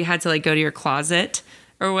 so you had to like go to your closet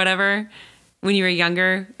or whatever when you were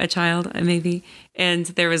younger, a child maybe, and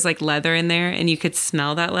there was like leather in there and you could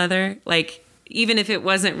smell that leather, like even if it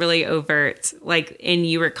wasn't really overt, like, and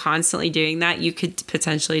you were constantly doing that, you could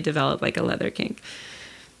potentially develop like a leather kink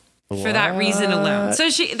for that reason alone. So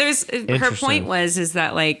her point is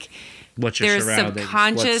that like What's your there's surroundings?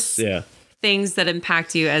 subconscious things that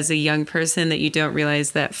impact you as a young person that you don't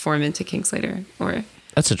realize that form into kinks later, or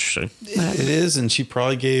That's interesting. It is, and she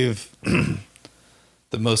probably gave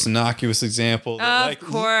the most innocuous example. Of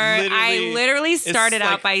course. I literally started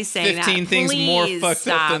out by saying 15 that. things Please more fucked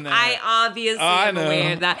stop. up than that. I obviously am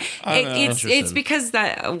aware of that. It's because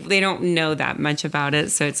that they don't know that much about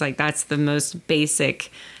it. So it's like that's the most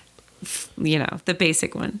basic, the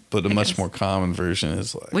basic one. But a much more common version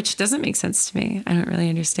is like... Which doesn't make sense to me. I don't really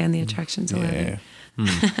understand the attraction to leather.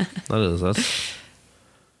 That's...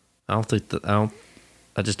 I don't think that... I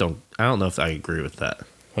don't know if I agree with that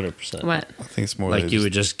 100%. What? I think it's more like you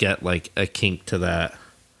would just get like a kink to that.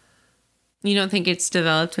 You don't think it's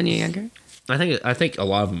developed when you're younger? I think a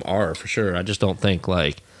lot of them are for sure. I just don't think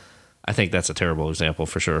I think that's a terrible example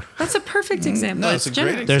for sure. That's a perfect example. No, it's a great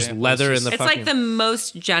example. There's leather in the It's fucking... like the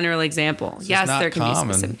most general example. Yes, not there can common.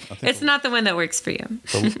 be specific. It's not the one that works for you.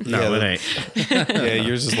 No, it ain't. Yeah,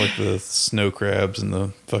 yours is like the snow crabs and the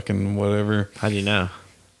fucking whatever. How do you know?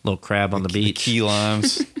 Little crab on the beach. Key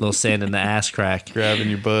limes. Little sand in the ass crack. Grabbing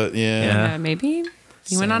your butt. Yeah. Maybe.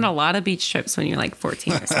 You went on a lot of beach trips when you were like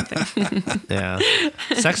 14 or something. Yeah.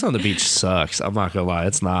 Sex on the beach sucks. I'm not gonna lie.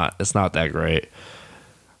 It's not that great.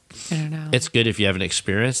 I don't know. It's good if you haven't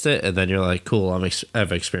experienced it, and then you're like, cool,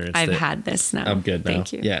 I've experienced it. I've had this now. I'm good now.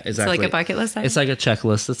 Thank you. Yeah, exactly. It's like a bucket list item? It's like a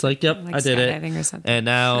checklist. It's like, yep, Like I did it. skydiving or something. And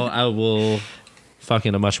now I will fuck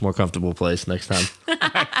in a much more comfortable place next time.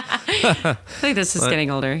 I think this is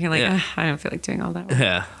getting older. You're like, I don't feel like doing all that work.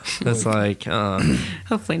 Yeah. It's like,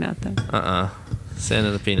 Hopefully not, though. sand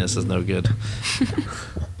in the penis is no good.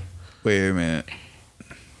 Wait a minute.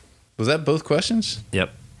 Was that both questions?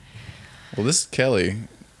 Yep. Well, this is Kelly.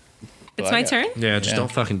 It's my turn? Yeah, just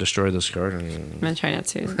don't fucking destroy this card. I'm going to try not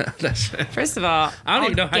to. That's First of all, I don't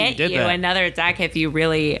even know how you get did that. another deck if you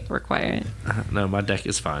really require it. No, my deck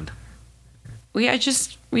is fine. We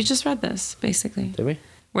just read this, basically. Did we?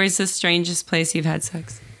 Where's the strangest place you've had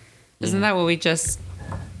sex? Isn't that what we just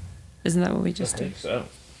did? So.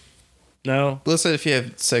 No. Let's say if you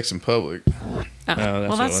have sex in public. Oh, that's well,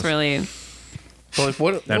 what it that's was. really... Well, like,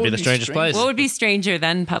 what That'd be would the strangest strange? place. What would be stranger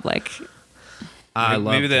than public? I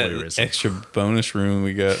love Maybe that voyeurism. extra bonus room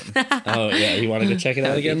we got. Oh, yeah. You want to go check it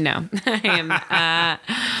out again? No. I am...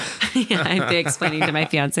 I've been explaining to my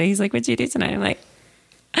fiance. He's like, what'd you do tonight? I'm like...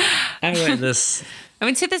 I went this... I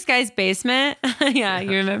went to this guy's basement. Yeah,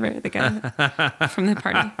 you remember the guy from the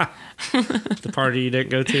party. The party you didn't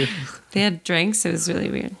go to? They had drinks. It was really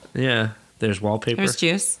weird. Yeah. There's wallpaper. There was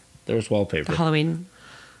juice. There's wallpaper. The Halloween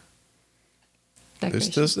There's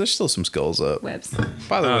decorations. still some skulls up. Webs.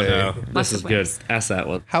 By the Oh, way, no. Lots This is of good. webs. Ask that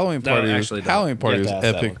one. Halloween No, party. actually, don't. Halloween party You was have to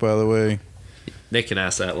ask that epic. one. By the way, Nick can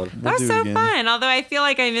ask that one. That was do it so again. fun. Although I feel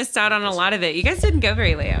like I missed out on a lot of it. You guys didn't go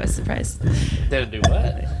very late. I was surprised. Didn't do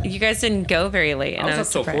what? You guys didn't go very late. And I was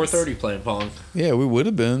up till surprised. 4:30 playing Pong. yeah, we would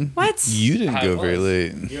have been. What? You didn't I go very was.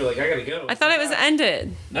 late. You were like, I gotta go. I thought it was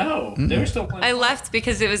ended. No, they were still playing. I left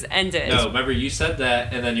because it was ended. No, remember you said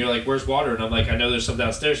that, and then you're like, "Where's water?" And I'm like, "I know there's some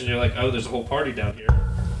downstairs." And you're like, "Oh, there's a whole party down here."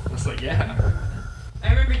 I was like, "Yeah." I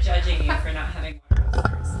remember judging you for not having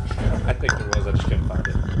water upstairs. I think there was. I just couldn't find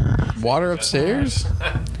it. Water upstairs?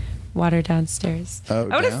 Water downstairs. Oh,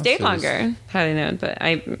 I would have stayed downstairs. longer had I known, but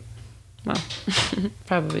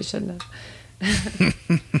probably shouldn't have.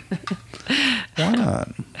 Why not?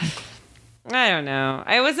 I don't know.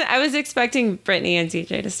 I was expecting Brittany and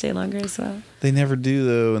DJ to stay longer as well. They never do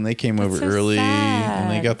though, and they came over so early, and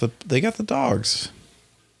they sad. got the dogs.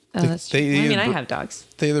 Oh, that's true. they I mean, either I br- have dogs.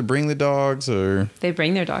 They either bring the dogs or They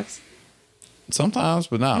bring their dogs. sometimes,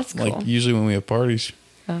 but not That's cool. like usually when we have parties.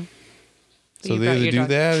 Oh. So You they brought either your do dog.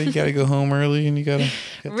 that, or you got to go home early, and you got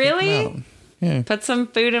to Really? Yeah, Put some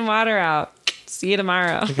food and water out. See you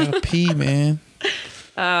tomorrow. they got to pee, man.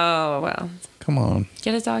 Oh, well. Come on,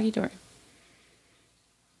 Get a doggy door.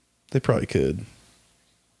 they probably could.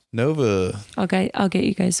 Nova, I'll get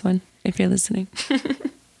you guys one if you're listening.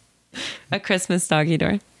 A Christmas doggy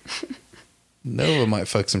door. Nova might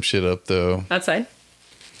fuck some shit up though. Outside.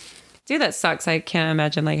 Dude, that sucks. I can't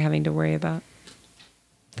imagine like having to worry about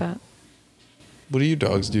that. What do you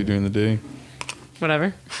dogs do during the day?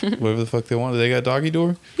 Whatever. Whatever the fuck they want. Do they got a doggy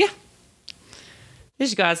door? Yeah. You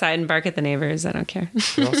just go outside and bark at the neighbors. I don't care.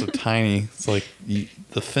 They're also tiny. It's like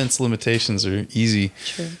the fence limitations are easy.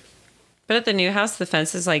 True. But at the new house, the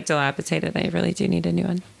fence is like dilapidated. I really do need a new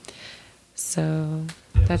one. So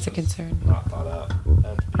That's a concern. Not thought out. I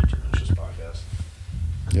have to be too much this podcast.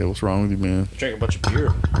 Yeah, what's wrong with you, man? Drink a bunch of beer.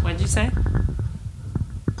 What'd you say?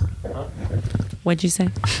 Huh? What'd you say?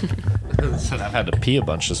 I've had to pee a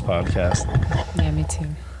bunch this podcast. Yeah, me too.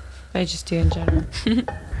 I just do in general.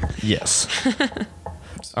 Yes.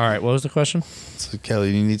 All right, what was the question? So,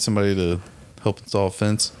 Kelly, you need somebody to help install a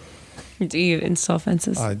fence? Do you install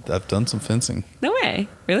fences? I've done some fencing. No way.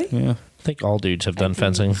 Really? Yeah. I think all dudes have done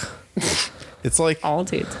fencing. It's like All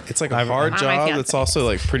dudes. it's like a hard My job. fiance. It's also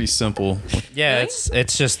like pretty simple. Yeah, Really?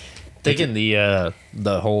 it's just digging the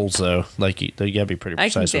holes though. Like you gotta be pretty I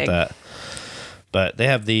can precise with dig. that. But they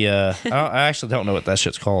have the I actually don't know what that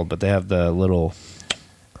shit's called, but they have the little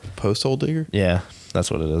Post hole digger? yeah,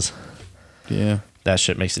 that's what it is. Yeah. That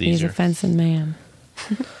shit makes it He's easier. a fencing man.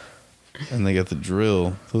 And they got the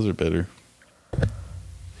drill. Those are better.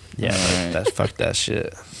 Yeah, Alright. that fuck that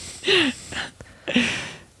shit.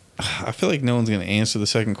 I feel like no one's going to answer the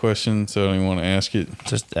second question, so I don't even want to ask it.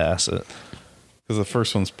 Just ass it. Because the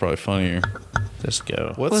first one's probably funnier. Just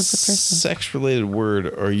go. What was the first one? sex-related word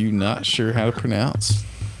are you not sure how to pronounce?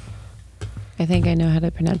 I think I know how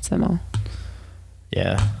to pronounce them all.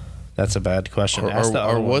 Yeah, that's a bad question. Or, Ask the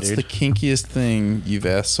other one, what's dude. the kinkiest thing you've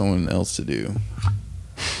asked someone else to do?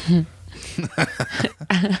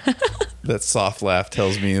 That soft laugh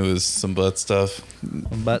tells me it was some butt stuff.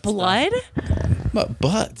 Butt Blood? Butt.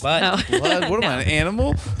 But No. Blood? What am I, an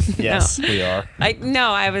animal? yes, we are.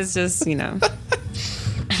 I was just,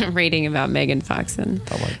 reading about Megan Fox and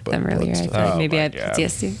I like butt them earlier. I stuff. thought Oh maybe my I had God.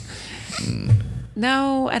 PTSD.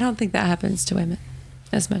 No, I don't think that happens to women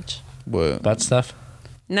as much. What? Butt stuff.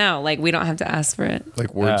 No, like we don't have to ask for it.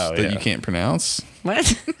 Like words Oh, that yeah. you can't pronounce?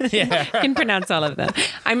 What? Yeah. I can pronounce all of them.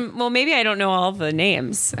 Maybe I don't know all the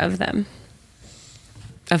names of them.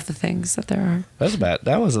 Of the things that there are. That's bad.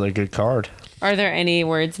 That wasn't a good card. Are there any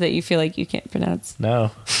words that you feel like you can't pronounce?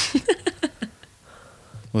 No.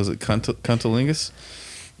 Was it cuntilingus?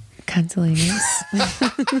 Cuntilingus.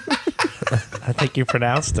 I think you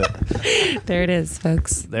pronounced it. There it is,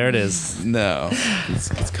 folks. There it is. No. It's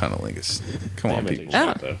cunnilingus. Come on, people.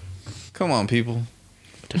 Oh. Come on, people.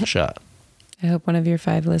 Took a shot. I hope one of your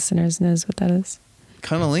 5 listeners knows what that is.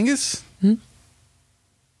 Cunnilingus? Hmm?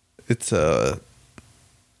 It's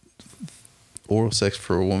oral sex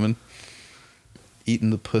for a woman.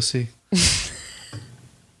 Eating the pussy.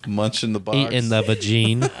 Munching the box. Eating the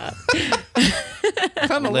vagine.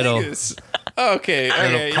 Cunnilingus. Okay.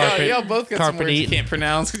 Okay. carpet- Y'all both got some carpet words you eating. can't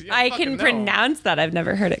pronounce. 'cause y'all I fucking can know. pronounce that. I've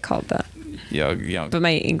never heard it called that. Yeah. But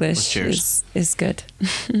my English Cheers. is good.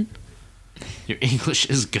 Your English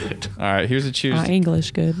is good. All right. Here's a cheers. My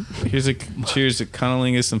English good. Here's a cheers to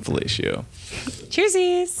cunnilingus and fellatio.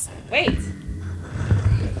 Cheersies. Wait.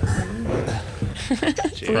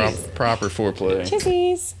 Proper foreplay.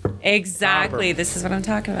 Cheersies. Exactly. This is what I'm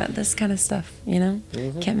talking about. This kind of stuff,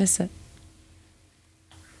 Can't miss it.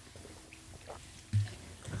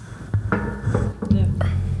 Yeah.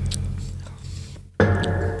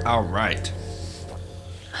 All right.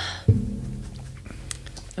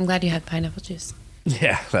 I'm glad you had pineapple juice.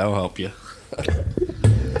 Yeah, that'll help you.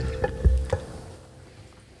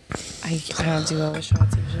 I don't do well with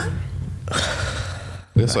shots usually.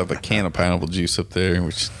 We also have a can of pineapple juice up there,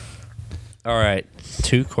 which All right.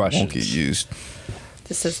 2 questions. won't get used.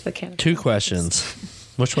 This is the can. 2 questions.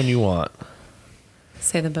 Which one you want?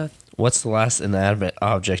 Say them both. What's the last inanimate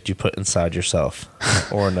object you put inside yourself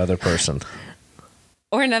or another person?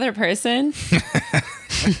 Or another person.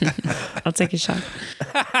 I'll take a shot.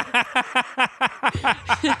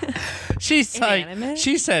 She's like, Inanimate?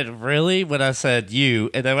 she said, really? When I said you,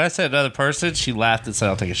 and then when I said another person, she laughed and said,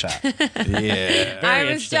 I'll take a shot. Yeah. I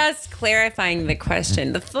was interesting. just clarifying the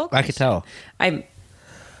question. The full question. I could tell. I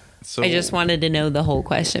So just wanted to know the whole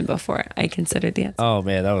question before I considered the answer. Oh,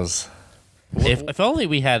 man, that was... If only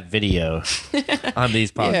we had video on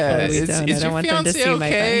these podcasts. Yeah, We don't. I don't want them to see my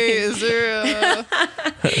okay? face. Is there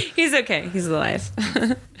He's okay. He's alive.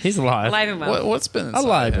 He's alive. Alive and well. what's been inside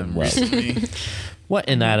Alive him and well. recently? What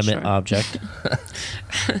inanimate sure. object?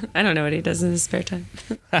 I don't know what he does in his spare time.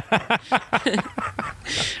 I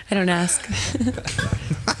don't ask.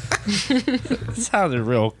 It sounded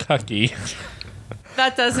real cucky.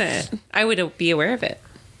 That doesn't. I would be aware of it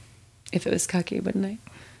if it was cucky, wouldn't I?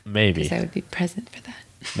 Maybe. Because I would be present for that.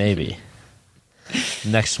 Maybe.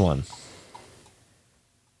 Next one.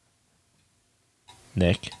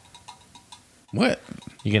 Nick, What?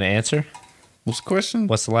 you gonna answer? What's the question?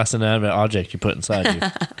 What's the last inanimate object you put inside you?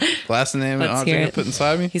 Last inanimate Let's hear object I it. put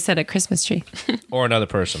inside me? He said a Christmas tree. Or another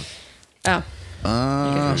person Oh,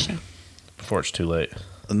 you give it a shot. before it's too late.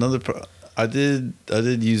 I did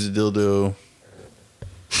use a dildo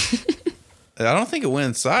I don't think it went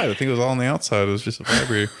inside. I think it was all on the outside. It was just a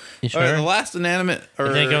vibrator. You All right, sure? the last inanimate or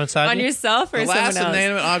Did they go inside On you? yourself or the someone last else?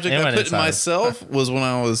 inanimate object It I went put in inside. myself was when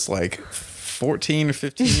I was like 14 or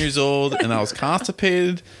 15 years old, and I was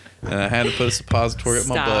constipated, and I had to put a suppository up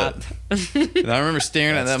my butt. And I remember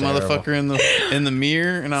staring at that That's terrible. motherfucker in the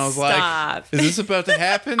mirror, and I was Stop. like, "Is this about to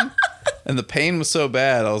happen?" And the pain was so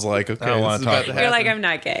bad, I was like, "Okay, don't this wanna is talk about to about happen." You're like, I'm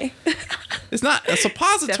not gay. It's not a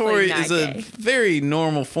suppository. Definitely Is not a gay. very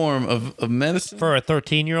normal form of medicine. For a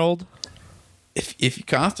 13-year-old? If you're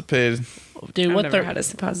constipated, Dude, I've what never the... had a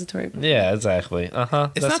suppository before. Yeah, exactly. Uh-huh.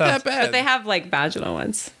 it's not that bad. But they have like vaginal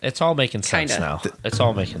ones. It's all making sense Kinda. now. It's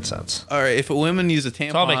all making sense. All right, if a woman use a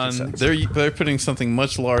all making tampon, sense. they're putting something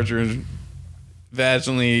much larger in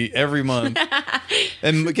vaginally every month.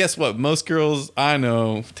 And guess what? Most girls I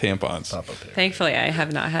know tampons. Pop up here. Thankfully, I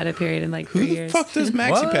have not had a period in like Who 3 the years. fuck does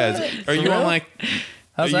maxi What? pads? Are you real? on like?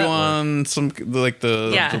 How's are you that work? on some like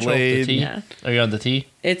the Yeah. Control the delayed? T? Yeah. Are you on the T?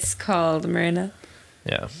 It's called Marina.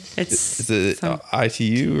 Yeah. It's Is it some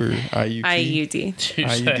ITU or IUT? IUD. You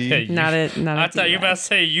IUD? say- Not a I thought you were about to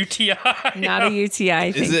say UTI. not a UTI.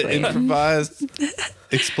 Is it thankfully. improvised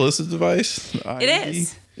explosive device? It IUD?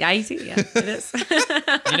 is. Yeah, IUD. Yeah, it is.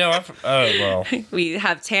 You know, oh, well. We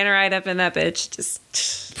have tannerite up in that bitch.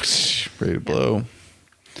 Just Ready to blow.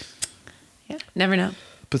 yeah, never know.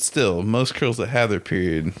 But still, most girls that have their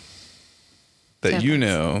period, that you Tampons.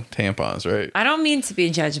 know, tampons, right? I don't mean to be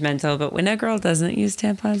judgmental, but when a girl doesn't use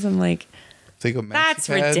tampons, I'm like, They go maxi that's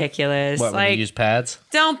pad. ridiculous. What, when like, you use pads?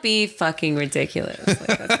 don't be fucking ridiculous. Like,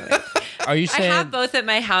 that's what Are you I saying... have both at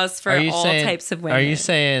my house for are you all saying, types of women. Are you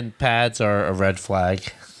saying pads are a red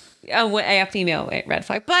flag? a female red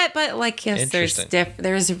flag? But like yes, there's Interesting.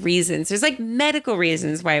 there's reasons. There's like medical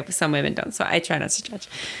reasons why some women don't. So I try not to judge.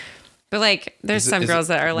 But like, there's some is girls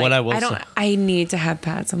that are like, What I will don't. say- I need to have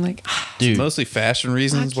pads. I'm like, Dude, Mostly fashion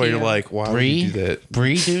reasons Fuck why you're you. like, why would you do that?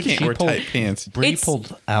 Bree, dude, Can't she wear pulled, tight pants. Bree It's-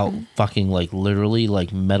 pulled out fucking like literally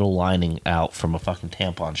like metal lining out from a fucking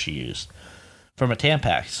tampon she used. From a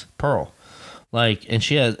Tampax, Pearl. Like, and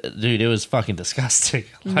she had, dude, it was fucking disgusting.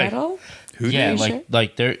 Like, metal. Who yeah, did? you like sure?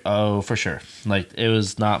 like there. Oh, for sure. Like it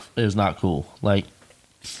was not cool. Like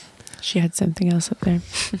She had something else up there.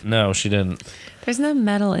 no, she didn't. There's no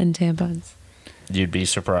metal in tampons. You'd be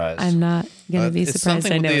surprised. I'm not gonna be It's surprised.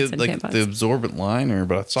 something I know with it's in like tampons. the absorbent liner,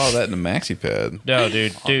 but I saw that in the maxi pad. No,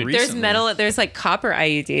 dude. Re- There's recently. metal. There's like copper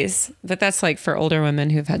IUDs, but that's like for older women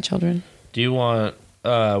who've had children. Do you want?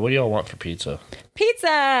 What do y'all want for pizza?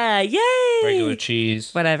 Pizza! Yay! Regular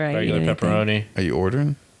cheese. Whatever, I Regular eat anything. pepperoni. Are you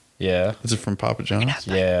ordering? Yeah. Is it from Papa John's?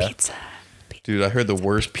 Yeah. Pizza. Dude, I heard the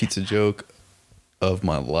worst pizza joke of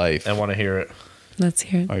my life. I want to hear it. Let's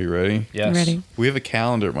hear it. Are you ready? Yes. I'm ready. We have a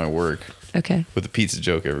calendar at my work Okay. with a pizza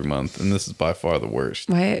joke every month, and this is by far the worst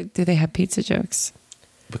Why do they have pizza jokes?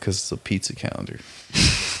 because it's a pizza calendar.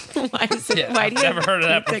 Why is it? Yeah, why I've do you never have heard of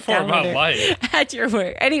that pizza before in my calendar life. at your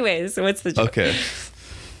work? Anyways, what's the joke? Okay.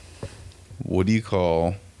 What do you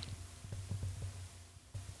call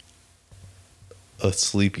a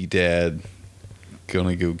sleepy dad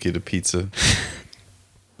gonna go get a pizza?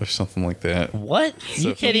 Or something like that. What? You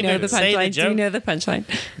So- can't Do you know even the say the punchline? Do you joke. know the punchline?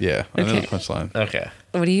 Yeah, I know the Okay. punchline. Okay.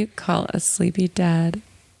 What do you call a sleepy dad?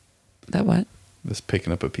 That what? Just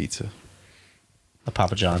picking up a pizza A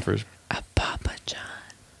Papa John. for A Papa John.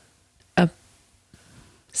 A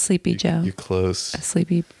Sleepy Joe. You're close. A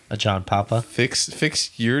sleepy. A John Papa. Fix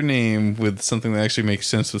your name with something that actually makes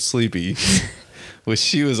sense with Sleepy, which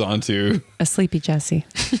she was onto. A sleepy Jesse.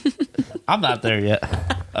 I'm not there yet.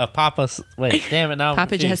 Papa. Wait, damn it! Now I'm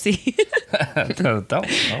Papa confused. Jesse.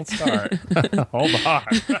 don't start. Hold on.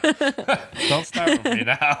 Don't start with me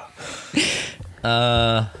now.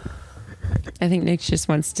 I think Nick just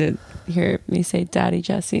wants to hear me say Daddy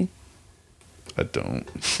Jesse. I don't.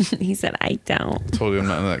 He said, I don't. Told you I'm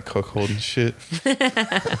not in that cuckolding shit.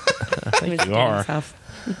 I think you are.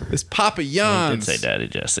 It's Papa You did Jans. say Daddy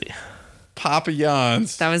Jesse. Papa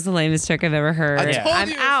Jans. That was the lamest joke I've ever heard. I told I'm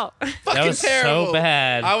you. out. That was terrible. so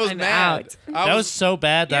bad. I was I'm mad. out. That was so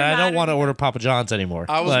bad that You're I don't mad want to at- order Papa John's anymore.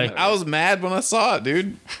 I was mad when I saw it,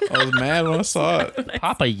 dude. I was mad when I saw it.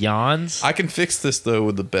 Papa John's. I can fix this though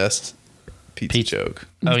with the best pizza joke.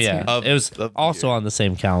 Oh yeah, Of- it was of the also year. on the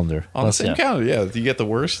same calendar. On the same calendar, yeah. You get the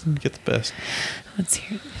worst, you get the best. Let's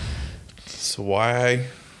hear it. So why?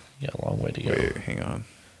 You got a long way to go. Wait, hang on.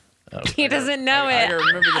 He doesn't know I it. gotta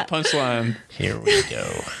remember the punchline. Here we go.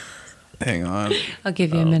 Hang on. I'll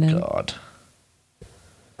give you a Oh minute. God.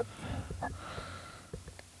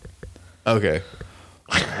 Okay.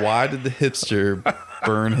 Why did the hipster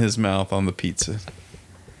burn his mouth on the pizza?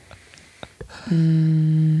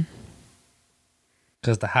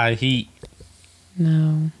 Because the high heat.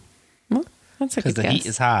 No. Well, That's a Because good the guess. heat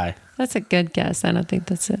is high. That's a good guess. I don't think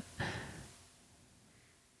that's it.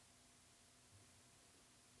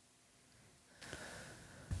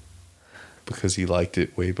 Because he liked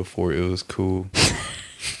it way before it was cool.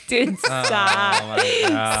 Dude, stop. Oh my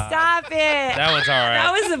God. Stop it. That one's all right.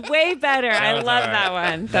 That was way better. I was love all right. that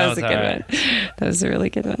one. That That was a was good all one. That was a really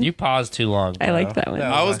good one. You paused too long. I bro. like that one.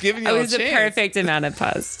 I was giving It y'all a was the chance. perfect amount of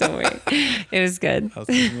pause. Don't worry. It was good. I was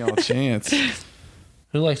giving y'all a chance.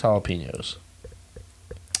 Who likes jalapenos?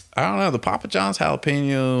 I don't know. The Papa John's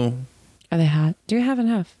jalapeno. Are they hot? Do you have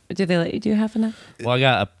enough? Do they let you do half enough? Well, I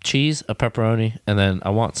got a cheese, a pepperoni, and then I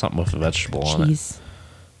want something with a vegetable on it. Cheese.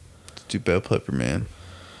 Do bell pepper, man.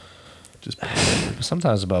 Just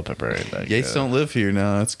Sometimes a bell pepper ain't that Yates good. don't live here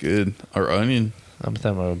now. That's good. Or onion. I'm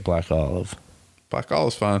thinking of black olive. Black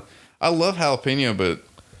olive's fine. I love jalapeno, but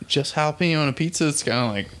just jalapeno on a pizza, it's kind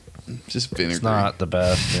of like just vinegar. It's not the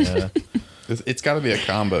best. Yeah. It's got to be a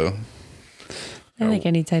combo. I like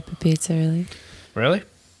any type of pizza, really. Really?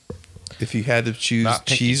 If you had to choose Not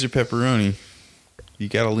picky. cheese or pepperoni, you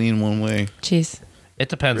got to lean one way. Cheese. It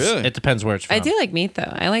depends. Really? It depends where it's from. I do like meat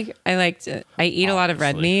though. I eat a lot of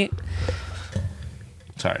red Obviously. meat.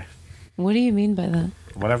 Sorry. What do you mean by that?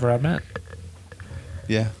 Whatever I meant.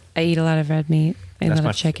 Yeah. I eat a lot of red meat. I eat a lot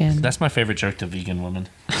of chicken. That's my favorite joke to vegan women.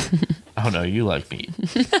 Oh no, you like meat.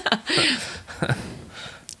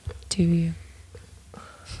 Do you?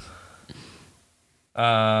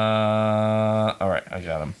 All right, I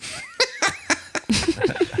got him.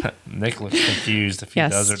 Nick looks confused if he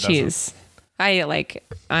does or Yes, doesn't. cheese. I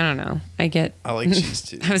don't know. I I like cheese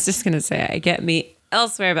too. was just going to say I get meat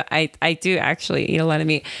elsewhere, but I do actually eat a lot of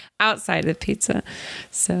meat outside of pizza.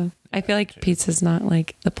 So I feel like pizza's not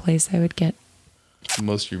like the place I would get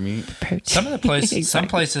Most of your meat. protein. Some of the places, Exactly. some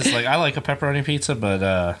places, like I like a pepperoni pizza, but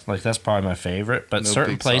like that's probably my favorite. But No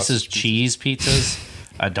certain big places, sausage pizza. cheese pizzas,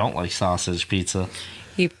 I don't like sausage pizza.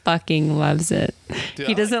 He fucking loves it. Dude,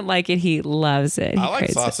 He doesn't like it. He loves it. He I like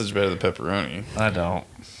craves it. sausage better than pepperoni I don't.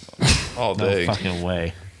 all No day. fucking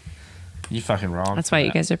way. You fucking wrong. That's for why you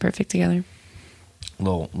that. guys are perfect together.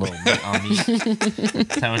 Little meat on meat. Is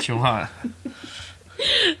that what you want?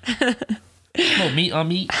 Little meat on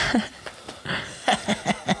meat.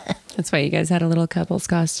 That's why you guys had a little couple's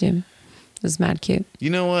costume. It was mad cute. You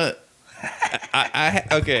know what?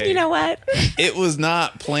 Okay. You know what? It was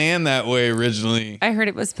not planned that way originally. I heard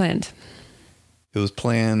it was planned. It was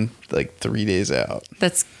planned like 3 days out.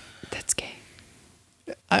 That's gay.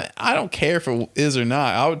 I don't care if it is or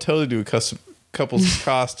not. I would totally do a custom couple's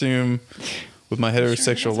costume with my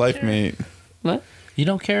heterosexual life mate. What? You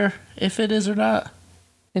don't care if it is or not.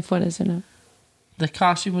 If what is or not? The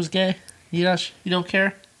costume was gay. You don't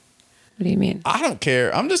care. What do you mean? I don't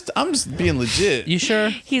care. I'm just being legit. You sure?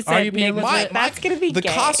 He Are said you being Nick, legit? that's gonna be the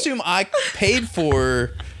gay. costume I paid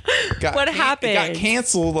for got What It got happened?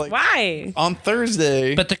 canceled like Why? on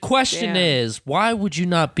Thursday. But the question Damn. is, why would you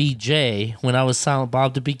not be Jay when I was Silent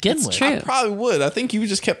Bob to begin That's with? true. I probably would. I think you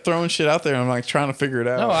just kept throwing shit out there and I'm like trying to figure it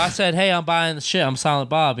out. No, I said, hey, I'm buying the shit. I'm Silent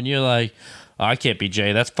Bob. And you're like, oh, I can't be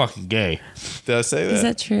Jay. That's fucking gay. Did I say that? Is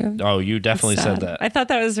that true? Oh, you definitely Sad. said that. I thought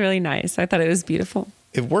that was really nice. I thought it was beautiful.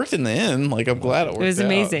 It worked in the end. Like I'm glad it worked. It was out.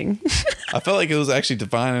 amazing. I felt like it was actually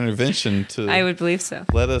divine intervention to I would believe so.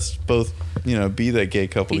 let us both, be that gay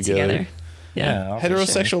couple Be together. together. Yeah. I'll for sure.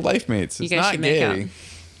 Heterosexual life mates. You It's guys not should make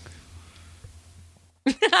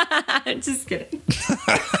gay. Just kidding.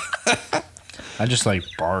 I just like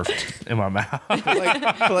barfed in my mouth.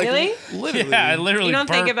 Like, Really? Literally. Yeah, I literally You don't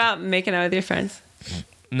think burped. about making out with your friends?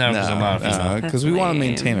 No, because I'm not a female. because we That's want to lame.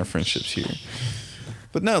 maintain our friendships here.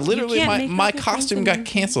 But no, literally, can't my, make my out with your friends costume got anymore.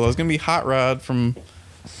 canceled. I was gonna be Hot Rod from.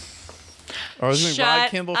 Or I was gonna be Rod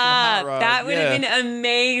Shut Kimball from Hot up. Rod. That would have Yeah. been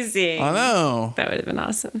amazing. I know. That would have been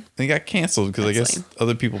awesome. It got canceled because I That's guess lame.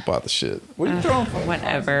 other people bought the shit. What are you throwing?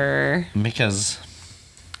 Whatever. Because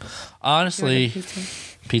honestly,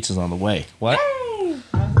 pizza's on the way. What?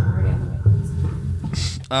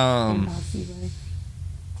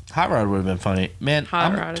 Hot Rod would have been funny. Man,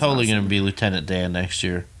 Hot I'm Rod is totally awesome. going to be Lieutenant Dan next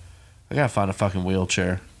year. I got to find a fucking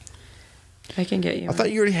wheelchair. I can get you. I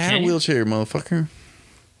thought you already had Can a you? wheelchair, motherfucker.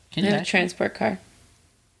 Can I have a actually- transport car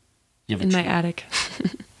you have a in my attic.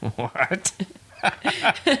 What?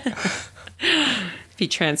 Be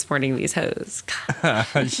transporting these hoes.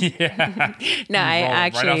 Yeah. No, I roll 'em right off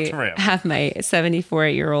actually the ramp. have my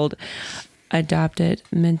 74-year-old adopted,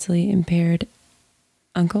 mentally impaired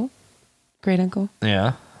uncle, great uncle.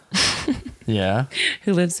 Yeah. Yeah.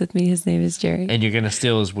 who lives with me. His name is Jerry. And you're gonna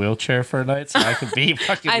steal his wheelchair for a night so I can be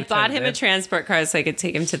fucking. I bought him a transport car so I could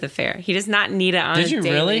take him to the fair. He does not need it on a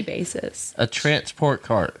daily basis. A transport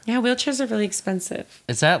cart. Yeah, wheelchairs are really expensive.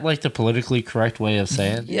 Is that like the politically correct way of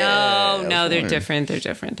saying? No, they're different. They're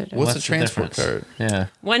different. What's a transport cart? Yeah.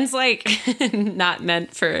 One's like not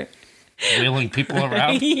meant for wheeling people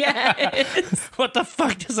around? Yes. What the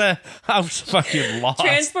fuck does that? I was fucking lost.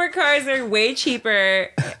 Transport cars are way cheaper,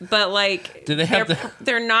 but like, do they have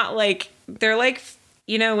they're not like, they're like,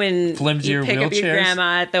 you know, when flimsier you pick up your wheelchairs?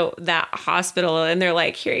 grandma at that hospital and they're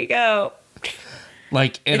like, here you go.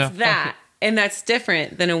 Like it's that. And that's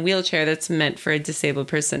different than a wheelchair that's meant for a disabled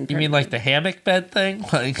person. You mean like the hammock bed thing?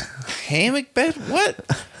 Like hammock bed? What?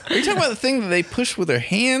 Are you talking about the thing that they push with their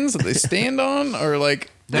hands that they stand on, or like?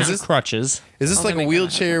 Is this crutches? Is this like a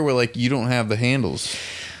wheelchair where like you don't have the handles?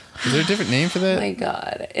 Is there a different name for that? Oh my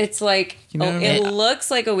god. It's like it looks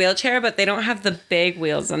like a wheelchair, but they don't have the big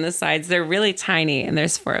wheels on the sides. They're really tiny and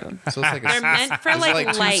there's 4 of them. So it's like they're meant for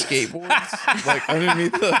like light skateboards like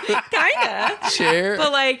underneath the kinda chair.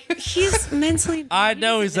 But like he's mentally I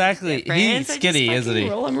know exactly. He's skinny, isn't he?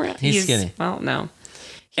 Roll him around. He's skinny. Well, no.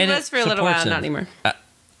 He was for a little while, not anymore.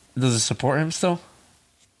 Does it support him still?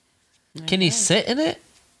 Can he sit in it?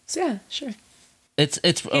 Yeah, sure. It's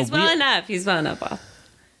he's well enough. He's well enough off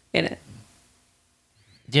in it.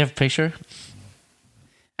 Do you have a picture?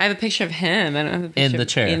 I have a picture of him. I don't have a picture in the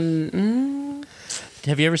chair.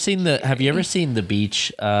 Have you ever seen the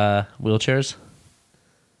beach wheelchairs?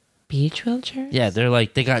 Beach wheelchairs? Yeah, they're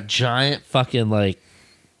like they got giant fucking like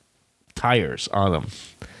tires on them.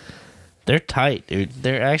 They're tight, dude.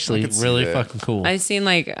 They're actually really fucking cool. I've seen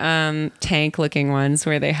like tank looking ones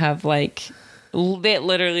where they have like it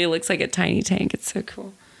literally looks like a tiny tank. It's so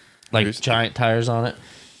cool. Like giant tires on it.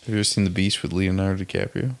 Have you ever seen The Beach with Leonardo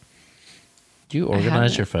DiCaprio? Do you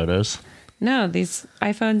organize your photos? No, these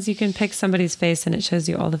iPhones, you can pick somebody's face and it shows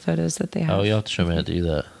you all the photos that they have. Oh, you'll have to show me how to do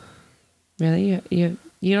that. Really? You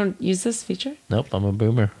don't use this feature? Nope, I'm a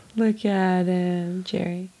boomer. Look at him,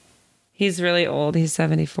 Jerry. He's really old. He's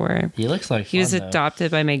 74. He looks like he was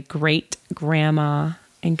adopted by my great grandma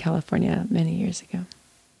in California many years ago.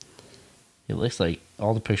 He looks like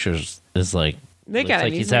all the pictures is like look looks at him.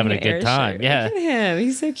 like he's having a good time. Shirt. Yeah. Look at him.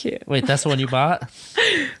 He's so cute. Wait, that's the one you bought?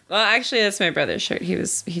 Well, actually, that's my brother's shirt. He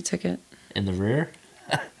took it. In the rear?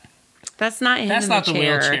 That's not him. That's in not the the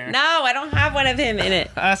chair. wheelchair. No, I don't have one of him in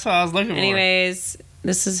it. That's what I was looking for. Anyways,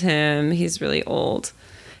 this is him. He's really old.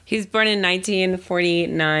 He's born in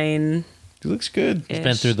 1949. He looks good. He's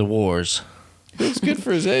been through the wars. He looks good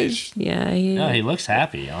for his age. Yeah. He looks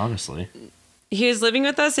happy, honestly. He was living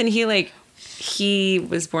with us, and he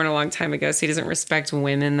was born a long time ago, so he doesn't respect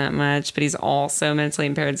women that much, but he's also mentally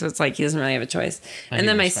impaired, so it's like he doesn't really have a choice. And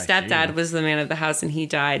then my stepdad was the man of the house, and he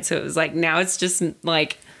died, so it was like now it's just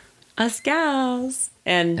like us gals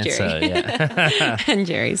and Jerry. So, yeah. and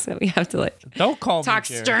Jerry, so we have to like don't call talk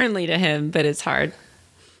me Jerry. sternly to him, but it's hard.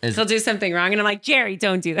 He'll do something wrong, and I'm like, Jerry,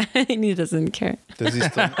 don't do that. And he doesn't care. Does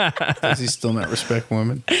he still not respect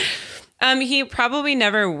women? He probably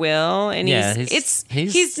never will, and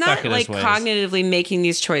he's not like cognitively making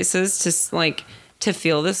these choices to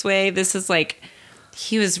feel this way. This is like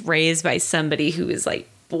he was raised by somebody who was like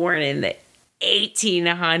born in the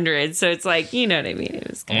 1800s, so it's like, you know what I mean. It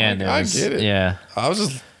was I get it. Yeah, I was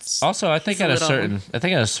just also I think at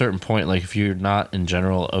a certain point, like if you're not in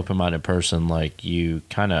general open-minded person, like you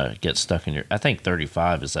kind of get stuck in your. I think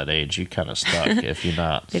 35 is that age. You kind of stuck if you're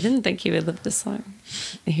not. They didn't think he would live this long.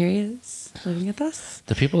 Here he is living with us.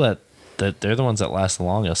 The people that they're the ones that last the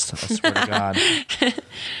longest. I swear to God.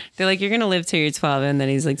 They're like, you're gonna live till you're 12, and then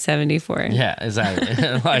he's like 74. Yeah, exactly.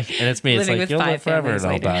 And it's me. It's Living like with you'll live 5 forever, and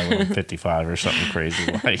I'll families die when I'm 55 or something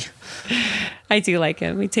crazy. Like, I do like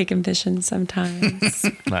him. We take him fishing sometimes.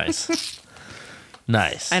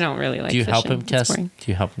 Nice. I don't really like. Do you fishing. help him catch? Boring.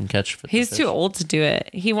 Do you help him catch? He's too old to do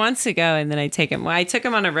it. He wants to go, and then I take him. Well, I took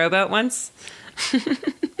him on a rowboat once.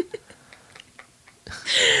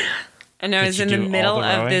 And I was in the middle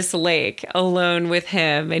of this lake alone with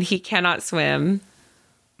him, and he cannot swim.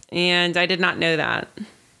 And I did not know that.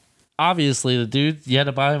 Obviously, the dude, you had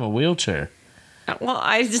to buy him a wheelchair. Well,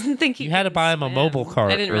 I didn't think you had to buy him a mobile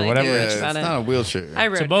cart or whatever. It's not a wheelchair.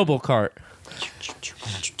 It's a mobile cart.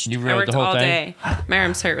 You rode the whole thing? My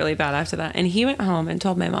arms hurt really bad after that. And he went home and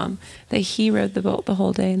told my mom that he rode the boat the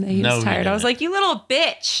whole day and that he was tired. I was like, you little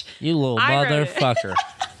bitch. You little motherfucker.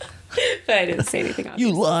 But I didn't say anything.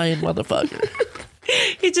 You lying motherfucker.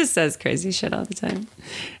 He just says crazy shit all the time.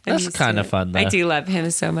 That's kind of fun, though. I do love him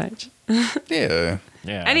so much. Yeah.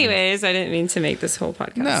 Yeah. Anyways, I didn't mean to make this whole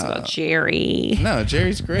podcast No. about Jerry. No,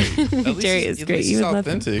 Jerry's great. At least Jerry he's- is at great. least You he's would love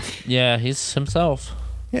him. authentic. Yeah, he's himself.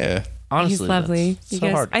 Yeah. Honestly, He's lovely. that's You so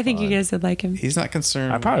guys, hard to I think you find. guys would like him. He's not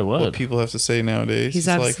concerned I probably with what would. people have to say nowadays. He's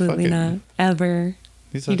like, fuck absolutely it. not. Ever.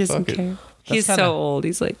 He's He like, doesn't fuck it. care. He's kinda- so old.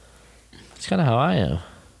 He's like, It's kind of how I am.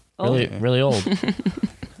 Really, Oh. really old. Just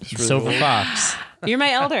really Silver old. fox. you're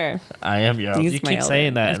my elder. I am young. He's You my keep elder.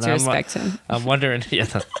 saying I that, have to respect him. I'm wondering. Yeah,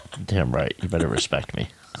 damn right. You better respect me.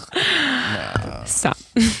 Stop.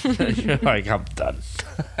 You're like, I'm done.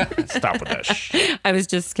 Stop with that shit. I was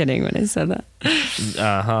just kidding when I said that.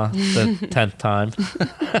 The 10th time.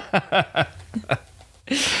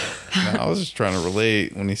 No, I was just trying to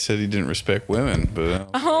relate when he said he didn't respect women, but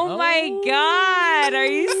Oh my God. Are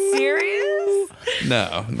you serious?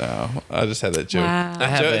 no, I just had that joke. Wow. I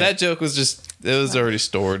have it. That joke was just, it was already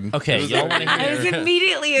stored. Okay, It was y'all want to I was hear?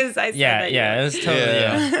 immediately as I said Yeah, that. yeah. It was totally.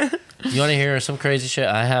 Yeah. You want to hear some crazy shit?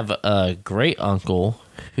 I have a great uncle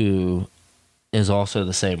who is also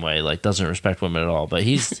the same way. Like, doesn't respect women at all. But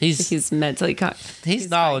he's He's mentally he's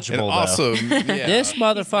And knowledgeable. though. also, yeah, This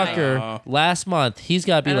motherfucker last month, he's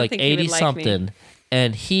got to be I don't like think he would 80 like something,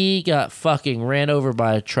 and he got fucking ran over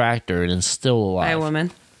by a tractor and is still by alive. a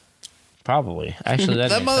woman. Probably. Actually, that,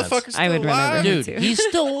 that makes sense. motherfucker's I still would run over alive. him. Dude, too. he's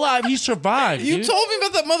still alive. He survived. You dude. told me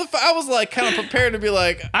about that motherfucker. I was like kind of prepared to be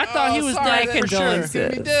like, I thought he was sorry, dead that for sure. he's gonna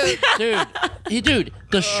be dead. Dude,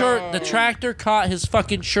 the tractor caught his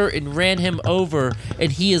fucking shirt and ran him over,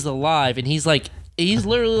 and he is alive, and he's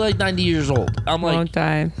literally like 90 years old. I'm like, Won't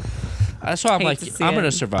die. that's why I'm hate like, to see I'm it.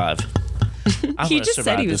 gonna survive. I'm He gonna just said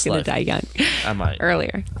survive he was this going to life. die young I might.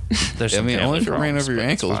 earlier. There's I some mean, only if it family ran problems, over your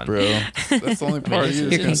but it's ankles, fine. bro. That's the only part of you Your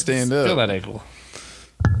that can ankles. stand Feel up. that ankle.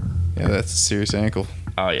 Yeah, that's a serious ankle.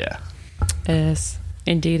 Oh yeah. It is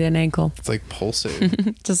indeed an ankle, It's like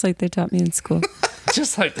pulsating. just like they taught me in school.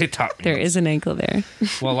 Just like they taught me. There is an ankle there.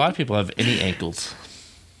 Well, a lot of people have any ankles.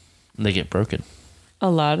 And they get broken. A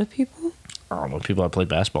lot of people. I don't know, people I play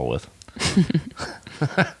basketball with.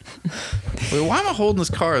 Wait, why am I holding this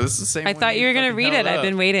card? This is the same. I one thought you were going to fucking read held it. I've up.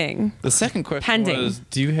 been waiting. The second question Pending. was,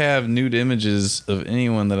 do you have nude images of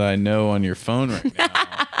anyone that I know on your phone right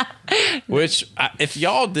now? Which, if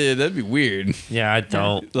y'all did, that'd be weird. Yeah, I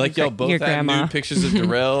don't. Like y'all both Your have grandma. nude pictures of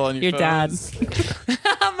Darrell on your Your dad. phones.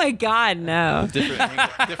 Oh my God, no. Different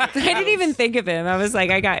I didn't even think of him. I was like,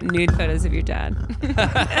 I got nude photos of your dad.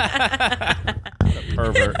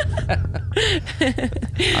 Pervert.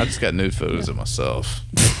 I just got nude photos of myself.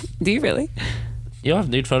 Do you really? You don't have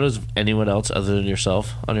nude photos of anyone else other than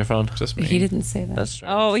yourself on your phone? Just me. He didn't say that. That's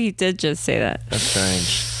strange. Oh, he did just say that. That's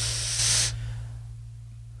strange.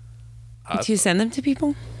 Did you send them to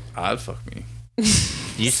people? I'd fuck me.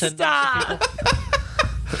 You send them to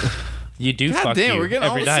people? You do God fuck damn, you we're getting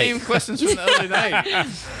all every the night. same questions from the other night.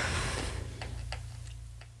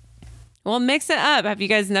 Well, mix it up. Have you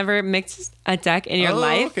guys never mixed a deck in your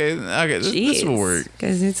life? Okay, this will Jeez. work.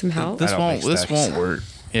 Guys need some help. This I don't won't. mix This decks. won't work.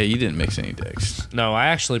 Yeah, you didn't mix any decks. No, I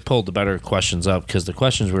actually pulled the better questions up because the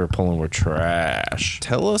questions we were pulling were trash.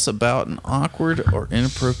 Tell us about an awkward or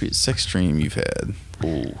inappropriate sex dream you've had.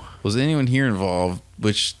 Ooh. Was anyone here involved?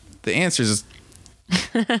 Which the answer is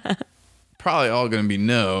probably all going to be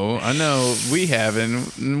no. I know we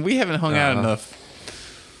haven't. And we haven't hung out enough.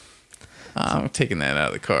 I'm taking that out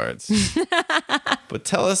of the cards. But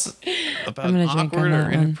tell us about I'm an gonna drink on awkward or that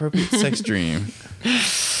one. inappropriate sex dream.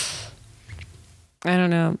 I don't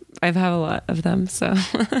know. I've had a lot of them, so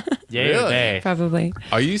Yay or Really? nay? probably.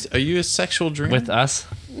 Are you a sexual dream? With us?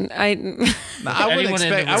 I No, I wouldn't anyone in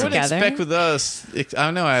the expect. I room. wouldn't Together? expect with us.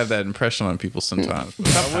 I know I have that impression on people sometimes.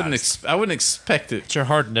 But I wouldn't. I wouldn't expect it. It's your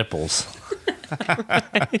hard nipples.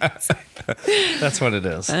 That's what it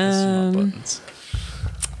is. Buttons.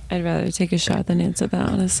 I'd rather take a shot than answer that,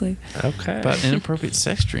 honestly. Okay. About inappropriate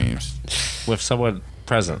sex dreams. With someone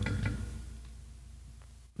present.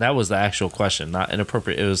 That was the actual question, not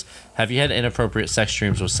inappropriate. It was, have you had inappropriate sex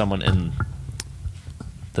dreams with someone in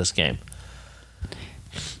this game?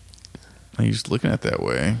 I'm just looking at it that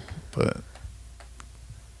way, but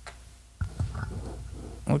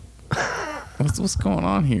what's going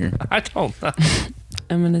on here? I don't know.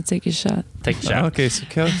 I'm gonna take a shot. Take a shot. Okay, so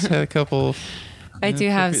Kelly's had a couple. I do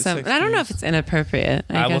have Inappropriate some. sex I don't know dreams. if it's inappropriate.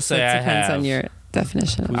 I will guess say that I depends have. on your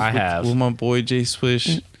definition. Of I have. With my boy Jay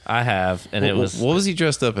Swish. I have, and it was... What was he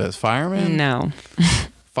dressed up as? Fireman? No,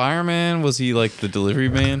 Fireman? Was he like the delivery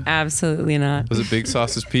man? absolutely not. Was it Big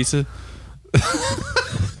Sausage Pizza?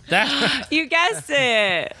 that, You guessed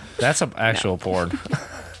it. that's an actual porn.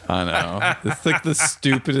 I know. It's like the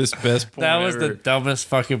stupidest, best porn That was ever. the dumbest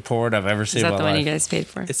fucking porn I've ever Is seen that in the my one you life. guys paid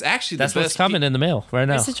for? It's actually That's the what's best. coming in the mail right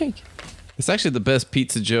now. Where's the drink? It's actually the best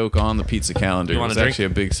pizza joke on the pizza calendar. You want It's a drink? actually a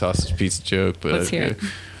big sausage pizza joke, but Let's hear it.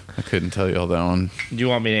 I couldn't tell you all that one. Do you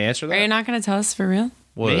want me to answer that? Are you not going to tell us for real?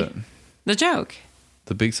 What? Me? The joke.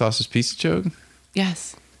 The big sausage pizza joke?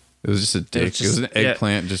 Yes. It was just a dick. It was an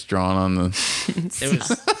eggplant just drawn on the. It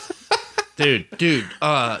was.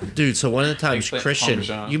 Dude. So one of the times Eggplant Christian,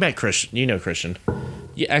 Parmesan. you met Christian. You know Christian.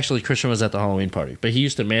 Actually, Christian was at the Halloween party, but he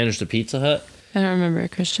used to manage the Pizza Hut. I don't remember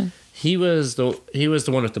it, Christian. He was the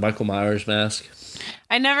one with the Michael Myers mask.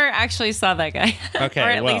 I never actually saw that guy. Okay, or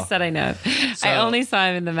at well. least that I know. So- I only saw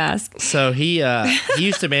him in the mask. So he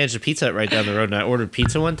used to manage the Pizza Hut right down the road, and I ordered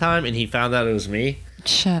pizza one time, and he found out it was me,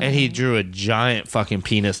 Shut and up. he drew a giant fucking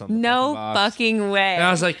penis on the No fucking box. fucking way. And I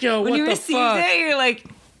was like, yo, when what you the received fuck? it, you're like,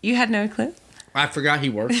 you had no clue? I forgot he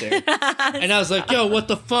worked there. And I was like, yo, what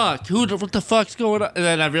the fuck? What the fuck's going on? And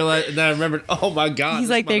then I realized, and then I remembered, oh my God. He's this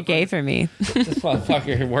like, they're gay for me. This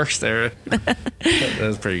motherfucker who works there. That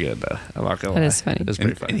was pretty good, though. I'm not going to lie. That is funny. It was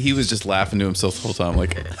pretty And funny. he was just laughing to himself the whole time,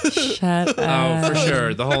 like. Shut up. Oh, for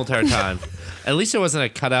sure. The whole entire time. At least it wasn't a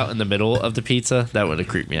cutout in the middle of the pizza. That would have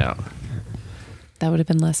creeped me out. That would have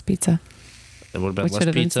been less pizza. It would have been Which less would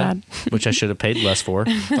have been pizza, sad. which I should have paid less for.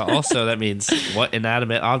 But also, that means what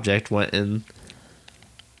inanimate object went in.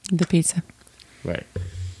 The pizza. Right.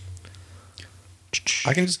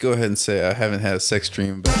 I can just go ahead and say I haven't had a sex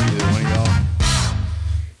dream about either one of y'all.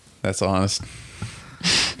 That's honest.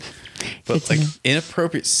 But Good to like know.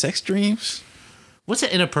 inappropriate sex dreams? What's an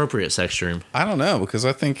inappropriate sex dream? I don't know, because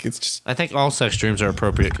I think it's just I think all sex dreams are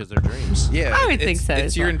appropriate because they're dreams. yeah. I would think it's- so It's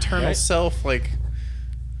as your well, internal right? self. Like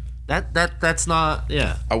That's not.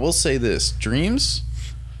 Yeah. I will say this: dreams.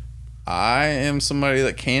 I am somebody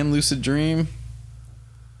that can lucid dream.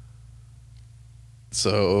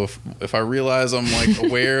 So if I realize I'm like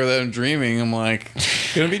aware that I'm dreaming, I'm like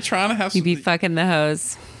gonna be trying to have. You'd be fucking the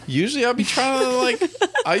hose. Usually I'll be trying to like.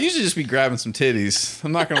 I usually just be grabbing some titties.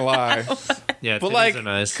 I'm not gonna lie. Yeah. But titties like, are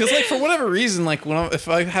nice. because like for whatever reason, like if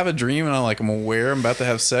I have a dream and I'm aware I'm about to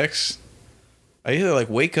have sex, I either like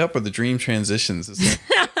wake up or the dream transitions. It's like,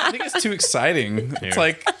 I think it's too exciting. It's Yeah.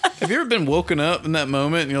 like, have you ever been woken up in that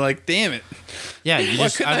moment and you're like, damn it, Yeah. You why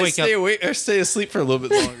just. couldn't I I wake stay up. awake or stay asleep for a little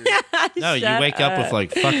bit longer? No, you Shut wake up with up.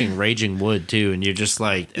 like fucking raging wood too, and you're just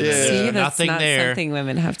like, and Yeah. there's See, that's nothing not there. something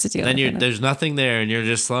women have to do. Then Like, there's nothing there, and you're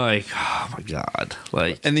just like, oh my God,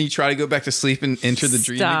 like And then you try to go back to sleep and enter the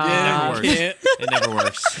dream Stop. again. It You never can't. it never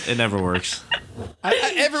works. It never works.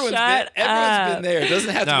 Everyone's Shut been there. It doesn't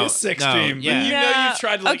have to be No, a sex no, dream. yeah. But you know No, you've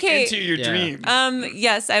tried to like okay. enter your Yeah. dream.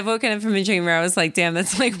 Yes, I've woken up from a dream where I was like, damn,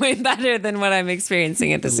 that's like way better than what I'm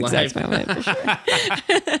experiencing at this exact Life. moment. For sure.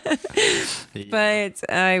 But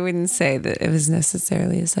I wouldn't say that it was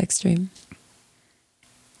necessarily a sex dream.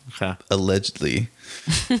 Okay. Allegedly.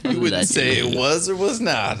 You wouldn't say it was or was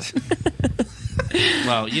not.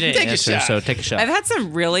 Well, you didn't Take a answer, shot. so take a shot. I've had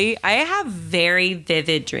I have very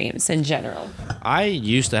vivid dreams in general. I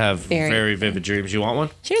used to have Very. very vivid dreams. You want one?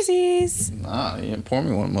 Cheersies. Nah, you didn't pour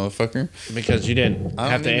me one, motherfucker. Because you didn't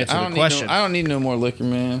have to answer the question. I don't need no more liquor,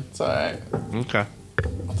 man. It's all right. Okay.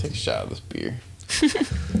 I'll take a shot of this beer.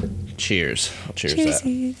 Cheers. I'll cheers that.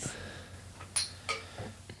 Cheersies.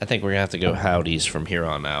 I think we're gonna have to go howdies from here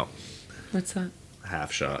on out. What's that?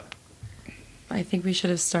 Half shot, I think we should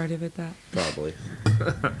have started with that. probably.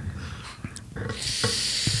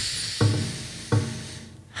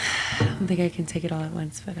 I don't think I can take it all at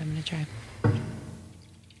once, but I'm gonna try.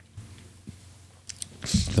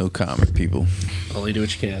 No comment, people. Only do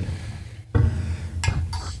what you can.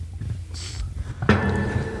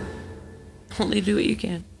 Only do what you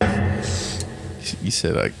can. You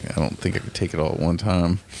said I don't think I could take it all at one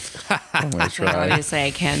time. I'm gonna try. Obviously,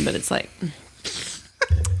 I can, but it's like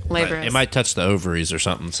laborious. It might touch the ovaries or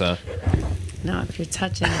something. So No, if you're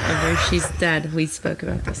touching it over, she's dead. We spoke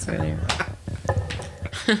about this earlier.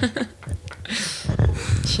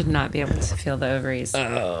 Should not be able to feel the ovaries.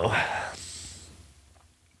 oh,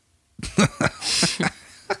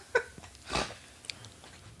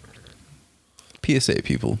 PSA,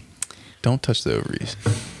 people, don't touch the ovaries.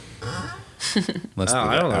 Unless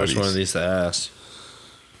I they're don't know which outies. one of these to ask.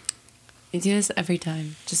 You do this every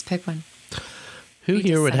time. Just pick one. Who You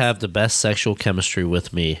here would decide. have the best sexual chemistry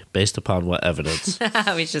with me, based upon what evidence?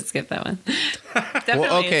 We should skip that one. Well, Definitely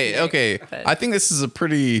okay, a okay. snake, but- I think this is a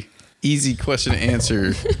pretty easy question to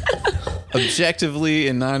answer, objectively,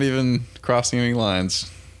 and not even crossing any lines.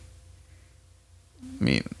 I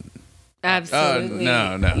mean, Absolutely.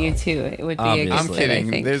 no. You too. It would be Obviously. a I'm good fit, I kidding.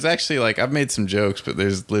 think. There's actually I've made some jokes, but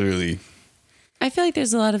there's literally I feel like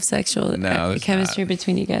there's a lot of sexual No, there's chemistry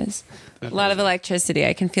between you guys. A lot of electricity.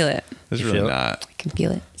 I can feel it. there's You really feel it? not. can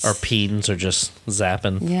feel it. Our peens are just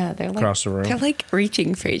zapping. Yeah, they're like across the room. They're like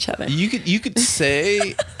reaching for each other. You could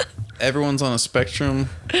say everyone's on a spectrum.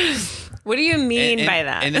 What do you mean by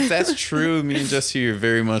that? And if that's true, me and Jesse are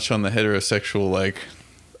very much on the heterosexual, like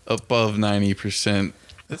above 90%.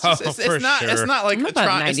 It's not. It's not like I'm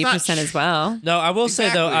about 90% as well. No, I will say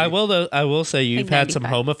though. I will say you've Like had some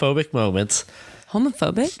 95. homophobic moments,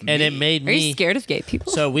 Homophobic? and it made Are me. you scared of gay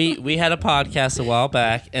people? So we had a podcast a while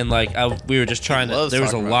back, and like we were just trying to. loves There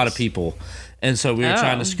was a talking lot about of people, and so we were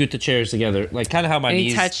trying to scoot the chairs together, like kind of how my And he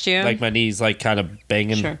knees touched you? like my knees like kind of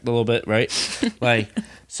banging Sure. a little bit, right? Like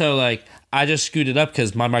so, like I just scooted up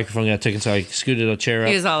because my microphone got taken, so I scooted a chair up.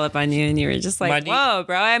 He was all up on you, and you were just My like, knee- "Whoa,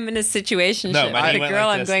 bro! I'm in a situation No, with my knee a went girl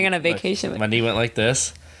like I'm this. going on a Look, vacation with." My knee went like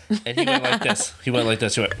this, and he went like this. He went like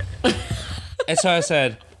this. He went. And so I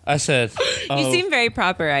said, oh. You seem very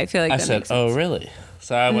proper. I feel like I that said, makes sense. oh, really?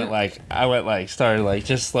 So I went like, started like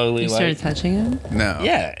just slowly You like. started touching him? No.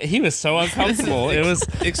 Yeah, he was so uncomfortable. It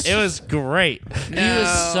was great. He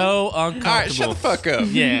was so uncomfortable. All right, shut the fuck up.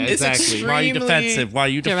 Yeah, It's exactly. Why are you extremely- defensive? Why are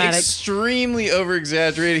you Dramatic. defensive? Extremely over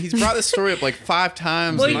exaggerated. He's brought this story up like 5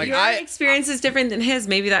 times. Well, and like your experience is different than his.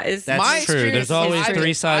 Maybe that is That's my true. experience There's always is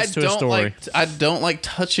three sides to a don't story. I don't like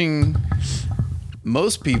touching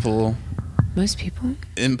most people most people.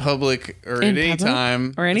 in public or In at any public?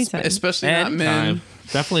 time. Or anytime. Especially not men. Anytime.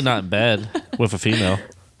 Definitely not in bed with a female.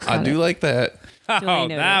 I do like that. Oh,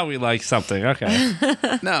 noted. now we like something. Okay.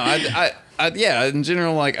 No, I yeah, in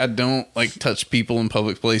general, like I don't like touch people in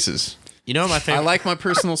public places. You know what my I favorite? like my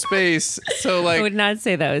personal space. So I like would not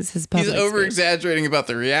say that was his public he's over space. exaggerating about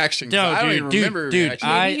the reaction. 'cause No, I don't dude, even dude, remember a dude, reaction.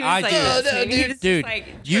 Maybe he was I like do. this. No, Maybe he was just Dude, like,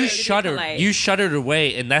 you trying to be shuddered. polite. You shuddered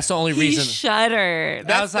away, and that's the only He reason. shuddered.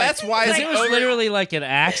 That's why Because it's it was over- literally like an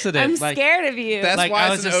accident. I'm like, scared of you. That's like, I why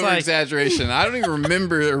was it's an just over like- exaggeration. I don't even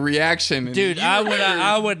remember a reaction. And Dude, you I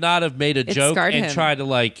remember- would not have made a joke scarred and him. tried to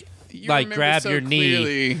like you like remember grab so your knee.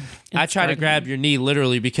 clearly. I tried to scarred grab him. your knee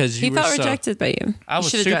literally because he you were felt so. rejected by you. I was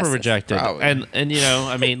You should address super this. rejected, Probably. and you know,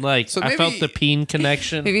 I mean, like So I felt maybe- the peen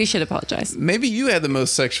connection. Maybe you should apologize. Maybe you had the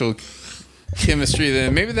most sexual chemistry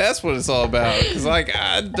then. Maybe that's what it's all about. Because like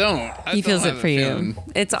I don't. I He don't feels have it a for you. feeling.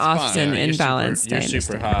 It's fine. often You're imbalanced. You're I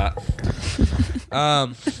super understand.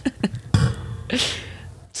 hot.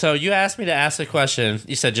 So you asked me to ask a question.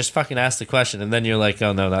 You said just fucking ask the question, and then you're like,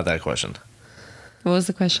 "Oh no, not that question." What was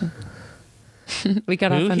the question? We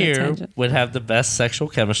got Who off on a here tangent. would have the best sexual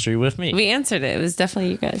chemistry with me? We answered it. It was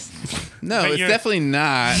definitely you guys. No, But it's you're- definitely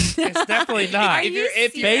not. It's definitely not. Are you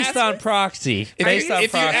Based on proxy. Based on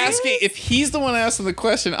If you're proxy. asking, if he's the one asking the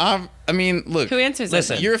question, I mean, look, Who answers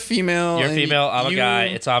Listen. it? you're a female. You're and female, I'm a you- guy.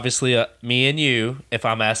 It's obviously me and you if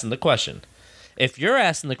I'm asking the question. If you're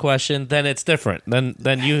asking the question, then it's different. Then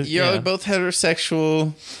you You're yeah. both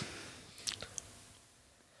heterosexual.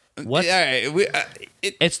 What? All right,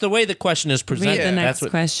 It's the way the question is presented. Read the next That's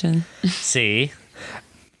what. question. See,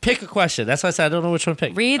 pick a question. That's why I said I don't know which one to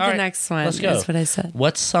pick. Read All the right, next one. Let's go. That's what I said.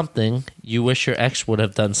 What's something you wish your ex would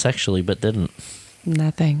have done sexually but didn't?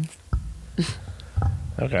 Nothing.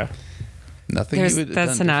 Okay. nothing. There's, you would have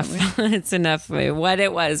that's done enough. differently? It's enough. What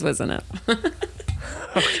it was enough.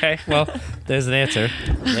 Okay. Well, there's an answer.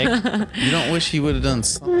 Nick, You don't wish he would have done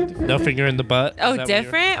something different? no finger in the butt. Is Oh, that what you're-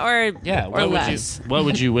 different or Yeah. or What would less? you? What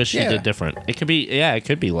would you wish you Yeah. did different? It could be. Yeah. It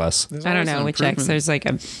could be less. There's I don't always know an which ex. improvement. There's like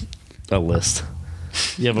A list.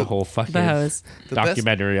 You have a whole fucking the hose. The best-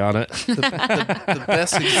 documentary on it. the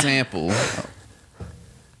best example.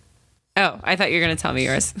 Oh, I thought you were gonna tell me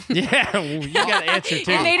yours. Yeah, well, you got to answer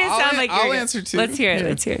too. It made it sound like I'll you're answer too. Let's hear it. Yeah.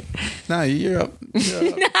 Let's hear it. No, you're up.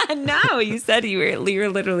 You're up. No, you said you were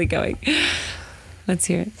literally going. Let's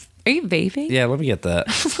hear it. Are you vaping? Yeah, let me get that.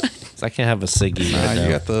 I can't have a ciggy right now. You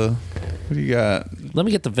got the. What do you got? Let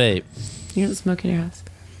me get the vape. You don't smoke in your house.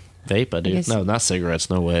 Vape, I do. Yes. No, not cigarettes.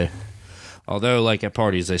 No way. Although, like at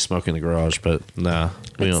parties, they smoke in the garage, but nah,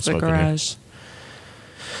 we don't It's the smoke garage. in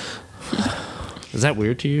here. Is that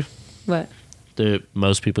weird to you? What? Do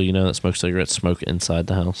most people you know that smoke cigarettes smoke inside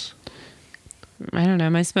the house? I don't know.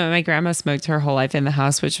 My grandma smoked her whole life in the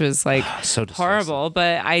house, which was like So disgusting. horrible.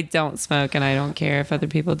 But I don't smoke, and I don't care if other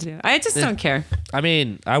people do. I just don't care. I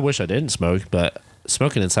mean, I wish I didn't smoke, but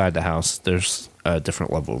smoking inside the house, there's a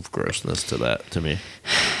different level of grossness to that to me.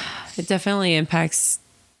 It definitely impacts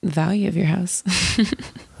the value of your house.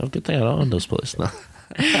 Oh, good thing I don't own those places now.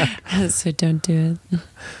 So don't do it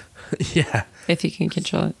Yeah. if you can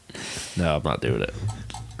control it. No, I'm not doing it.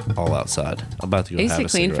 All outside. I'm about to go I used have to a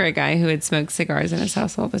clean for a cigarette. guy who would smoke cigars in his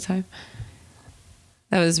house all the time.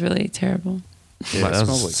 That was really terrible. Yeah, it That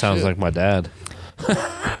smells like sounds shit. like my dad.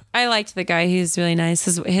 I liked the guy. He was really nice.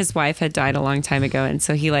 His wife had died a long time ago, and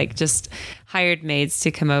so he like just hired maids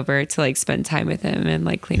to come over to like spend time with him and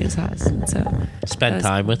like clean his house. And so Spend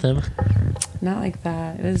time with him? not like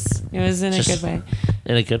that. It was in Just- a good way.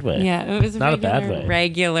 In a good way. Yeah, it was Not a bad way.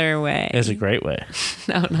 Regular way. It was a great way.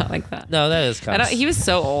 No, not like that. No, that is kind of... He was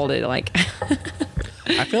so old. It like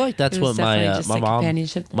I feel like that's It was what my definitely just my a mom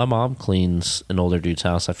companionship. my mom cleans an older dude's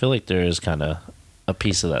house. I feel like there is kind of a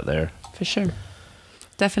piece of that there. for sure.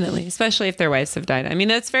 Definitely, especially if their wives have died. I mean,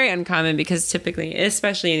 that's very uncommon because typically,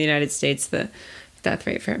 especially in the United States, the death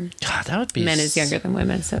rate for God, that would be men is younger than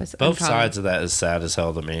women. So it's Both uncommon. sides of that is sad as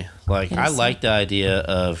hell to me. Like, It I is like sad. the idea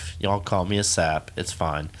of, y'all call me a sap, it's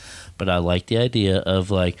fine. But I like the idea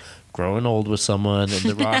of, like, growing old with someone in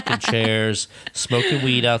the rocking chairs, smoking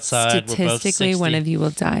weed outside. We're both Statistically, 60, one of you will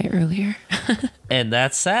die earlier. and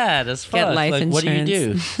that's sad as fuck. Get life like, what do you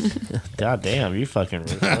do? insurance. God damn, you fucking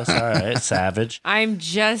ruthless. All right, savage. I'm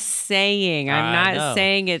just saying. I'm I not know.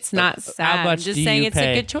 saying it's not sad. much I'm just do saying you it's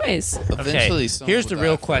pay? a good choice. Eventually, Okay, someone here's the will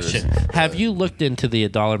real die question. first, Have but- you looked into the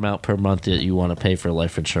dollar amount per month that you want to pay for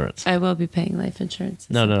life insurance? I will be paying life insurance.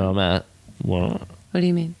 No, I'm at... Well, What do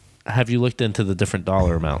you mean? have you looked into the different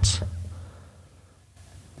dollar amounts?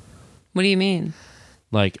 What do you mean?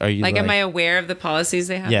 Like, are you Like, am I aware of the policies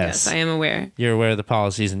they have? Yes. I am aware. You're aware of the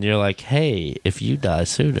policies, and you're like, hey, if you die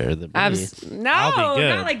sooner than me, No, I'll be good.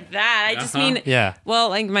 not like that. I just mean, Yeah. well,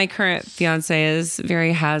 like my current fiance is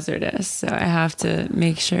very hazardous, so I have to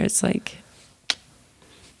make sure it's like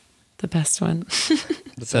the best one. so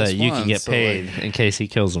That's you one, can get so, paid like, in case he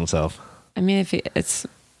kills himself. I mean, if it's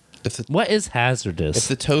if the, What is if hazardous?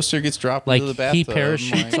 the toaster gets dropped Like, into the he bathtub,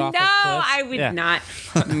 parachutes like, off no, of cliffs? I would Yeah. not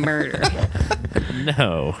murder.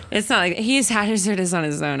 No. It's not like he's hazardous on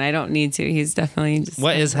his own. I don't need to. He's definitely just.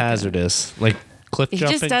 What is hazardous? Like cliff He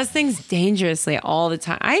jumping? just does things dangerously all the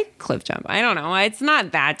time. I cliff jump. I don't know. It's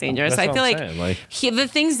not that dangerous. That's I what feel I'm like, saying, like- the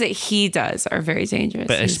things that he does are very dangerous.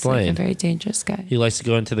 But He's like explain. a very dangerous guy. He likes to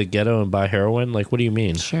go into the ghetto and buy heroin? Like, what do you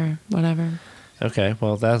mean? Sure, whatever. Okay,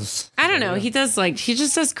 well, that's... I don't know. He just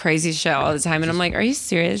does crazy shit all the time, and I'm like, are you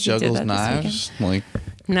serious? You did juggles that this weekend? knives. Like,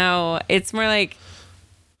 No, it's more like,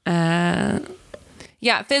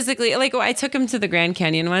 yeah, physically. Like, I took him to the Grand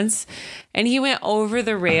Canyon once, and he went over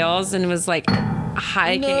the rails and was like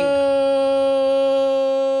hiking.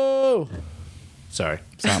 No! Sorry.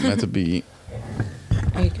 it's not meant to be.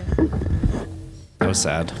 Are you good? That was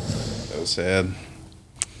sad. That was sad.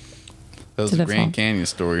 That was To a the Grand fall. Canyon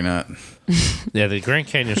story, not. Yeah, the Grand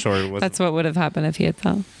Canyon story was... That's what would have happened if he had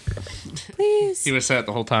fell. Please. He was sad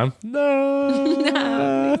the whole time.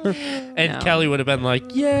 No. And No. Kelly would have been like,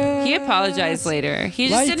 yeah. He apologized later. He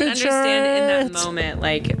just Life didn't understand in that insurance. moment,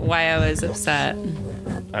 like, why I was upset.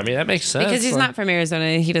 I mean, that makes sense. Because he's like- not from Arizona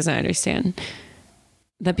and he doesn't understand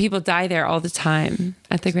that people die there all the time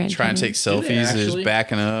at the Grand Trying to Canyon. take selfies, actually? just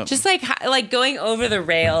backing up. Just like going over the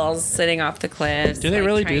rails, sitting off the cliffs. Do they like,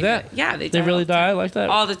 really do trying that? to- yeah, they They really die like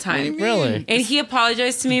that? all the time. Really? And he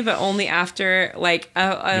apologized to me, but only after like You made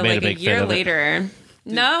a like a big year fit of it. later.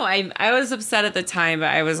 No, I was upset at the time, but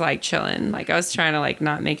I was like chilling. Like I was trying to like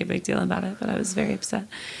not make a big deal about it, but I was very upset.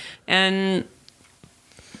 And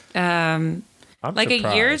I'm like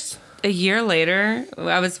surprised. a year later,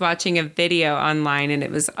 I was watching a video online, and it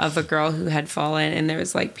was of a girl who had fallen, and there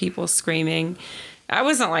was like people screaming. I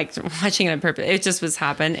wasn't like watching it on purpose. It just was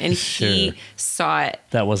happened, and he Sure. saw it.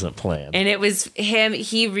 That wasn't planned. And it was him.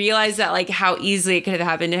 He realized that like how easily it could have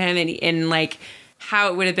happened to him, and like how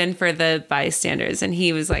it would have been for the bystanders. And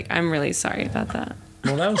he was like, "I'm really sorry about that."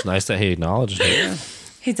 Well, that was nice that he acknowledged it.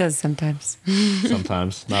 He does sometimes.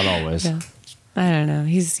 Sometimes, not always. Yeah. I don't know.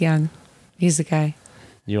 He's young. He's a guy.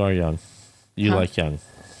 You are young. You Huh? like young.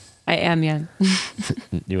 I am young.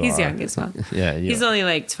 You He's are. young as well. Yeah, you He's are. only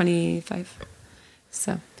like 25,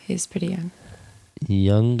 so he's pretty young.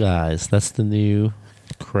 Young guys. That's the new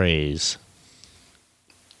craze,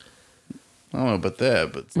 I don't know about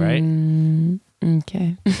that, but right?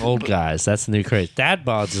 Okay. Old guys. That's the new craze. Dad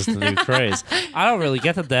bods is the new craze. I don't really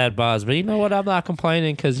get the dad bods, but you know what? I'm not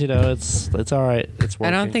complaining because it's all right. It's I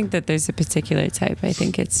working. don't think that there's a particular type. I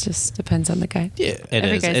think it's just depends on the guy. yeah. it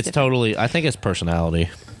every is. guy's It's different. totally. I think it's personality.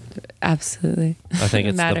 Absolutely. I think It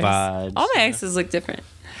it's the matters. vibes. All my exes look different.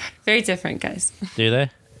 Very different guys. Do they?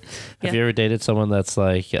 Yeah. Have you ever dated someone that's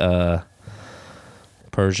like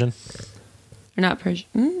Persian? Or not Persian.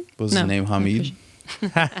 Mm? Was No, his name not Hamid? Persian.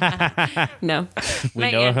 No. We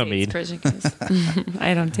My know aunt Hamid. dates Persian guys.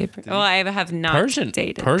 I don't date Persian. Well, I have not Persian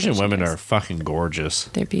dated Persian women guys. are fucking gorgeous.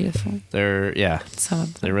 They're beautiful. They're Some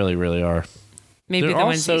of them. they really really are. Maybe They're the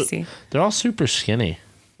ones also- you see. They're all super skinny.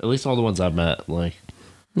 At least all the ones I've met. Like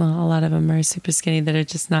Well, a lot of them are super skinny that are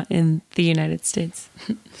just not in the United States.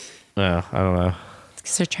 No, I don't know.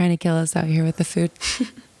 Because they're trying to kill us out here with the food.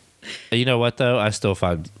 You know what, though? I still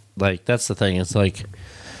find, like, that's the thing. It's like,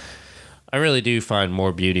 I really do find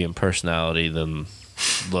more beauty in personality than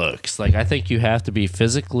looks. Like, I think you have to be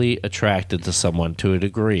physically attracted to someone to a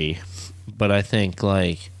degree. But I think,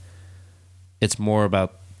 like, it's more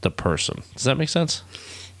about the person. Does that make sense? I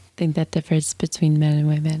think that differs between men and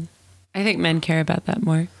women. I think men care about that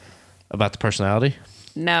more. About the personality?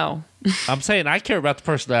 No. I'm saying I care about the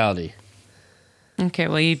personality. Okay,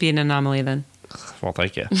 well, you'd be an anomaly then. Well,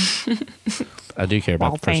 thank you. I do care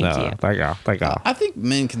about the personality. Thank you. I think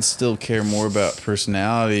men can still care more about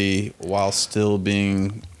personality while still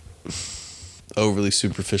being overly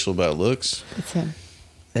superficial about looks. It's him.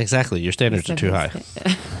 Exactly. Your standards are too high.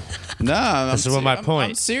 Nah, This is what my point.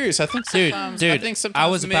 I'm serious. I think Dude, sometimes, dude, I think sometimes I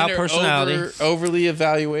was men about are personality. overly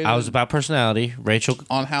evaluated. I was about personality. Rachel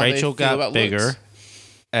On how Rachel they feel got about bigger, looks.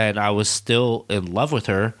 and I was still in love with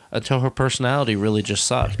her until her personality really just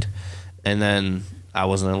sucked, and then I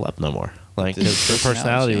wasn't in love no more. Like, Did because your her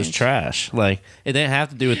personality was change? trash. Like, it didn't have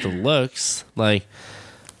to do with the looks. Like,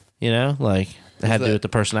 you know, like it had to do with the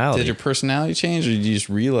personality. Did your personality change, or did you just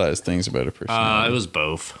realize things about her personality? It was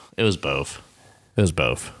both. It was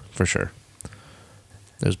both, for sure.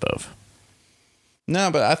 It was both. No,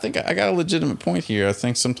 but I think I got a legitimate point here. I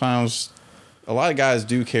think sometimes a lot of guys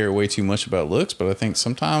do care way too much about looks, but I think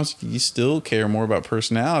sometimes you still care more about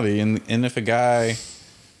personality. And if a guy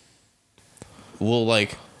will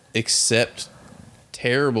like accept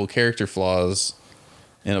terrible character flaws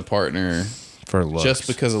in a partner For looks. just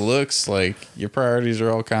because of looks, like your priorities are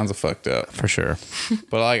all kinds of fucked up. For sure.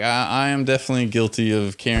 But like I am definitely guilty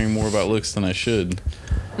of caring more about looks than I should.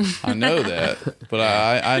 I know that, but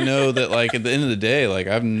I know that like at the end of the day, like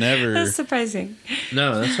I've never. That's surprising.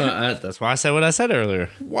 No, that's why I said what I said earlier.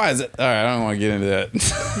 Why is it? All right, I don't want to get into that.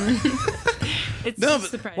 It's No, but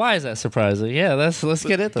surprising. Why is that surprising? Yeah, let's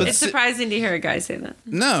get into It's it. surprising to hear a guy say that.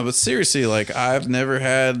 No, but seriously, like I've never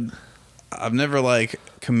like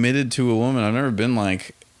committed to a woman. I've never been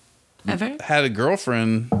like Ever? had a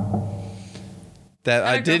girlfriend that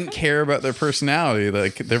I didn't girlfriend? care about their personality.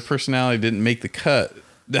 Like their personality didn't make the cut.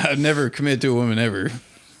 I've never committed to a woman ever.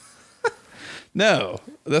 No,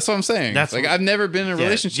 that's what I'm saying. That's like what- I've never been in a Yeah,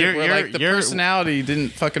 relationship where like the you're- personality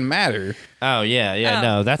didn't fucking matter. Oh yeah, Oh,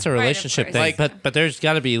 no, that's a right, of relationship course. thing. Like- but there's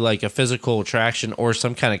got to be like a physical attraction or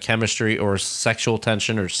some kind of chemistry or sexual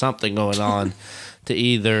tension or something going on to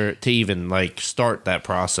even like start that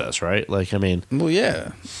process, right? Like, I mean, Well,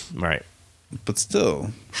 yeah, right? but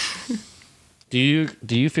still, Do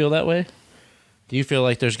you feel that way? Do you feel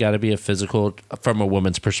like there's got to be a physical, from a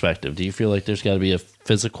woman's perspective? Do you feel like there's got to be a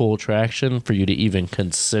physical attraction for you to even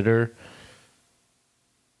consider?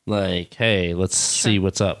 Like, hey, let's see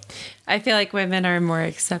what's up. I feel like women are more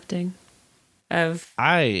accepting of.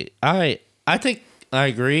 I think I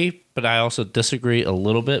agree, but I also disagree a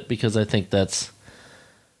little bit because I think that's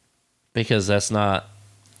not.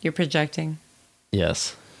 You're projecting.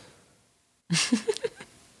 Yes.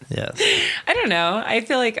 Yes. I don't know. I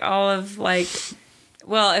feel like all of like,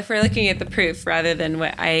 well, if we're looking at the proof rather than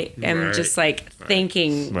what I am Right. just like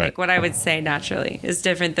thinking, Right. like what I would say naturally is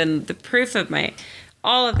different than the proof of my.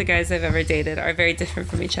 All of the guys I've ever dated are very different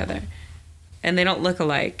from each other, and they don't look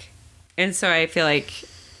alike, and so I feel like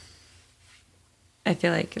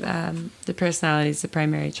the personality is the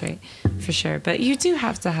primary trait for sure. But you do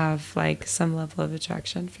have to have like some level of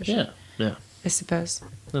attraction for sure. Yeah. I suppose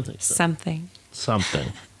I think so. something.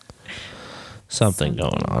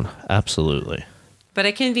 Going on. Absolutely. But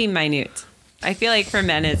it can be minute. I feel like for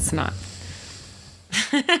men, it's not.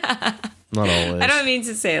 Not always. I don't mean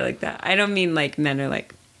to say it like that. I don't mean like men are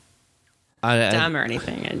like dumb or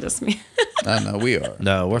anything. I just mean. I know we are.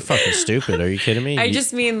 No, we're fucking stupid. Are you kidding me? I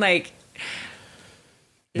just mean like.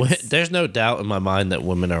 There's no doubt in my mind that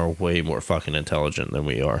women are way more fucking intelligent than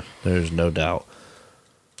we are. There's no doubt.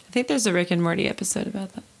 I think there's a Rick and Morty episode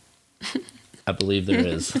about that. I believe there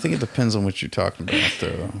is. I think it depends on what you're talking about,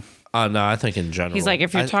 though. No, I think in general. He's like,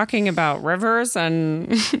 if you're talking about rivers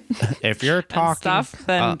and, if you're and talking stuff,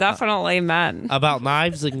 then definitely men. about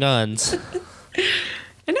knives and guns,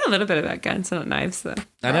 I know a little bit about guns, not knives, though.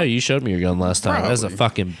 I know you showed me your gun last time. That's a Probably.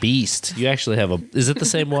 fucking beast. You actually have a. Is it the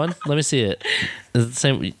same one? Let me see it. Is it the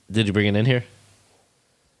same? Did you bring it in here?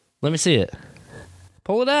 Let me see it.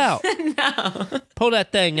 Pull it out. No. Pull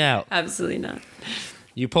that thing out. Absolutely not.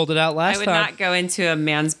 You pulled it out last I would time. not go into a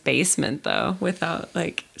man's basement, though, without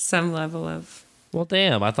like some level of. Well,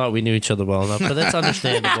 damn. I thought we knew each other well enough, but that's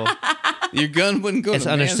understandable. Your gun wouldn't go. It's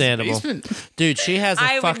in a man's understandable. basement. Dude, she has a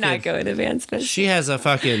I fucking... would not go in advance, but She has a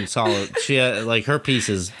fucking solid... like, her piece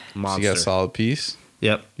is monster. You got a solid piece.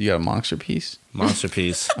 Yep. You got a monster piece. Monster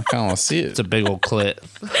piece. I kind of want to see it. It's a big old clit.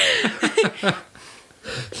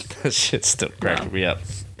 That shit's still cracking me up.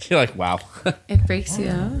 You're like, wow. it breaks you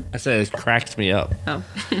out. I said it cracked me up. Oh.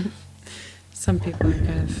 Some people are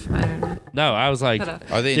kind of, I don't know. No, I was like, Shut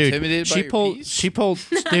up. Are they dude, intimidated by your piece? she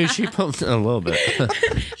pulled a little bit.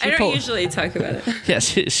 I don't usually talk about it. Yeah,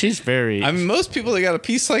 she's very... I mean, most people that got a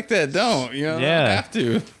piece like that don't. You know, Yeah. they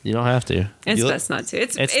don't have to. You don't have to. It's You look- best not to.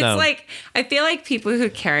 It's no. like, I feel like people who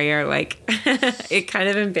carry are like, it kind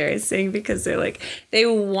of embarrassing because they're like, they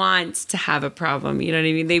want to have a problem. You know what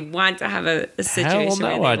I mean? They want to have a situation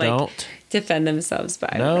Hell no, where they I like don't. defend themselves.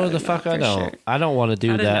 But I would No, rather the fuck not, I for don't. sure. I don't want to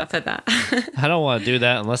do Had that. enough of that. I don't want to do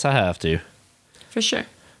that unless I have to. For sure.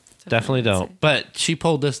 Definitely don't. But she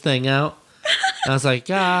pulled this thing out. And I was like,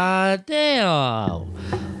 God damn.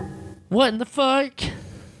 What in the fuck?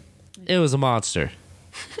 It was a monster.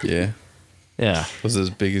 Yeah. Yeah. Was it as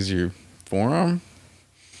big as your forearm?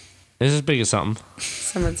 It's as big as something.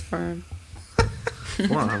 Someone's forearm.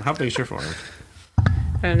 Forearm? How big is your forearm? I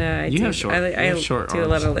don't know. You have short- you have short do a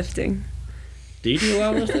lot arms. of lifting. Do you do a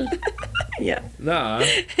lot of lifting? Yeah. Nah.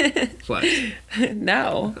 Flex.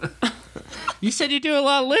 No. You said you do a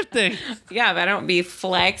lot of lifting. Yeah, but I don't be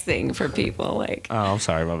flexing for people like. Oh, I'm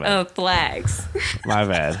sorry. My bad. Oh, flags. My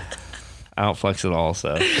bad. I don't flex at all,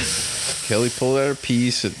 so. Kelly pulled out her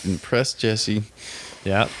piece. It impressed Jesse.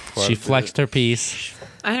 Yeah. Quite She a bit. flexed her piece.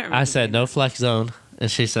 I don't. Remember I said, no flex zone. And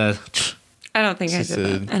she said, I don't think I She did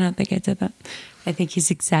said- that. I don't think I did that. I think he's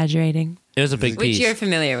exaggerating, it was a big which piece. you're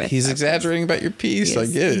familiar with. He's exaggerating about your piece. I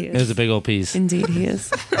get he it. It was a big old piece. Indeed, he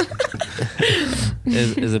is.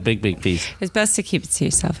 It was a big, big piece. It's best to keep it to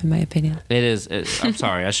yourself, in my opinion. It is. I'm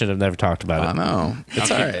sorry. I should have never talked about I it. know. It's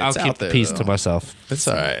all right. I'll It's keep out the there, piece though. to myself. It's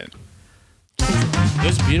all right. It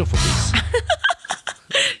was a beautiful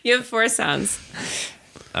piece. You have 4 sounds.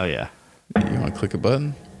 Oh, yeah. You want to click a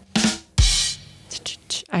button?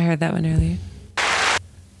 I heard that one earlier.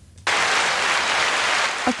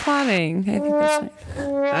 Applauding. I think that's nice.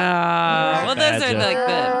 Well, those Bad are joke. like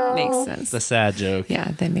the makes sense. The sad joke.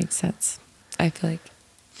 Yeah, that makes sense. I feel like.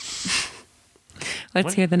 Let's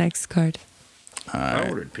What? hear the next card. All I right.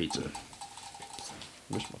 ordered pizza.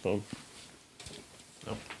 Where's my phone?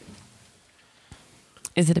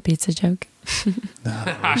 Is it a pizza joke?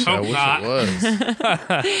 I wish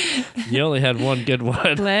it was. You only had one good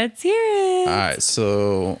one. Let's hear it. All right,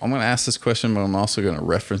 so I'm going to ask this question, but I'm also going to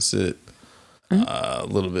reference it a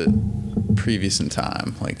little bit previous in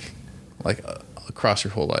time, like across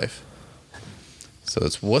your whole life. So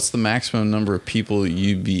it's, what's the maximum number of people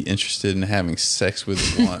you'd be interested in having sex with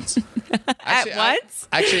at once? Actually, once?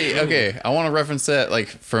 Okay, I want to reference that like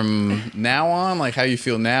from now on, like how you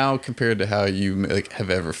feel now compared to how you like have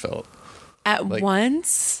ever felt. At like-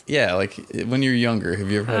 once? Yeah, like when you're younger, have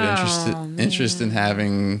you ever had interest in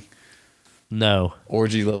having No.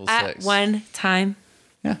 orgy level At sex? one time?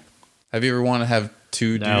 Yeah. Have you ever want to have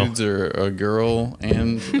 2 No. dudes or a girl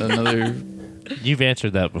and another? You've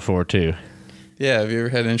answered that before, too. Yeah. Have you ever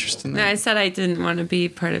had interest in No, that? I said I didn't want to be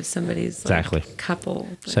part of somebody's like, Exactly. couple.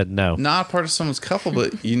 but Said no. Not part of someone's couple,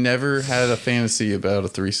 but you never had a fantasy about a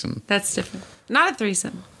threesome. That's different. Not a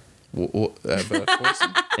threesome. About a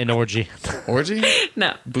foursome? An orgy. Orgy?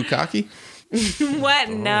 No. Bukkake? What?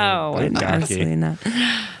 No. bukkake. Absolutely not.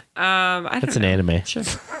 I don't That's an know. anime. Sure.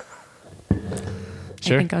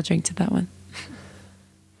 Sure. I think I'll drink to that one.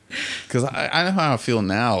 Because I know how I feel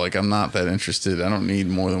now. Like, I'm not that interested. I don't need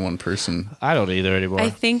more than one person. I don't either anymore. I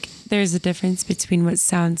think there's a difference between what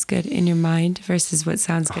sounds good in your mind versus what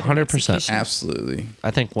sounds good. 100%. In execution. Absolutely.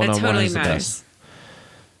 I think That one-on-one totally is the matters. best.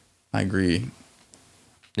 I agree.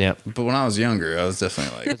 Yep. But when I was younger, I was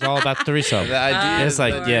definitely like, It's all about threesome. the idea It's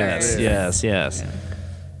like, course. yes, yes, yes. That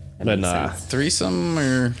But makes nah. sense. threesome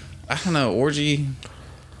or, I don't know, orgy.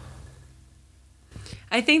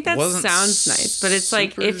 I think that Wasn't sounds nice, but it's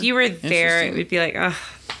like super if you were there, it interesting. would be like, ugh,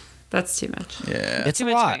 that's too much. Yeah. It's a Too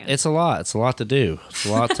much lot. going on. It's a lot. It's a lot to do. It's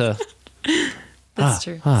a lot to... That's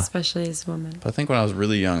true, especially as a woman. But I think when I was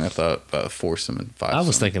really young, I thought about foursome and fivesome. I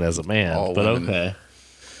was thinking as a man, All but women. okay.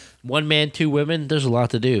 1 man, 2 women, there's a lot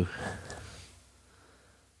to do.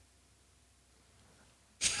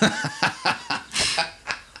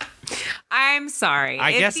 I'm sorry.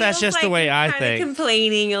 I It guess that's feels just the like way you're I kinda think.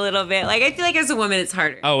 Complaining a little bit. Like I feel like as a woman, it's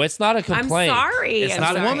harder. Oh, it's not a I'm complaint. sorry. It's I'm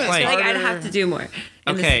not sorry. a I feel complaint. like I'd have to do more. In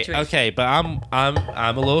this Okay, situation. okay, but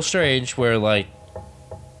I'm a little strange where like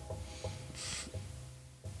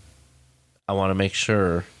I want to make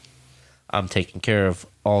sure I'm taking care of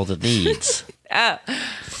all the needs. Oh,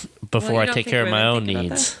 before you I don't take think care of my women own think about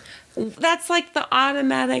needs. That's like the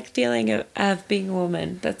automatic feeling of being a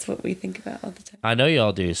woman. That's what we think about all the time. I know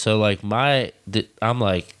y'all do. So like I'm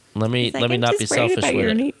like, let me He's like, I'm not be just worried selfish about with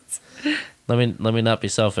your it. needs. Let me not be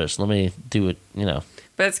selfish. Let me do it.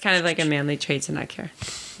 But it's kind of like a manly trait to not care.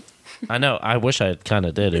 I know. I wish I kind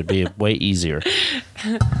of did. It'd be way easier.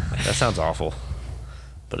 That sounds awful,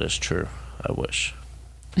 but it's true. I wish.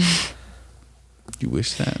 You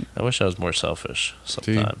wish that? I wish I was more selfish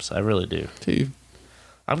sometimes. I really do. Do you?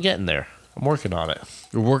 I'm getting there. I'm working on it.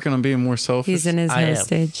 You're working on being more selfish? He's in his I hoe am.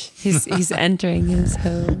 stage. He's entering his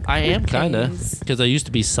hoe. I am kind of, phase. because I used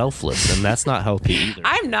to be selfless, and that's not healthy either.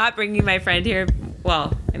 I'm not bringing my friend here.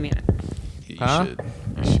 Well, I mean, You Huh? should.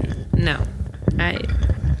 You should. no.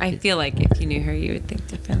 I feel like if you knew her, you would think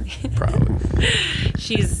differently. Probably.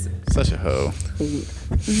 she's Such a hoe.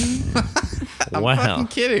 I'm Wow. fucking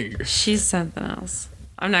kidding. she's something else.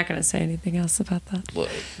 I'm not gonna say anything else about that. Look.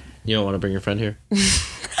 You don't want to bring your friend here?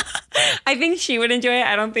 I think she would enjoy it.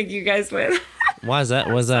 I don't think you guys would. Why is that?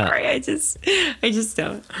 What's that? Sorry, I just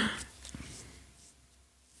don't.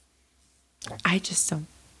 I just don't.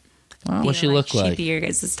 Wow. What's she feel look She'd like? be your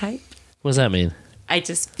guys' type. What does that mean? I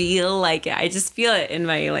just feel like it. I just feel it in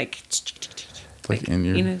my like. Like in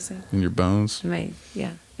your you know what I'm saying? in your bones. In my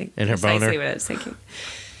yeah. Like In her precisely boner? what I was thinking.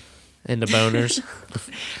 Into boners?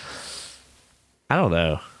 I don't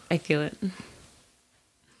know. I feel it.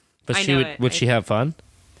 But I she know would. it. Would she have fun?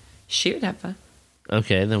 She would have fun.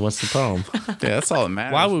 Okay, then what's the problem? Yeah, that's all that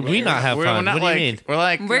matters. Why would we not have We're fun? not What do you like- mean? We're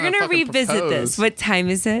like We're gonna fucking revisit propose. this. What time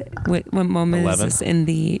is it? What moment 11? is this in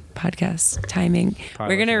the podcast timing?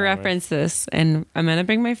 Probably We're gonna like an hour. reference this, and I'm gonna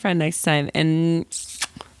bring my friend next time, and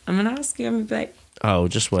I'm gonna ask you. I'm gonna be like, Oh,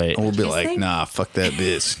 just wait. And we'll be Just like, think- nah, fuck that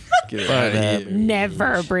bitch. Get her Fuck out of that here.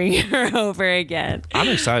 never bring her over again. I'm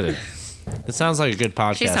excited. It sounds like a good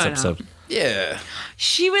She's podcast so episode. down. Yeah.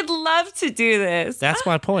 She would love to do this. That's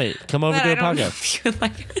my point. Come over But to I a don't know podcast. if you would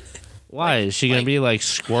like it. Why is she gonna be like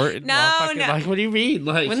squirting? No, while fucking, no. Like, what do you mean?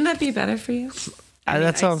 Like, Wouldn't that be better for you?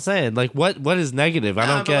 that's what I'm saying. Like, what is negative? I Nah,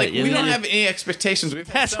 don't but, get. like, it. we don't have any expectations. We've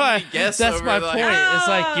had That's so why. many guests That's over, my like- point. It's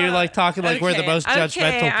like you're like talking like we're the most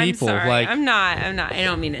judgmental I'm people. sorry. Like, I'm not. I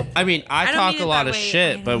don't mean it. I mean, I don't talk mean a it lot that of way. I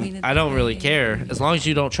shit, don't but mean it I that don't really way. care. As long as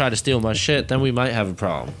you don't try to steal my shit, then we might have a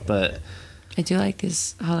problem. But I do like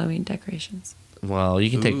these Halloween decorations. well, you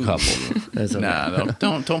can take a Ooh. couple. That's okay. Nah,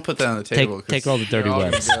 don't put that on the Take- table. 'cause take all the dirty you're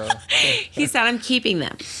webs. gonna go. He said I'm keeping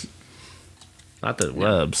them. Not the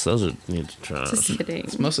webs. Those are need to try. Just kidding.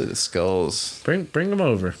 It's mostly the skulls. Bring them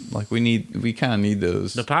over. Like we kind of need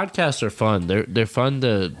those. The podcasts are fun. They're fun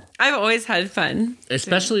to, I've always had fun.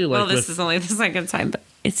 especially like Well, this with. is only the second time, but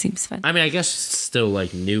it seems fun. I mean, I guess it's still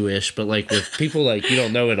like newish, but like with people like you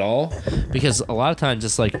don't know it all, because a lot of times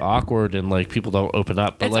it's like awkward and like people don't open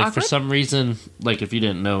up. But It's like for awkward? some reason, like if you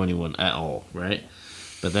didn't know anyone at all, right?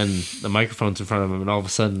 But then the microphone's in front of them, and all of a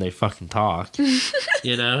sudden they fucking talk.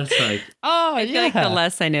 You know, it's like, oh I feel like the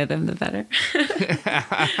less I know them, the better.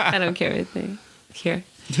 I don't care what they hear.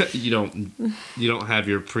 you don't have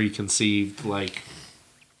your preconceived like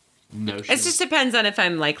notion. It just depends on if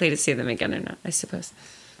I'm likely to see them again or not, I suppose.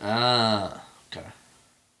 Ah, okay.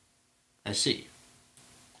 I see.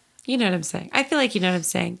 You know what I'm saying. I feel like you know what I'm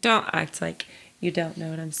saying. Don't act like you don't know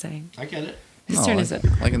what I'm saying. I get it. Whose No, turn like, is it?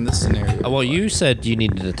 Like in this scenario. Well, you said you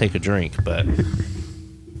needed to take a drink, but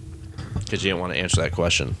because you didn't want to answer that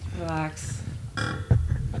question. Relax.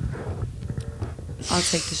 I'll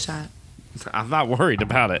take the shot. I'm not worried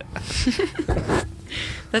about it.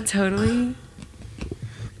 That totally.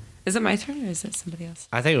 Is it my turn or is it somebody else?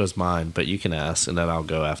 I think it was mine, but you can ask, and then I'll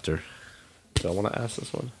go after. Do I want to ask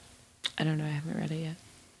this one? I don't know. I haven't read it yet.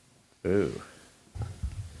 Ooh.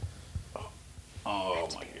 Oh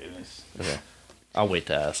my goodness. Okay. I'll wait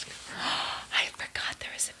to ask. I forgot there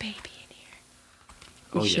was a baby in here.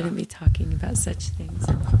 Oh, We yeah. shouldn't be talking about such things.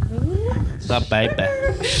 The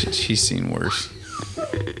baby. She's seen worse.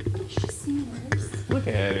 Look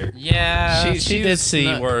at her. Yeah, She she did was see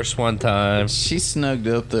not- worse one time. She's snugged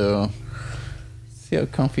up though. See how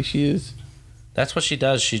comfy she is? That's what she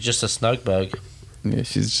does. She's just a snug bug. Yeah,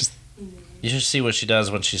 she's just. You should see what she does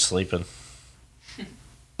when she's sleeping.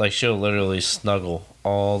 Like, she'll literally snuggle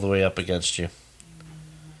all the way up against you.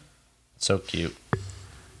 So cute.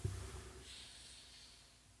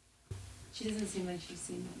 She doesn't seem like she's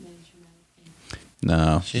seen that many traumatic things.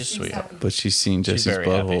 No, She's sweet. but she's seen She's Jesse's very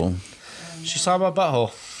happy. butthole. She saw my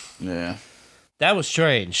butthole. Yeah, That was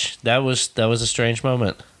strange. That was a strange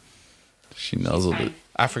moment. she nuzzled it.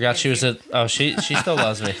 I forgot she was at. Oh, she still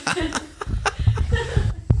loves me.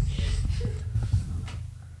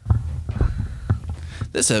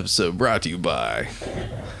 This episode brought to you by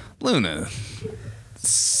Luna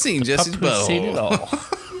Seen Jesse's Pup who's seen it butthole.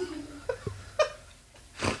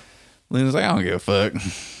 all. Luna's like, I don't give a fuck.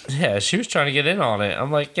 Yeah, she was trying to get in on it.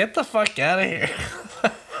 I'm like, get the fuck out of here.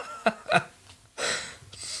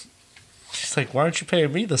 She's like, why aren't you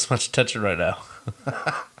paying me this much attention right now?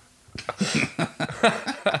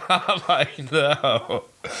 I'm like, no.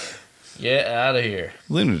 Get out of here.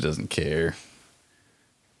 Luna doesn't care.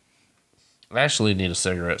 I actually need a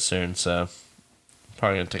cigarette soon, so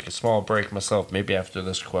probably going to take a small break myself, maybe after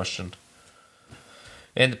this question.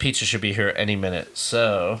 And the pizza should be here any minute,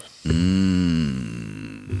 so...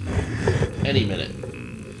 Any minute.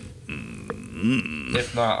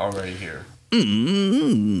 If not already here.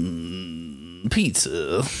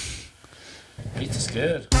 Pizza. Pizza's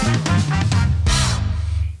good.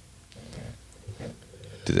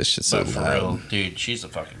 Dude, that shit's so But for real, loud. dude, she's a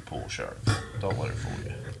fucking pool shark. Don't let her fool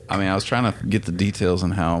you. I mean, I was trying to get the details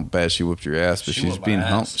on how bad she whooped your ass, but She she's whooped my being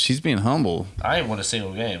ass. she's being humble. I ain't won a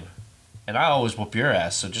single game. And I always whoop your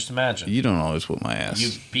ass, so just imagine. You don't always whoop my ass.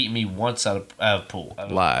 You beat me once out of pool.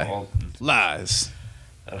 Lie. Lies.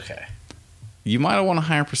 Okay. You might have won a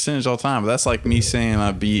higher percentage all the time, but that's like me saying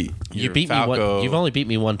I beat You your beat Falco. me one. You've only beat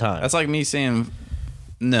me one time. That's like me saying,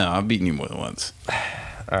 no, I've beaten you more than once.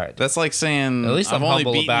 All right. That's like saying, At least I'm I've only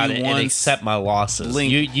humble beaten about you it once, and accept my losses.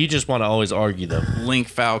 Link. You just want to always argue them. Link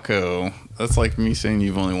Falco. That's like me saying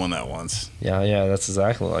you've only won that once. Yeah, that's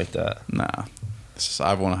exactly like that. Nah. It's just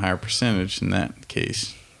I've won a higher percentage in that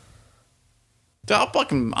case. Dude,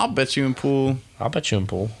 I'll bet you in pool. I'll bet you in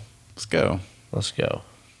pool. Let's go. Let's go.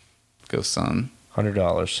 Go, son.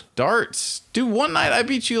 $100. Darts. Dude, one night I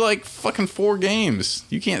beat you like fucking 4 games.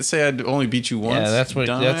 You can't say I only beat you once. Yeah, that's what.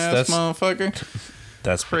 Dumbass That's motherfucker.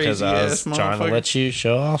 that's because I was Crazy-ass trying to motherfucker. let you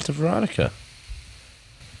show off to Veronica.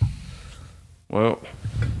 Well,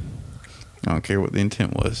 I don't care what the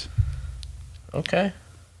intent was. Okay.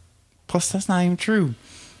 Plus, that's not even true.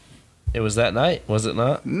 It was that night, was it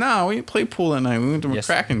not? No, we didn't play pool that night. We went to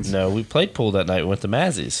McCracken's. No, we played pool that night. We went to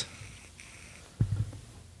Mazzy's.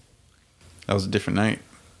 That was a different night.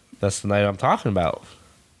 That's the night I'm talking about.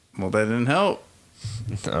 Well, that didn't help.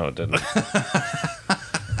 No, it didn't.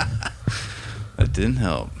 That didn't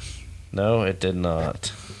help. No, it did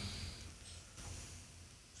not.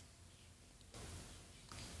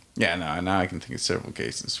 Yeah, no, now I can think of several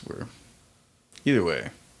cases where. Either way,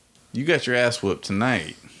 you got your ass whooped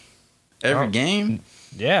tonight. Every Oh. game?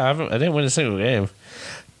 Yeah, I didn't win a single game.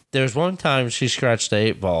 There was one time she scratched the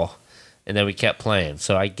 8-ball, and then we kept playing.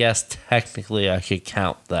 So I guess technically I could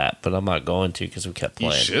count that, but I'm not going to because we kept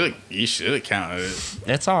playing. You should have counted it.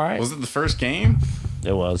 It's all right. Was it the first game?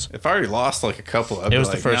 It was. If I already lost like a couple, I'd It be was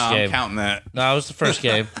like, the first nah, game. I'm counting that. No, it was the first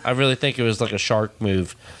game. I really think it was like a shark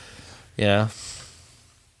move. Yeah.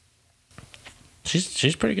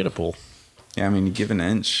 She's pretty good at pool. Yeah, I mean, you give an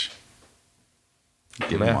inch. You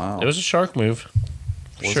give a Yeah. mile. It was a shark move.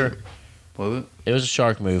 For Was sure. it? Was it? It was a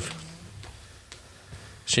shark move.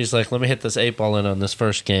 She's like, let me hit this 8-ball in on this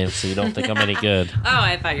first game so you don't think I'm any good. Oh,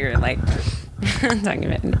 I thought you were like talking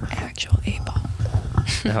about an actual 8-ball.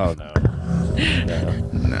 Oh, no. No.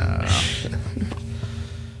 No.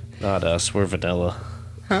 Not us. We're vanilla.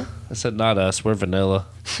 Huh? I said not us. We're vanilla.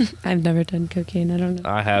 I've never done cocaine. I don't know.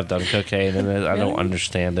 I have done cocaine and I don't Really?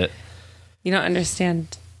 understand it. You don't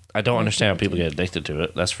understand. I don't understand how people get addicted to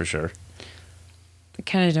it. That's for sure. I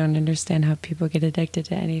kind of don't understand how people get addicted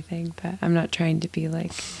to anything, but I'm not trying to be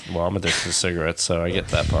like. Well, I'm addicted to cigarettes, so I get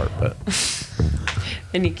that part. But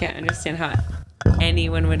And you can't understand how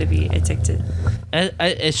anyone would be addicted.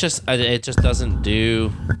 it just doesn't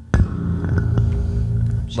do.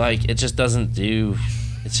 Like, it just doesn't do.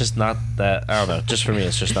 It's just not that. I don't know. Just for me,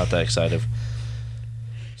 it's just not that exciting.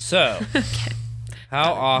 So,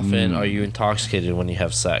 how often are you intoxicated when you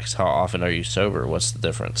have sex? How often are you sober? What's the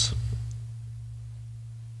difference?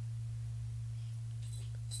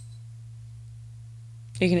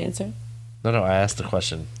 You can answer. No, I asked the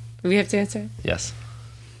question. We have to answer. Yes.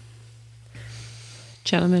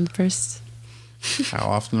 Gentlemen first. How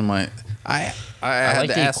often am I? I I had like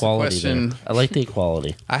to the ask the equality question. there. I like the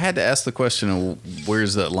equality. I had to ask the question of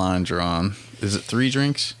where's that line drawn? Is it 3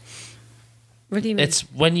 drinks? What do you mean? It's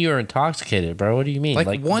when you're intoxicated, bro. What do you mean?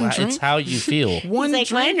 Like one It's drink? how you feel. One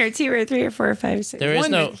He's like drink? 1 or 2 or 3 or 4 or 5 or 6. There is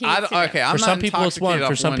One no. drink. Okay, I'm For not some people it's one. intoxicated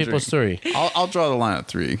For off some one people it's drink. 3. I'll draw the line at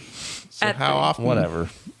 3. So At how 3. often? Whatever.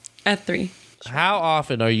 At 3. How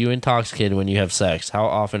often are you intoxicated when you have sex? How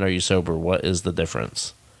often are you sober? What is the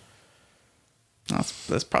difference?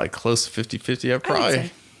 That's probably close to 50-50. I I would probably.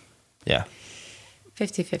 say Yeah.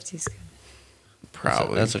 50-50 is good.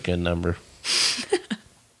 Probably. That's a good number.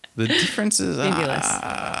 The difference is Maybe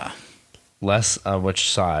Less on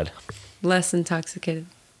which side? Less intoxicated.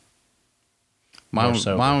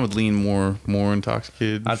 Mine would lean more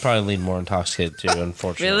intoxicated. I'd probably lean more intoxicated too.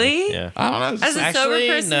 Unfortunately, Really? Yeah. I don't know. As a Actually,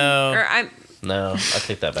 sober person? no. Or No, I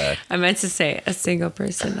take that back. I meant to say a single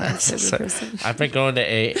person, not a sober person. I've been going to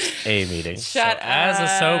AA meetings. Shut so as a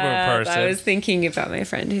sober person, I was thinking about my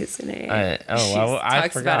friend who's in AA. I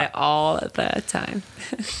talks forgot. about it all the time.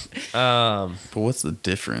 But what's the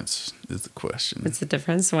difference? Is the question. What's the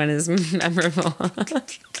difference? One is memorable.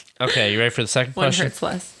 Okay, you ready for the second One question? hurts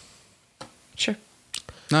less. Sure.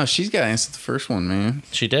 No, she's got to answer the first one, man.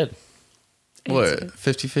 She did. What?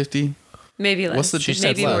 50-50? Maybe less. What's the She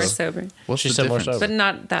said Maybe more less. sober. What's She the said more difference? sober. But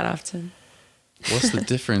not that often. What's the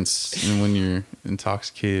difference in when you're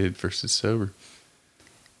intoxicated versus sober?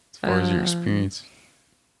 As far as your experience.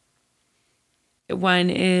 One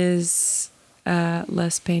is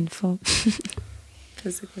less painful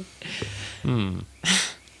physically.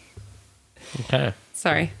 Okay.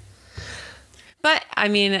 Sorry. But, I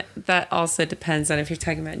mean, that also depends on if you're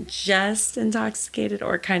talking about just intoxicated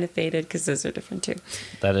or kind of faded, because those are different too.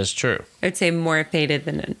 That is true. I'd say more faded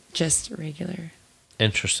than just regular.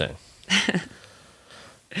 Interesting.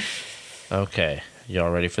 Okay. Y'all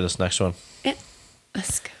ready for this next one? Yeah.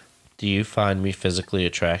 Let's go. Do you find me physically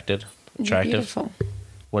attractive? You're beautiful.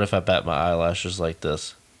 What if I bat my eyelashes like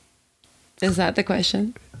this? Is that the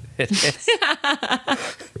question? It is.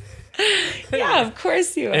 Yeah, of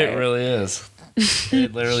course you are. It really is.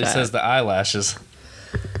 It literally Shut says up. the eyelashes.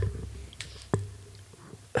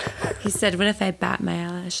 He said, what if I bat my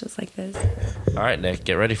eyelashes like this? All right, Nick,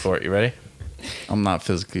 get ready for it. You ready? I'm not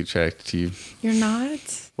physically attracted to you. You're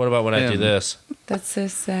not? What about when I do Damn. this? That's so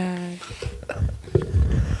sad.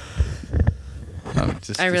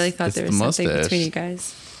 Just, I really it's thought there the was something mustache. between you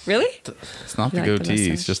guys. Really? It's not the You like the goatee. It's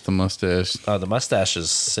mustache? just the mustache. Oh, the mustache is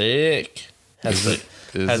sick. Has the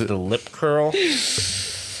Is it? the lip curl. You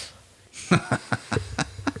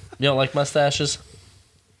don't like mustaches?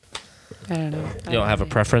 I don't know. You don't have a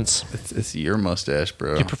preference? It's your mustache,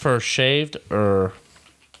 bro. Do you prefer shaved or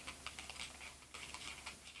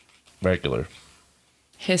regular?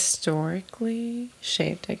 Historically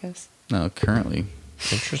shaved, I guess. No, currently.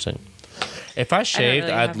 Interesting. If I shaved,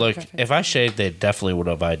 really I'd have a look. preference. If I shaved, they definitely would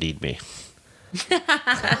have ID'd me. Are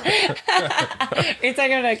you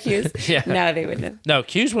talking about cues? Yeah. No, they wouldn't. No,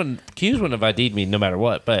 Q's wouldn't have ID'd me no matter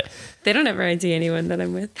what. But They don't ever ID anyone that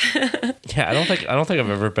I'm with. yeah, I don't think I've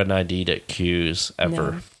ever been ID'd at Q's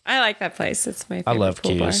ever. No. I like that place. It's my favorite I love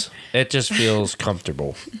pool bar. Q's. It just feels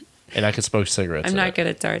comfortable, and I can smoke cigarettes. I'm in not it. good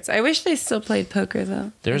at darts. I wish they still played poker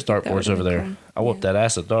though. There's I think that dartboards would've over been there. cool. I whooped that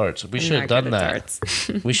ass at darts. We I'm should have not done good at that.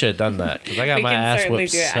 darts. We should have done that because I got We my can ass certainly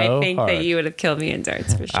whipped do it. so I think hard. that you would have killed me in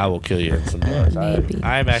darts for sure. I will kill you in some darts. Maybe.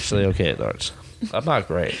 I'm actually okay at darts. I'm not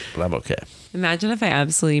great, but I'm okay. Imagine if I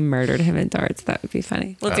absolutely murdered him in darts. That would be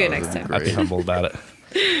funny. We'll do it next time. I'd be humble about it.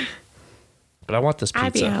 But I want this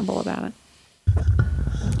I'd be pizza. humble about it.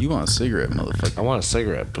 You want a cigarette, motherfucker? I want a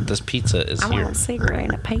cigarette, but this pizza is I here. want a cigarette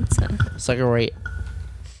and a pizza. Cigarette.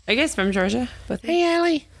 Are you guys from Georgia? Both Hey,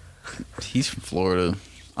 Allie. He's from Florida.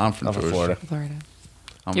 I'm from I'm from Georgia. Florida. Florida.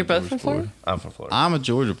 I'm You're a both Georgia from Florida? boy. I'm from Florida. I'm a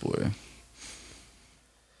Georgia boy.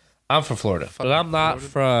 I'm from Florida, but I'm not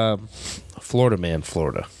from Florida, man.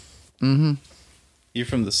 Florida. You're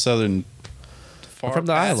from the southern. I'm from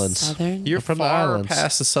the islands. Southern. You're from the far islands.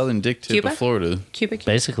 past the southern dick tip Cuba? of Florida. Cuba.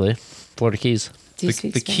 Basically, Florida Keys. Do you The,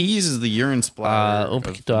 speak the Spanish? Keys is the urine splatter. Un of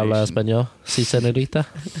poquito the habla nation. español. Sí, señorita.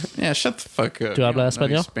 Yeah, shut the fuck up. ¿Tú You hablas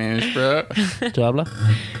don't know español? Spanish, bro. ¿Tú habla?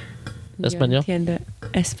 Yo Español? entiendo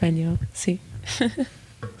español, sí.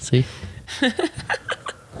 Sí.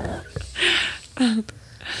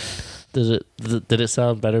 Did it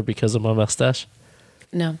sound better because of my mustache?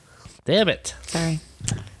 No, Damn it. sorry.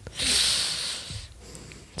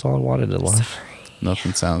 That's all I wanted in life.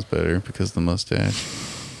 Nothing sounds better because of the mustache.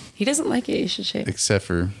 He doesn't like it. You should shave. Except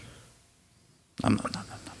for. No.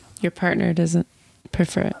 Your partner doesn't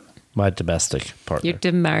prefer it. My domestic partner. Your It's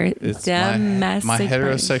domestic my partner.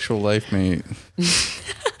 heterosexual life mate.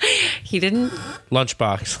 He didn't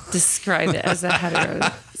Lunchbox. describe it as a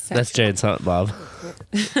hetero. That's Jane's hunt, Bob.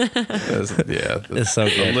 It's so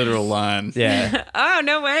The good. literal line. Yeah. Oh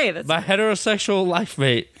no way! That's My heterosexual life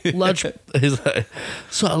mate. Lunch. He's like,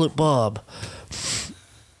 Silent Bob.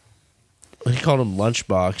 He called him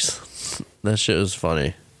Lunchbox. That shit was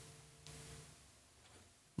funny.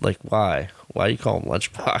 Like, why? Why you call him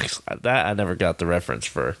Lunchbox? That I never got the reference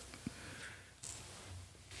for.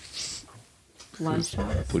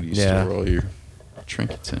 lunchbox. What do you Yeah. store all your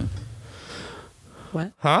trinkets in?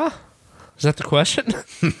 What? Huh? Is that the question?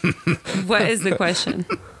 What is the question?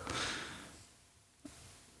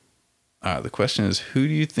 The question is, who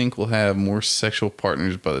do you think will have more sexual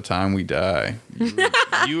partners by the time we die?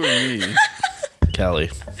 You or me? Kellie.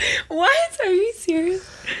 What? Are you serious?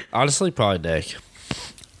 Honestly, probably Nick.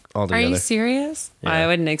 Altogether. Are you serious? Yeah. I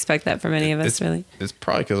wouldn't expect that from any of us, really. It's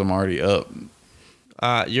probably because I'm already up.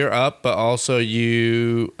 You're up, but also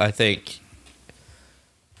I think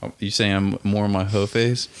You saying I'm more in my hoe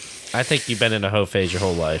phase? I think you've been in a hoe phase your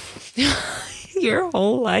whole life. Your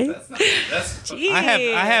whole life? I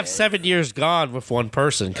have 7 years gone with one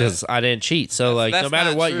person because I didn't cheat. So like, That's no matter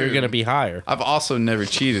not what, true. you're gonna be higher. I've also never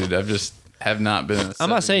cheated. I've just have not been in a I'm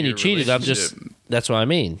not saying you 7-year cheated. I'm just relationship. that's what I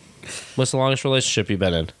mean. What's the longest relationship you've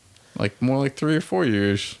been in? like more like 3 or 4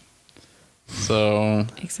 years. So,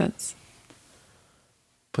 Makes sense.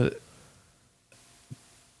 but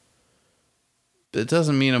it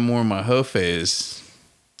doesn't mean I'm more in my hoe phase.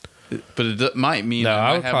 But it might mean No, I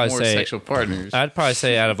I would might have probably more say- sexual partners. I'd probably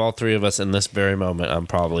say out of all three of us in this very moment, I'm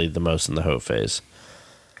probably the most in the hoe phase.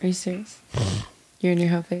 Are you serious? You're in your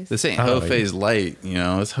hoe phase? This ain't Oh, hoe yeah. phase light, you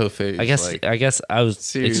know. It's hoe phase. I guess I was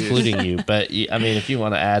serious. excluding you, but I mean, if you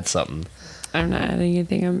want to add something, I'm not adding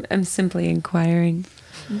anything. I'm simply inquiring.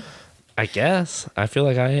 I guess I feel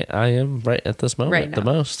like I am right at this moment Right the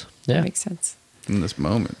now. most. That Yeah, makes sense. in this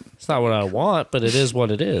moment. it's not what I want, but it is what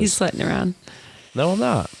it is. He's slutting around. No, I'm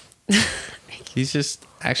not. He's just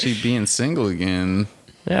actually being single again.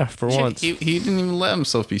 Yeah, for once. He didn't even let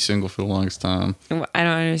himself be single for the longest time. I don't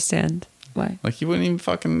understand. Why? Like he wouldn't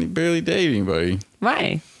even barely date anybody.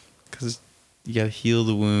 Why? Because you gotta heal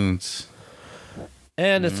the wounds.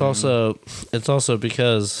 And it's also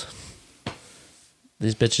because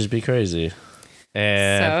these bitches be crazy.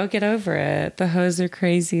 And So get over it. The hoes are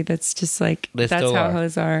crazy. That's just like, They that's still how are.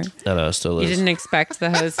 hoes are. I know it still You is. didn't expect the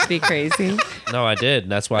hoes to be crazy. No, I did.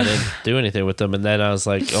 That's why I didn't do anything with them. And then I was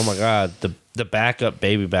like, oh my God, the backup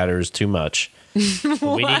baby batter is too much.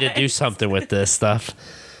 We need to do something with this stuff.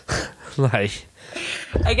 Like,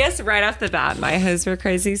 I guess right off the bat, my hoes were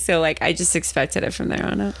crazy. So like, I just expected it from there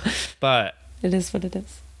on out. but It is what it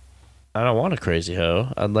is. I don't want a crazy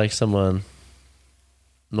hoe. I'd like someone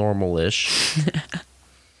normal-ish.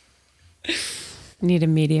 Need a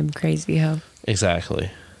medium crazy hoe.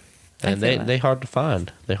 Exactly. I And feel they hard to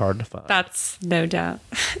find. They're hard to find. That's no doubt.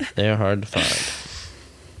 They are hard to find.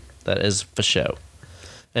 That is for show.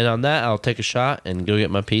 And on that, I'll take a shot and go get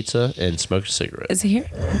my pizza and smoke a cigarette. Is it here?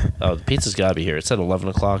 Oh, the pizza's got to be here. It's at 11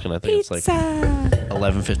 o'clock, and I think Pizza. it's like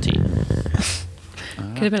 11:15.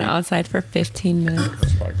 Could have been outside for 15 minutes.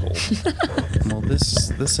 That's probably cold. Well,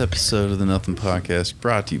 this episode of the Nothing Podcast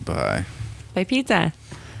brought to you by Pizza.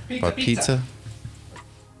 pizza.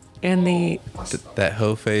 And the That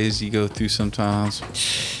hoe phase you go through sometimes,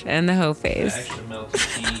 hoe phase. Extra melted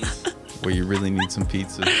cheese. where you really need some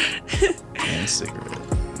pizza and a cigarette.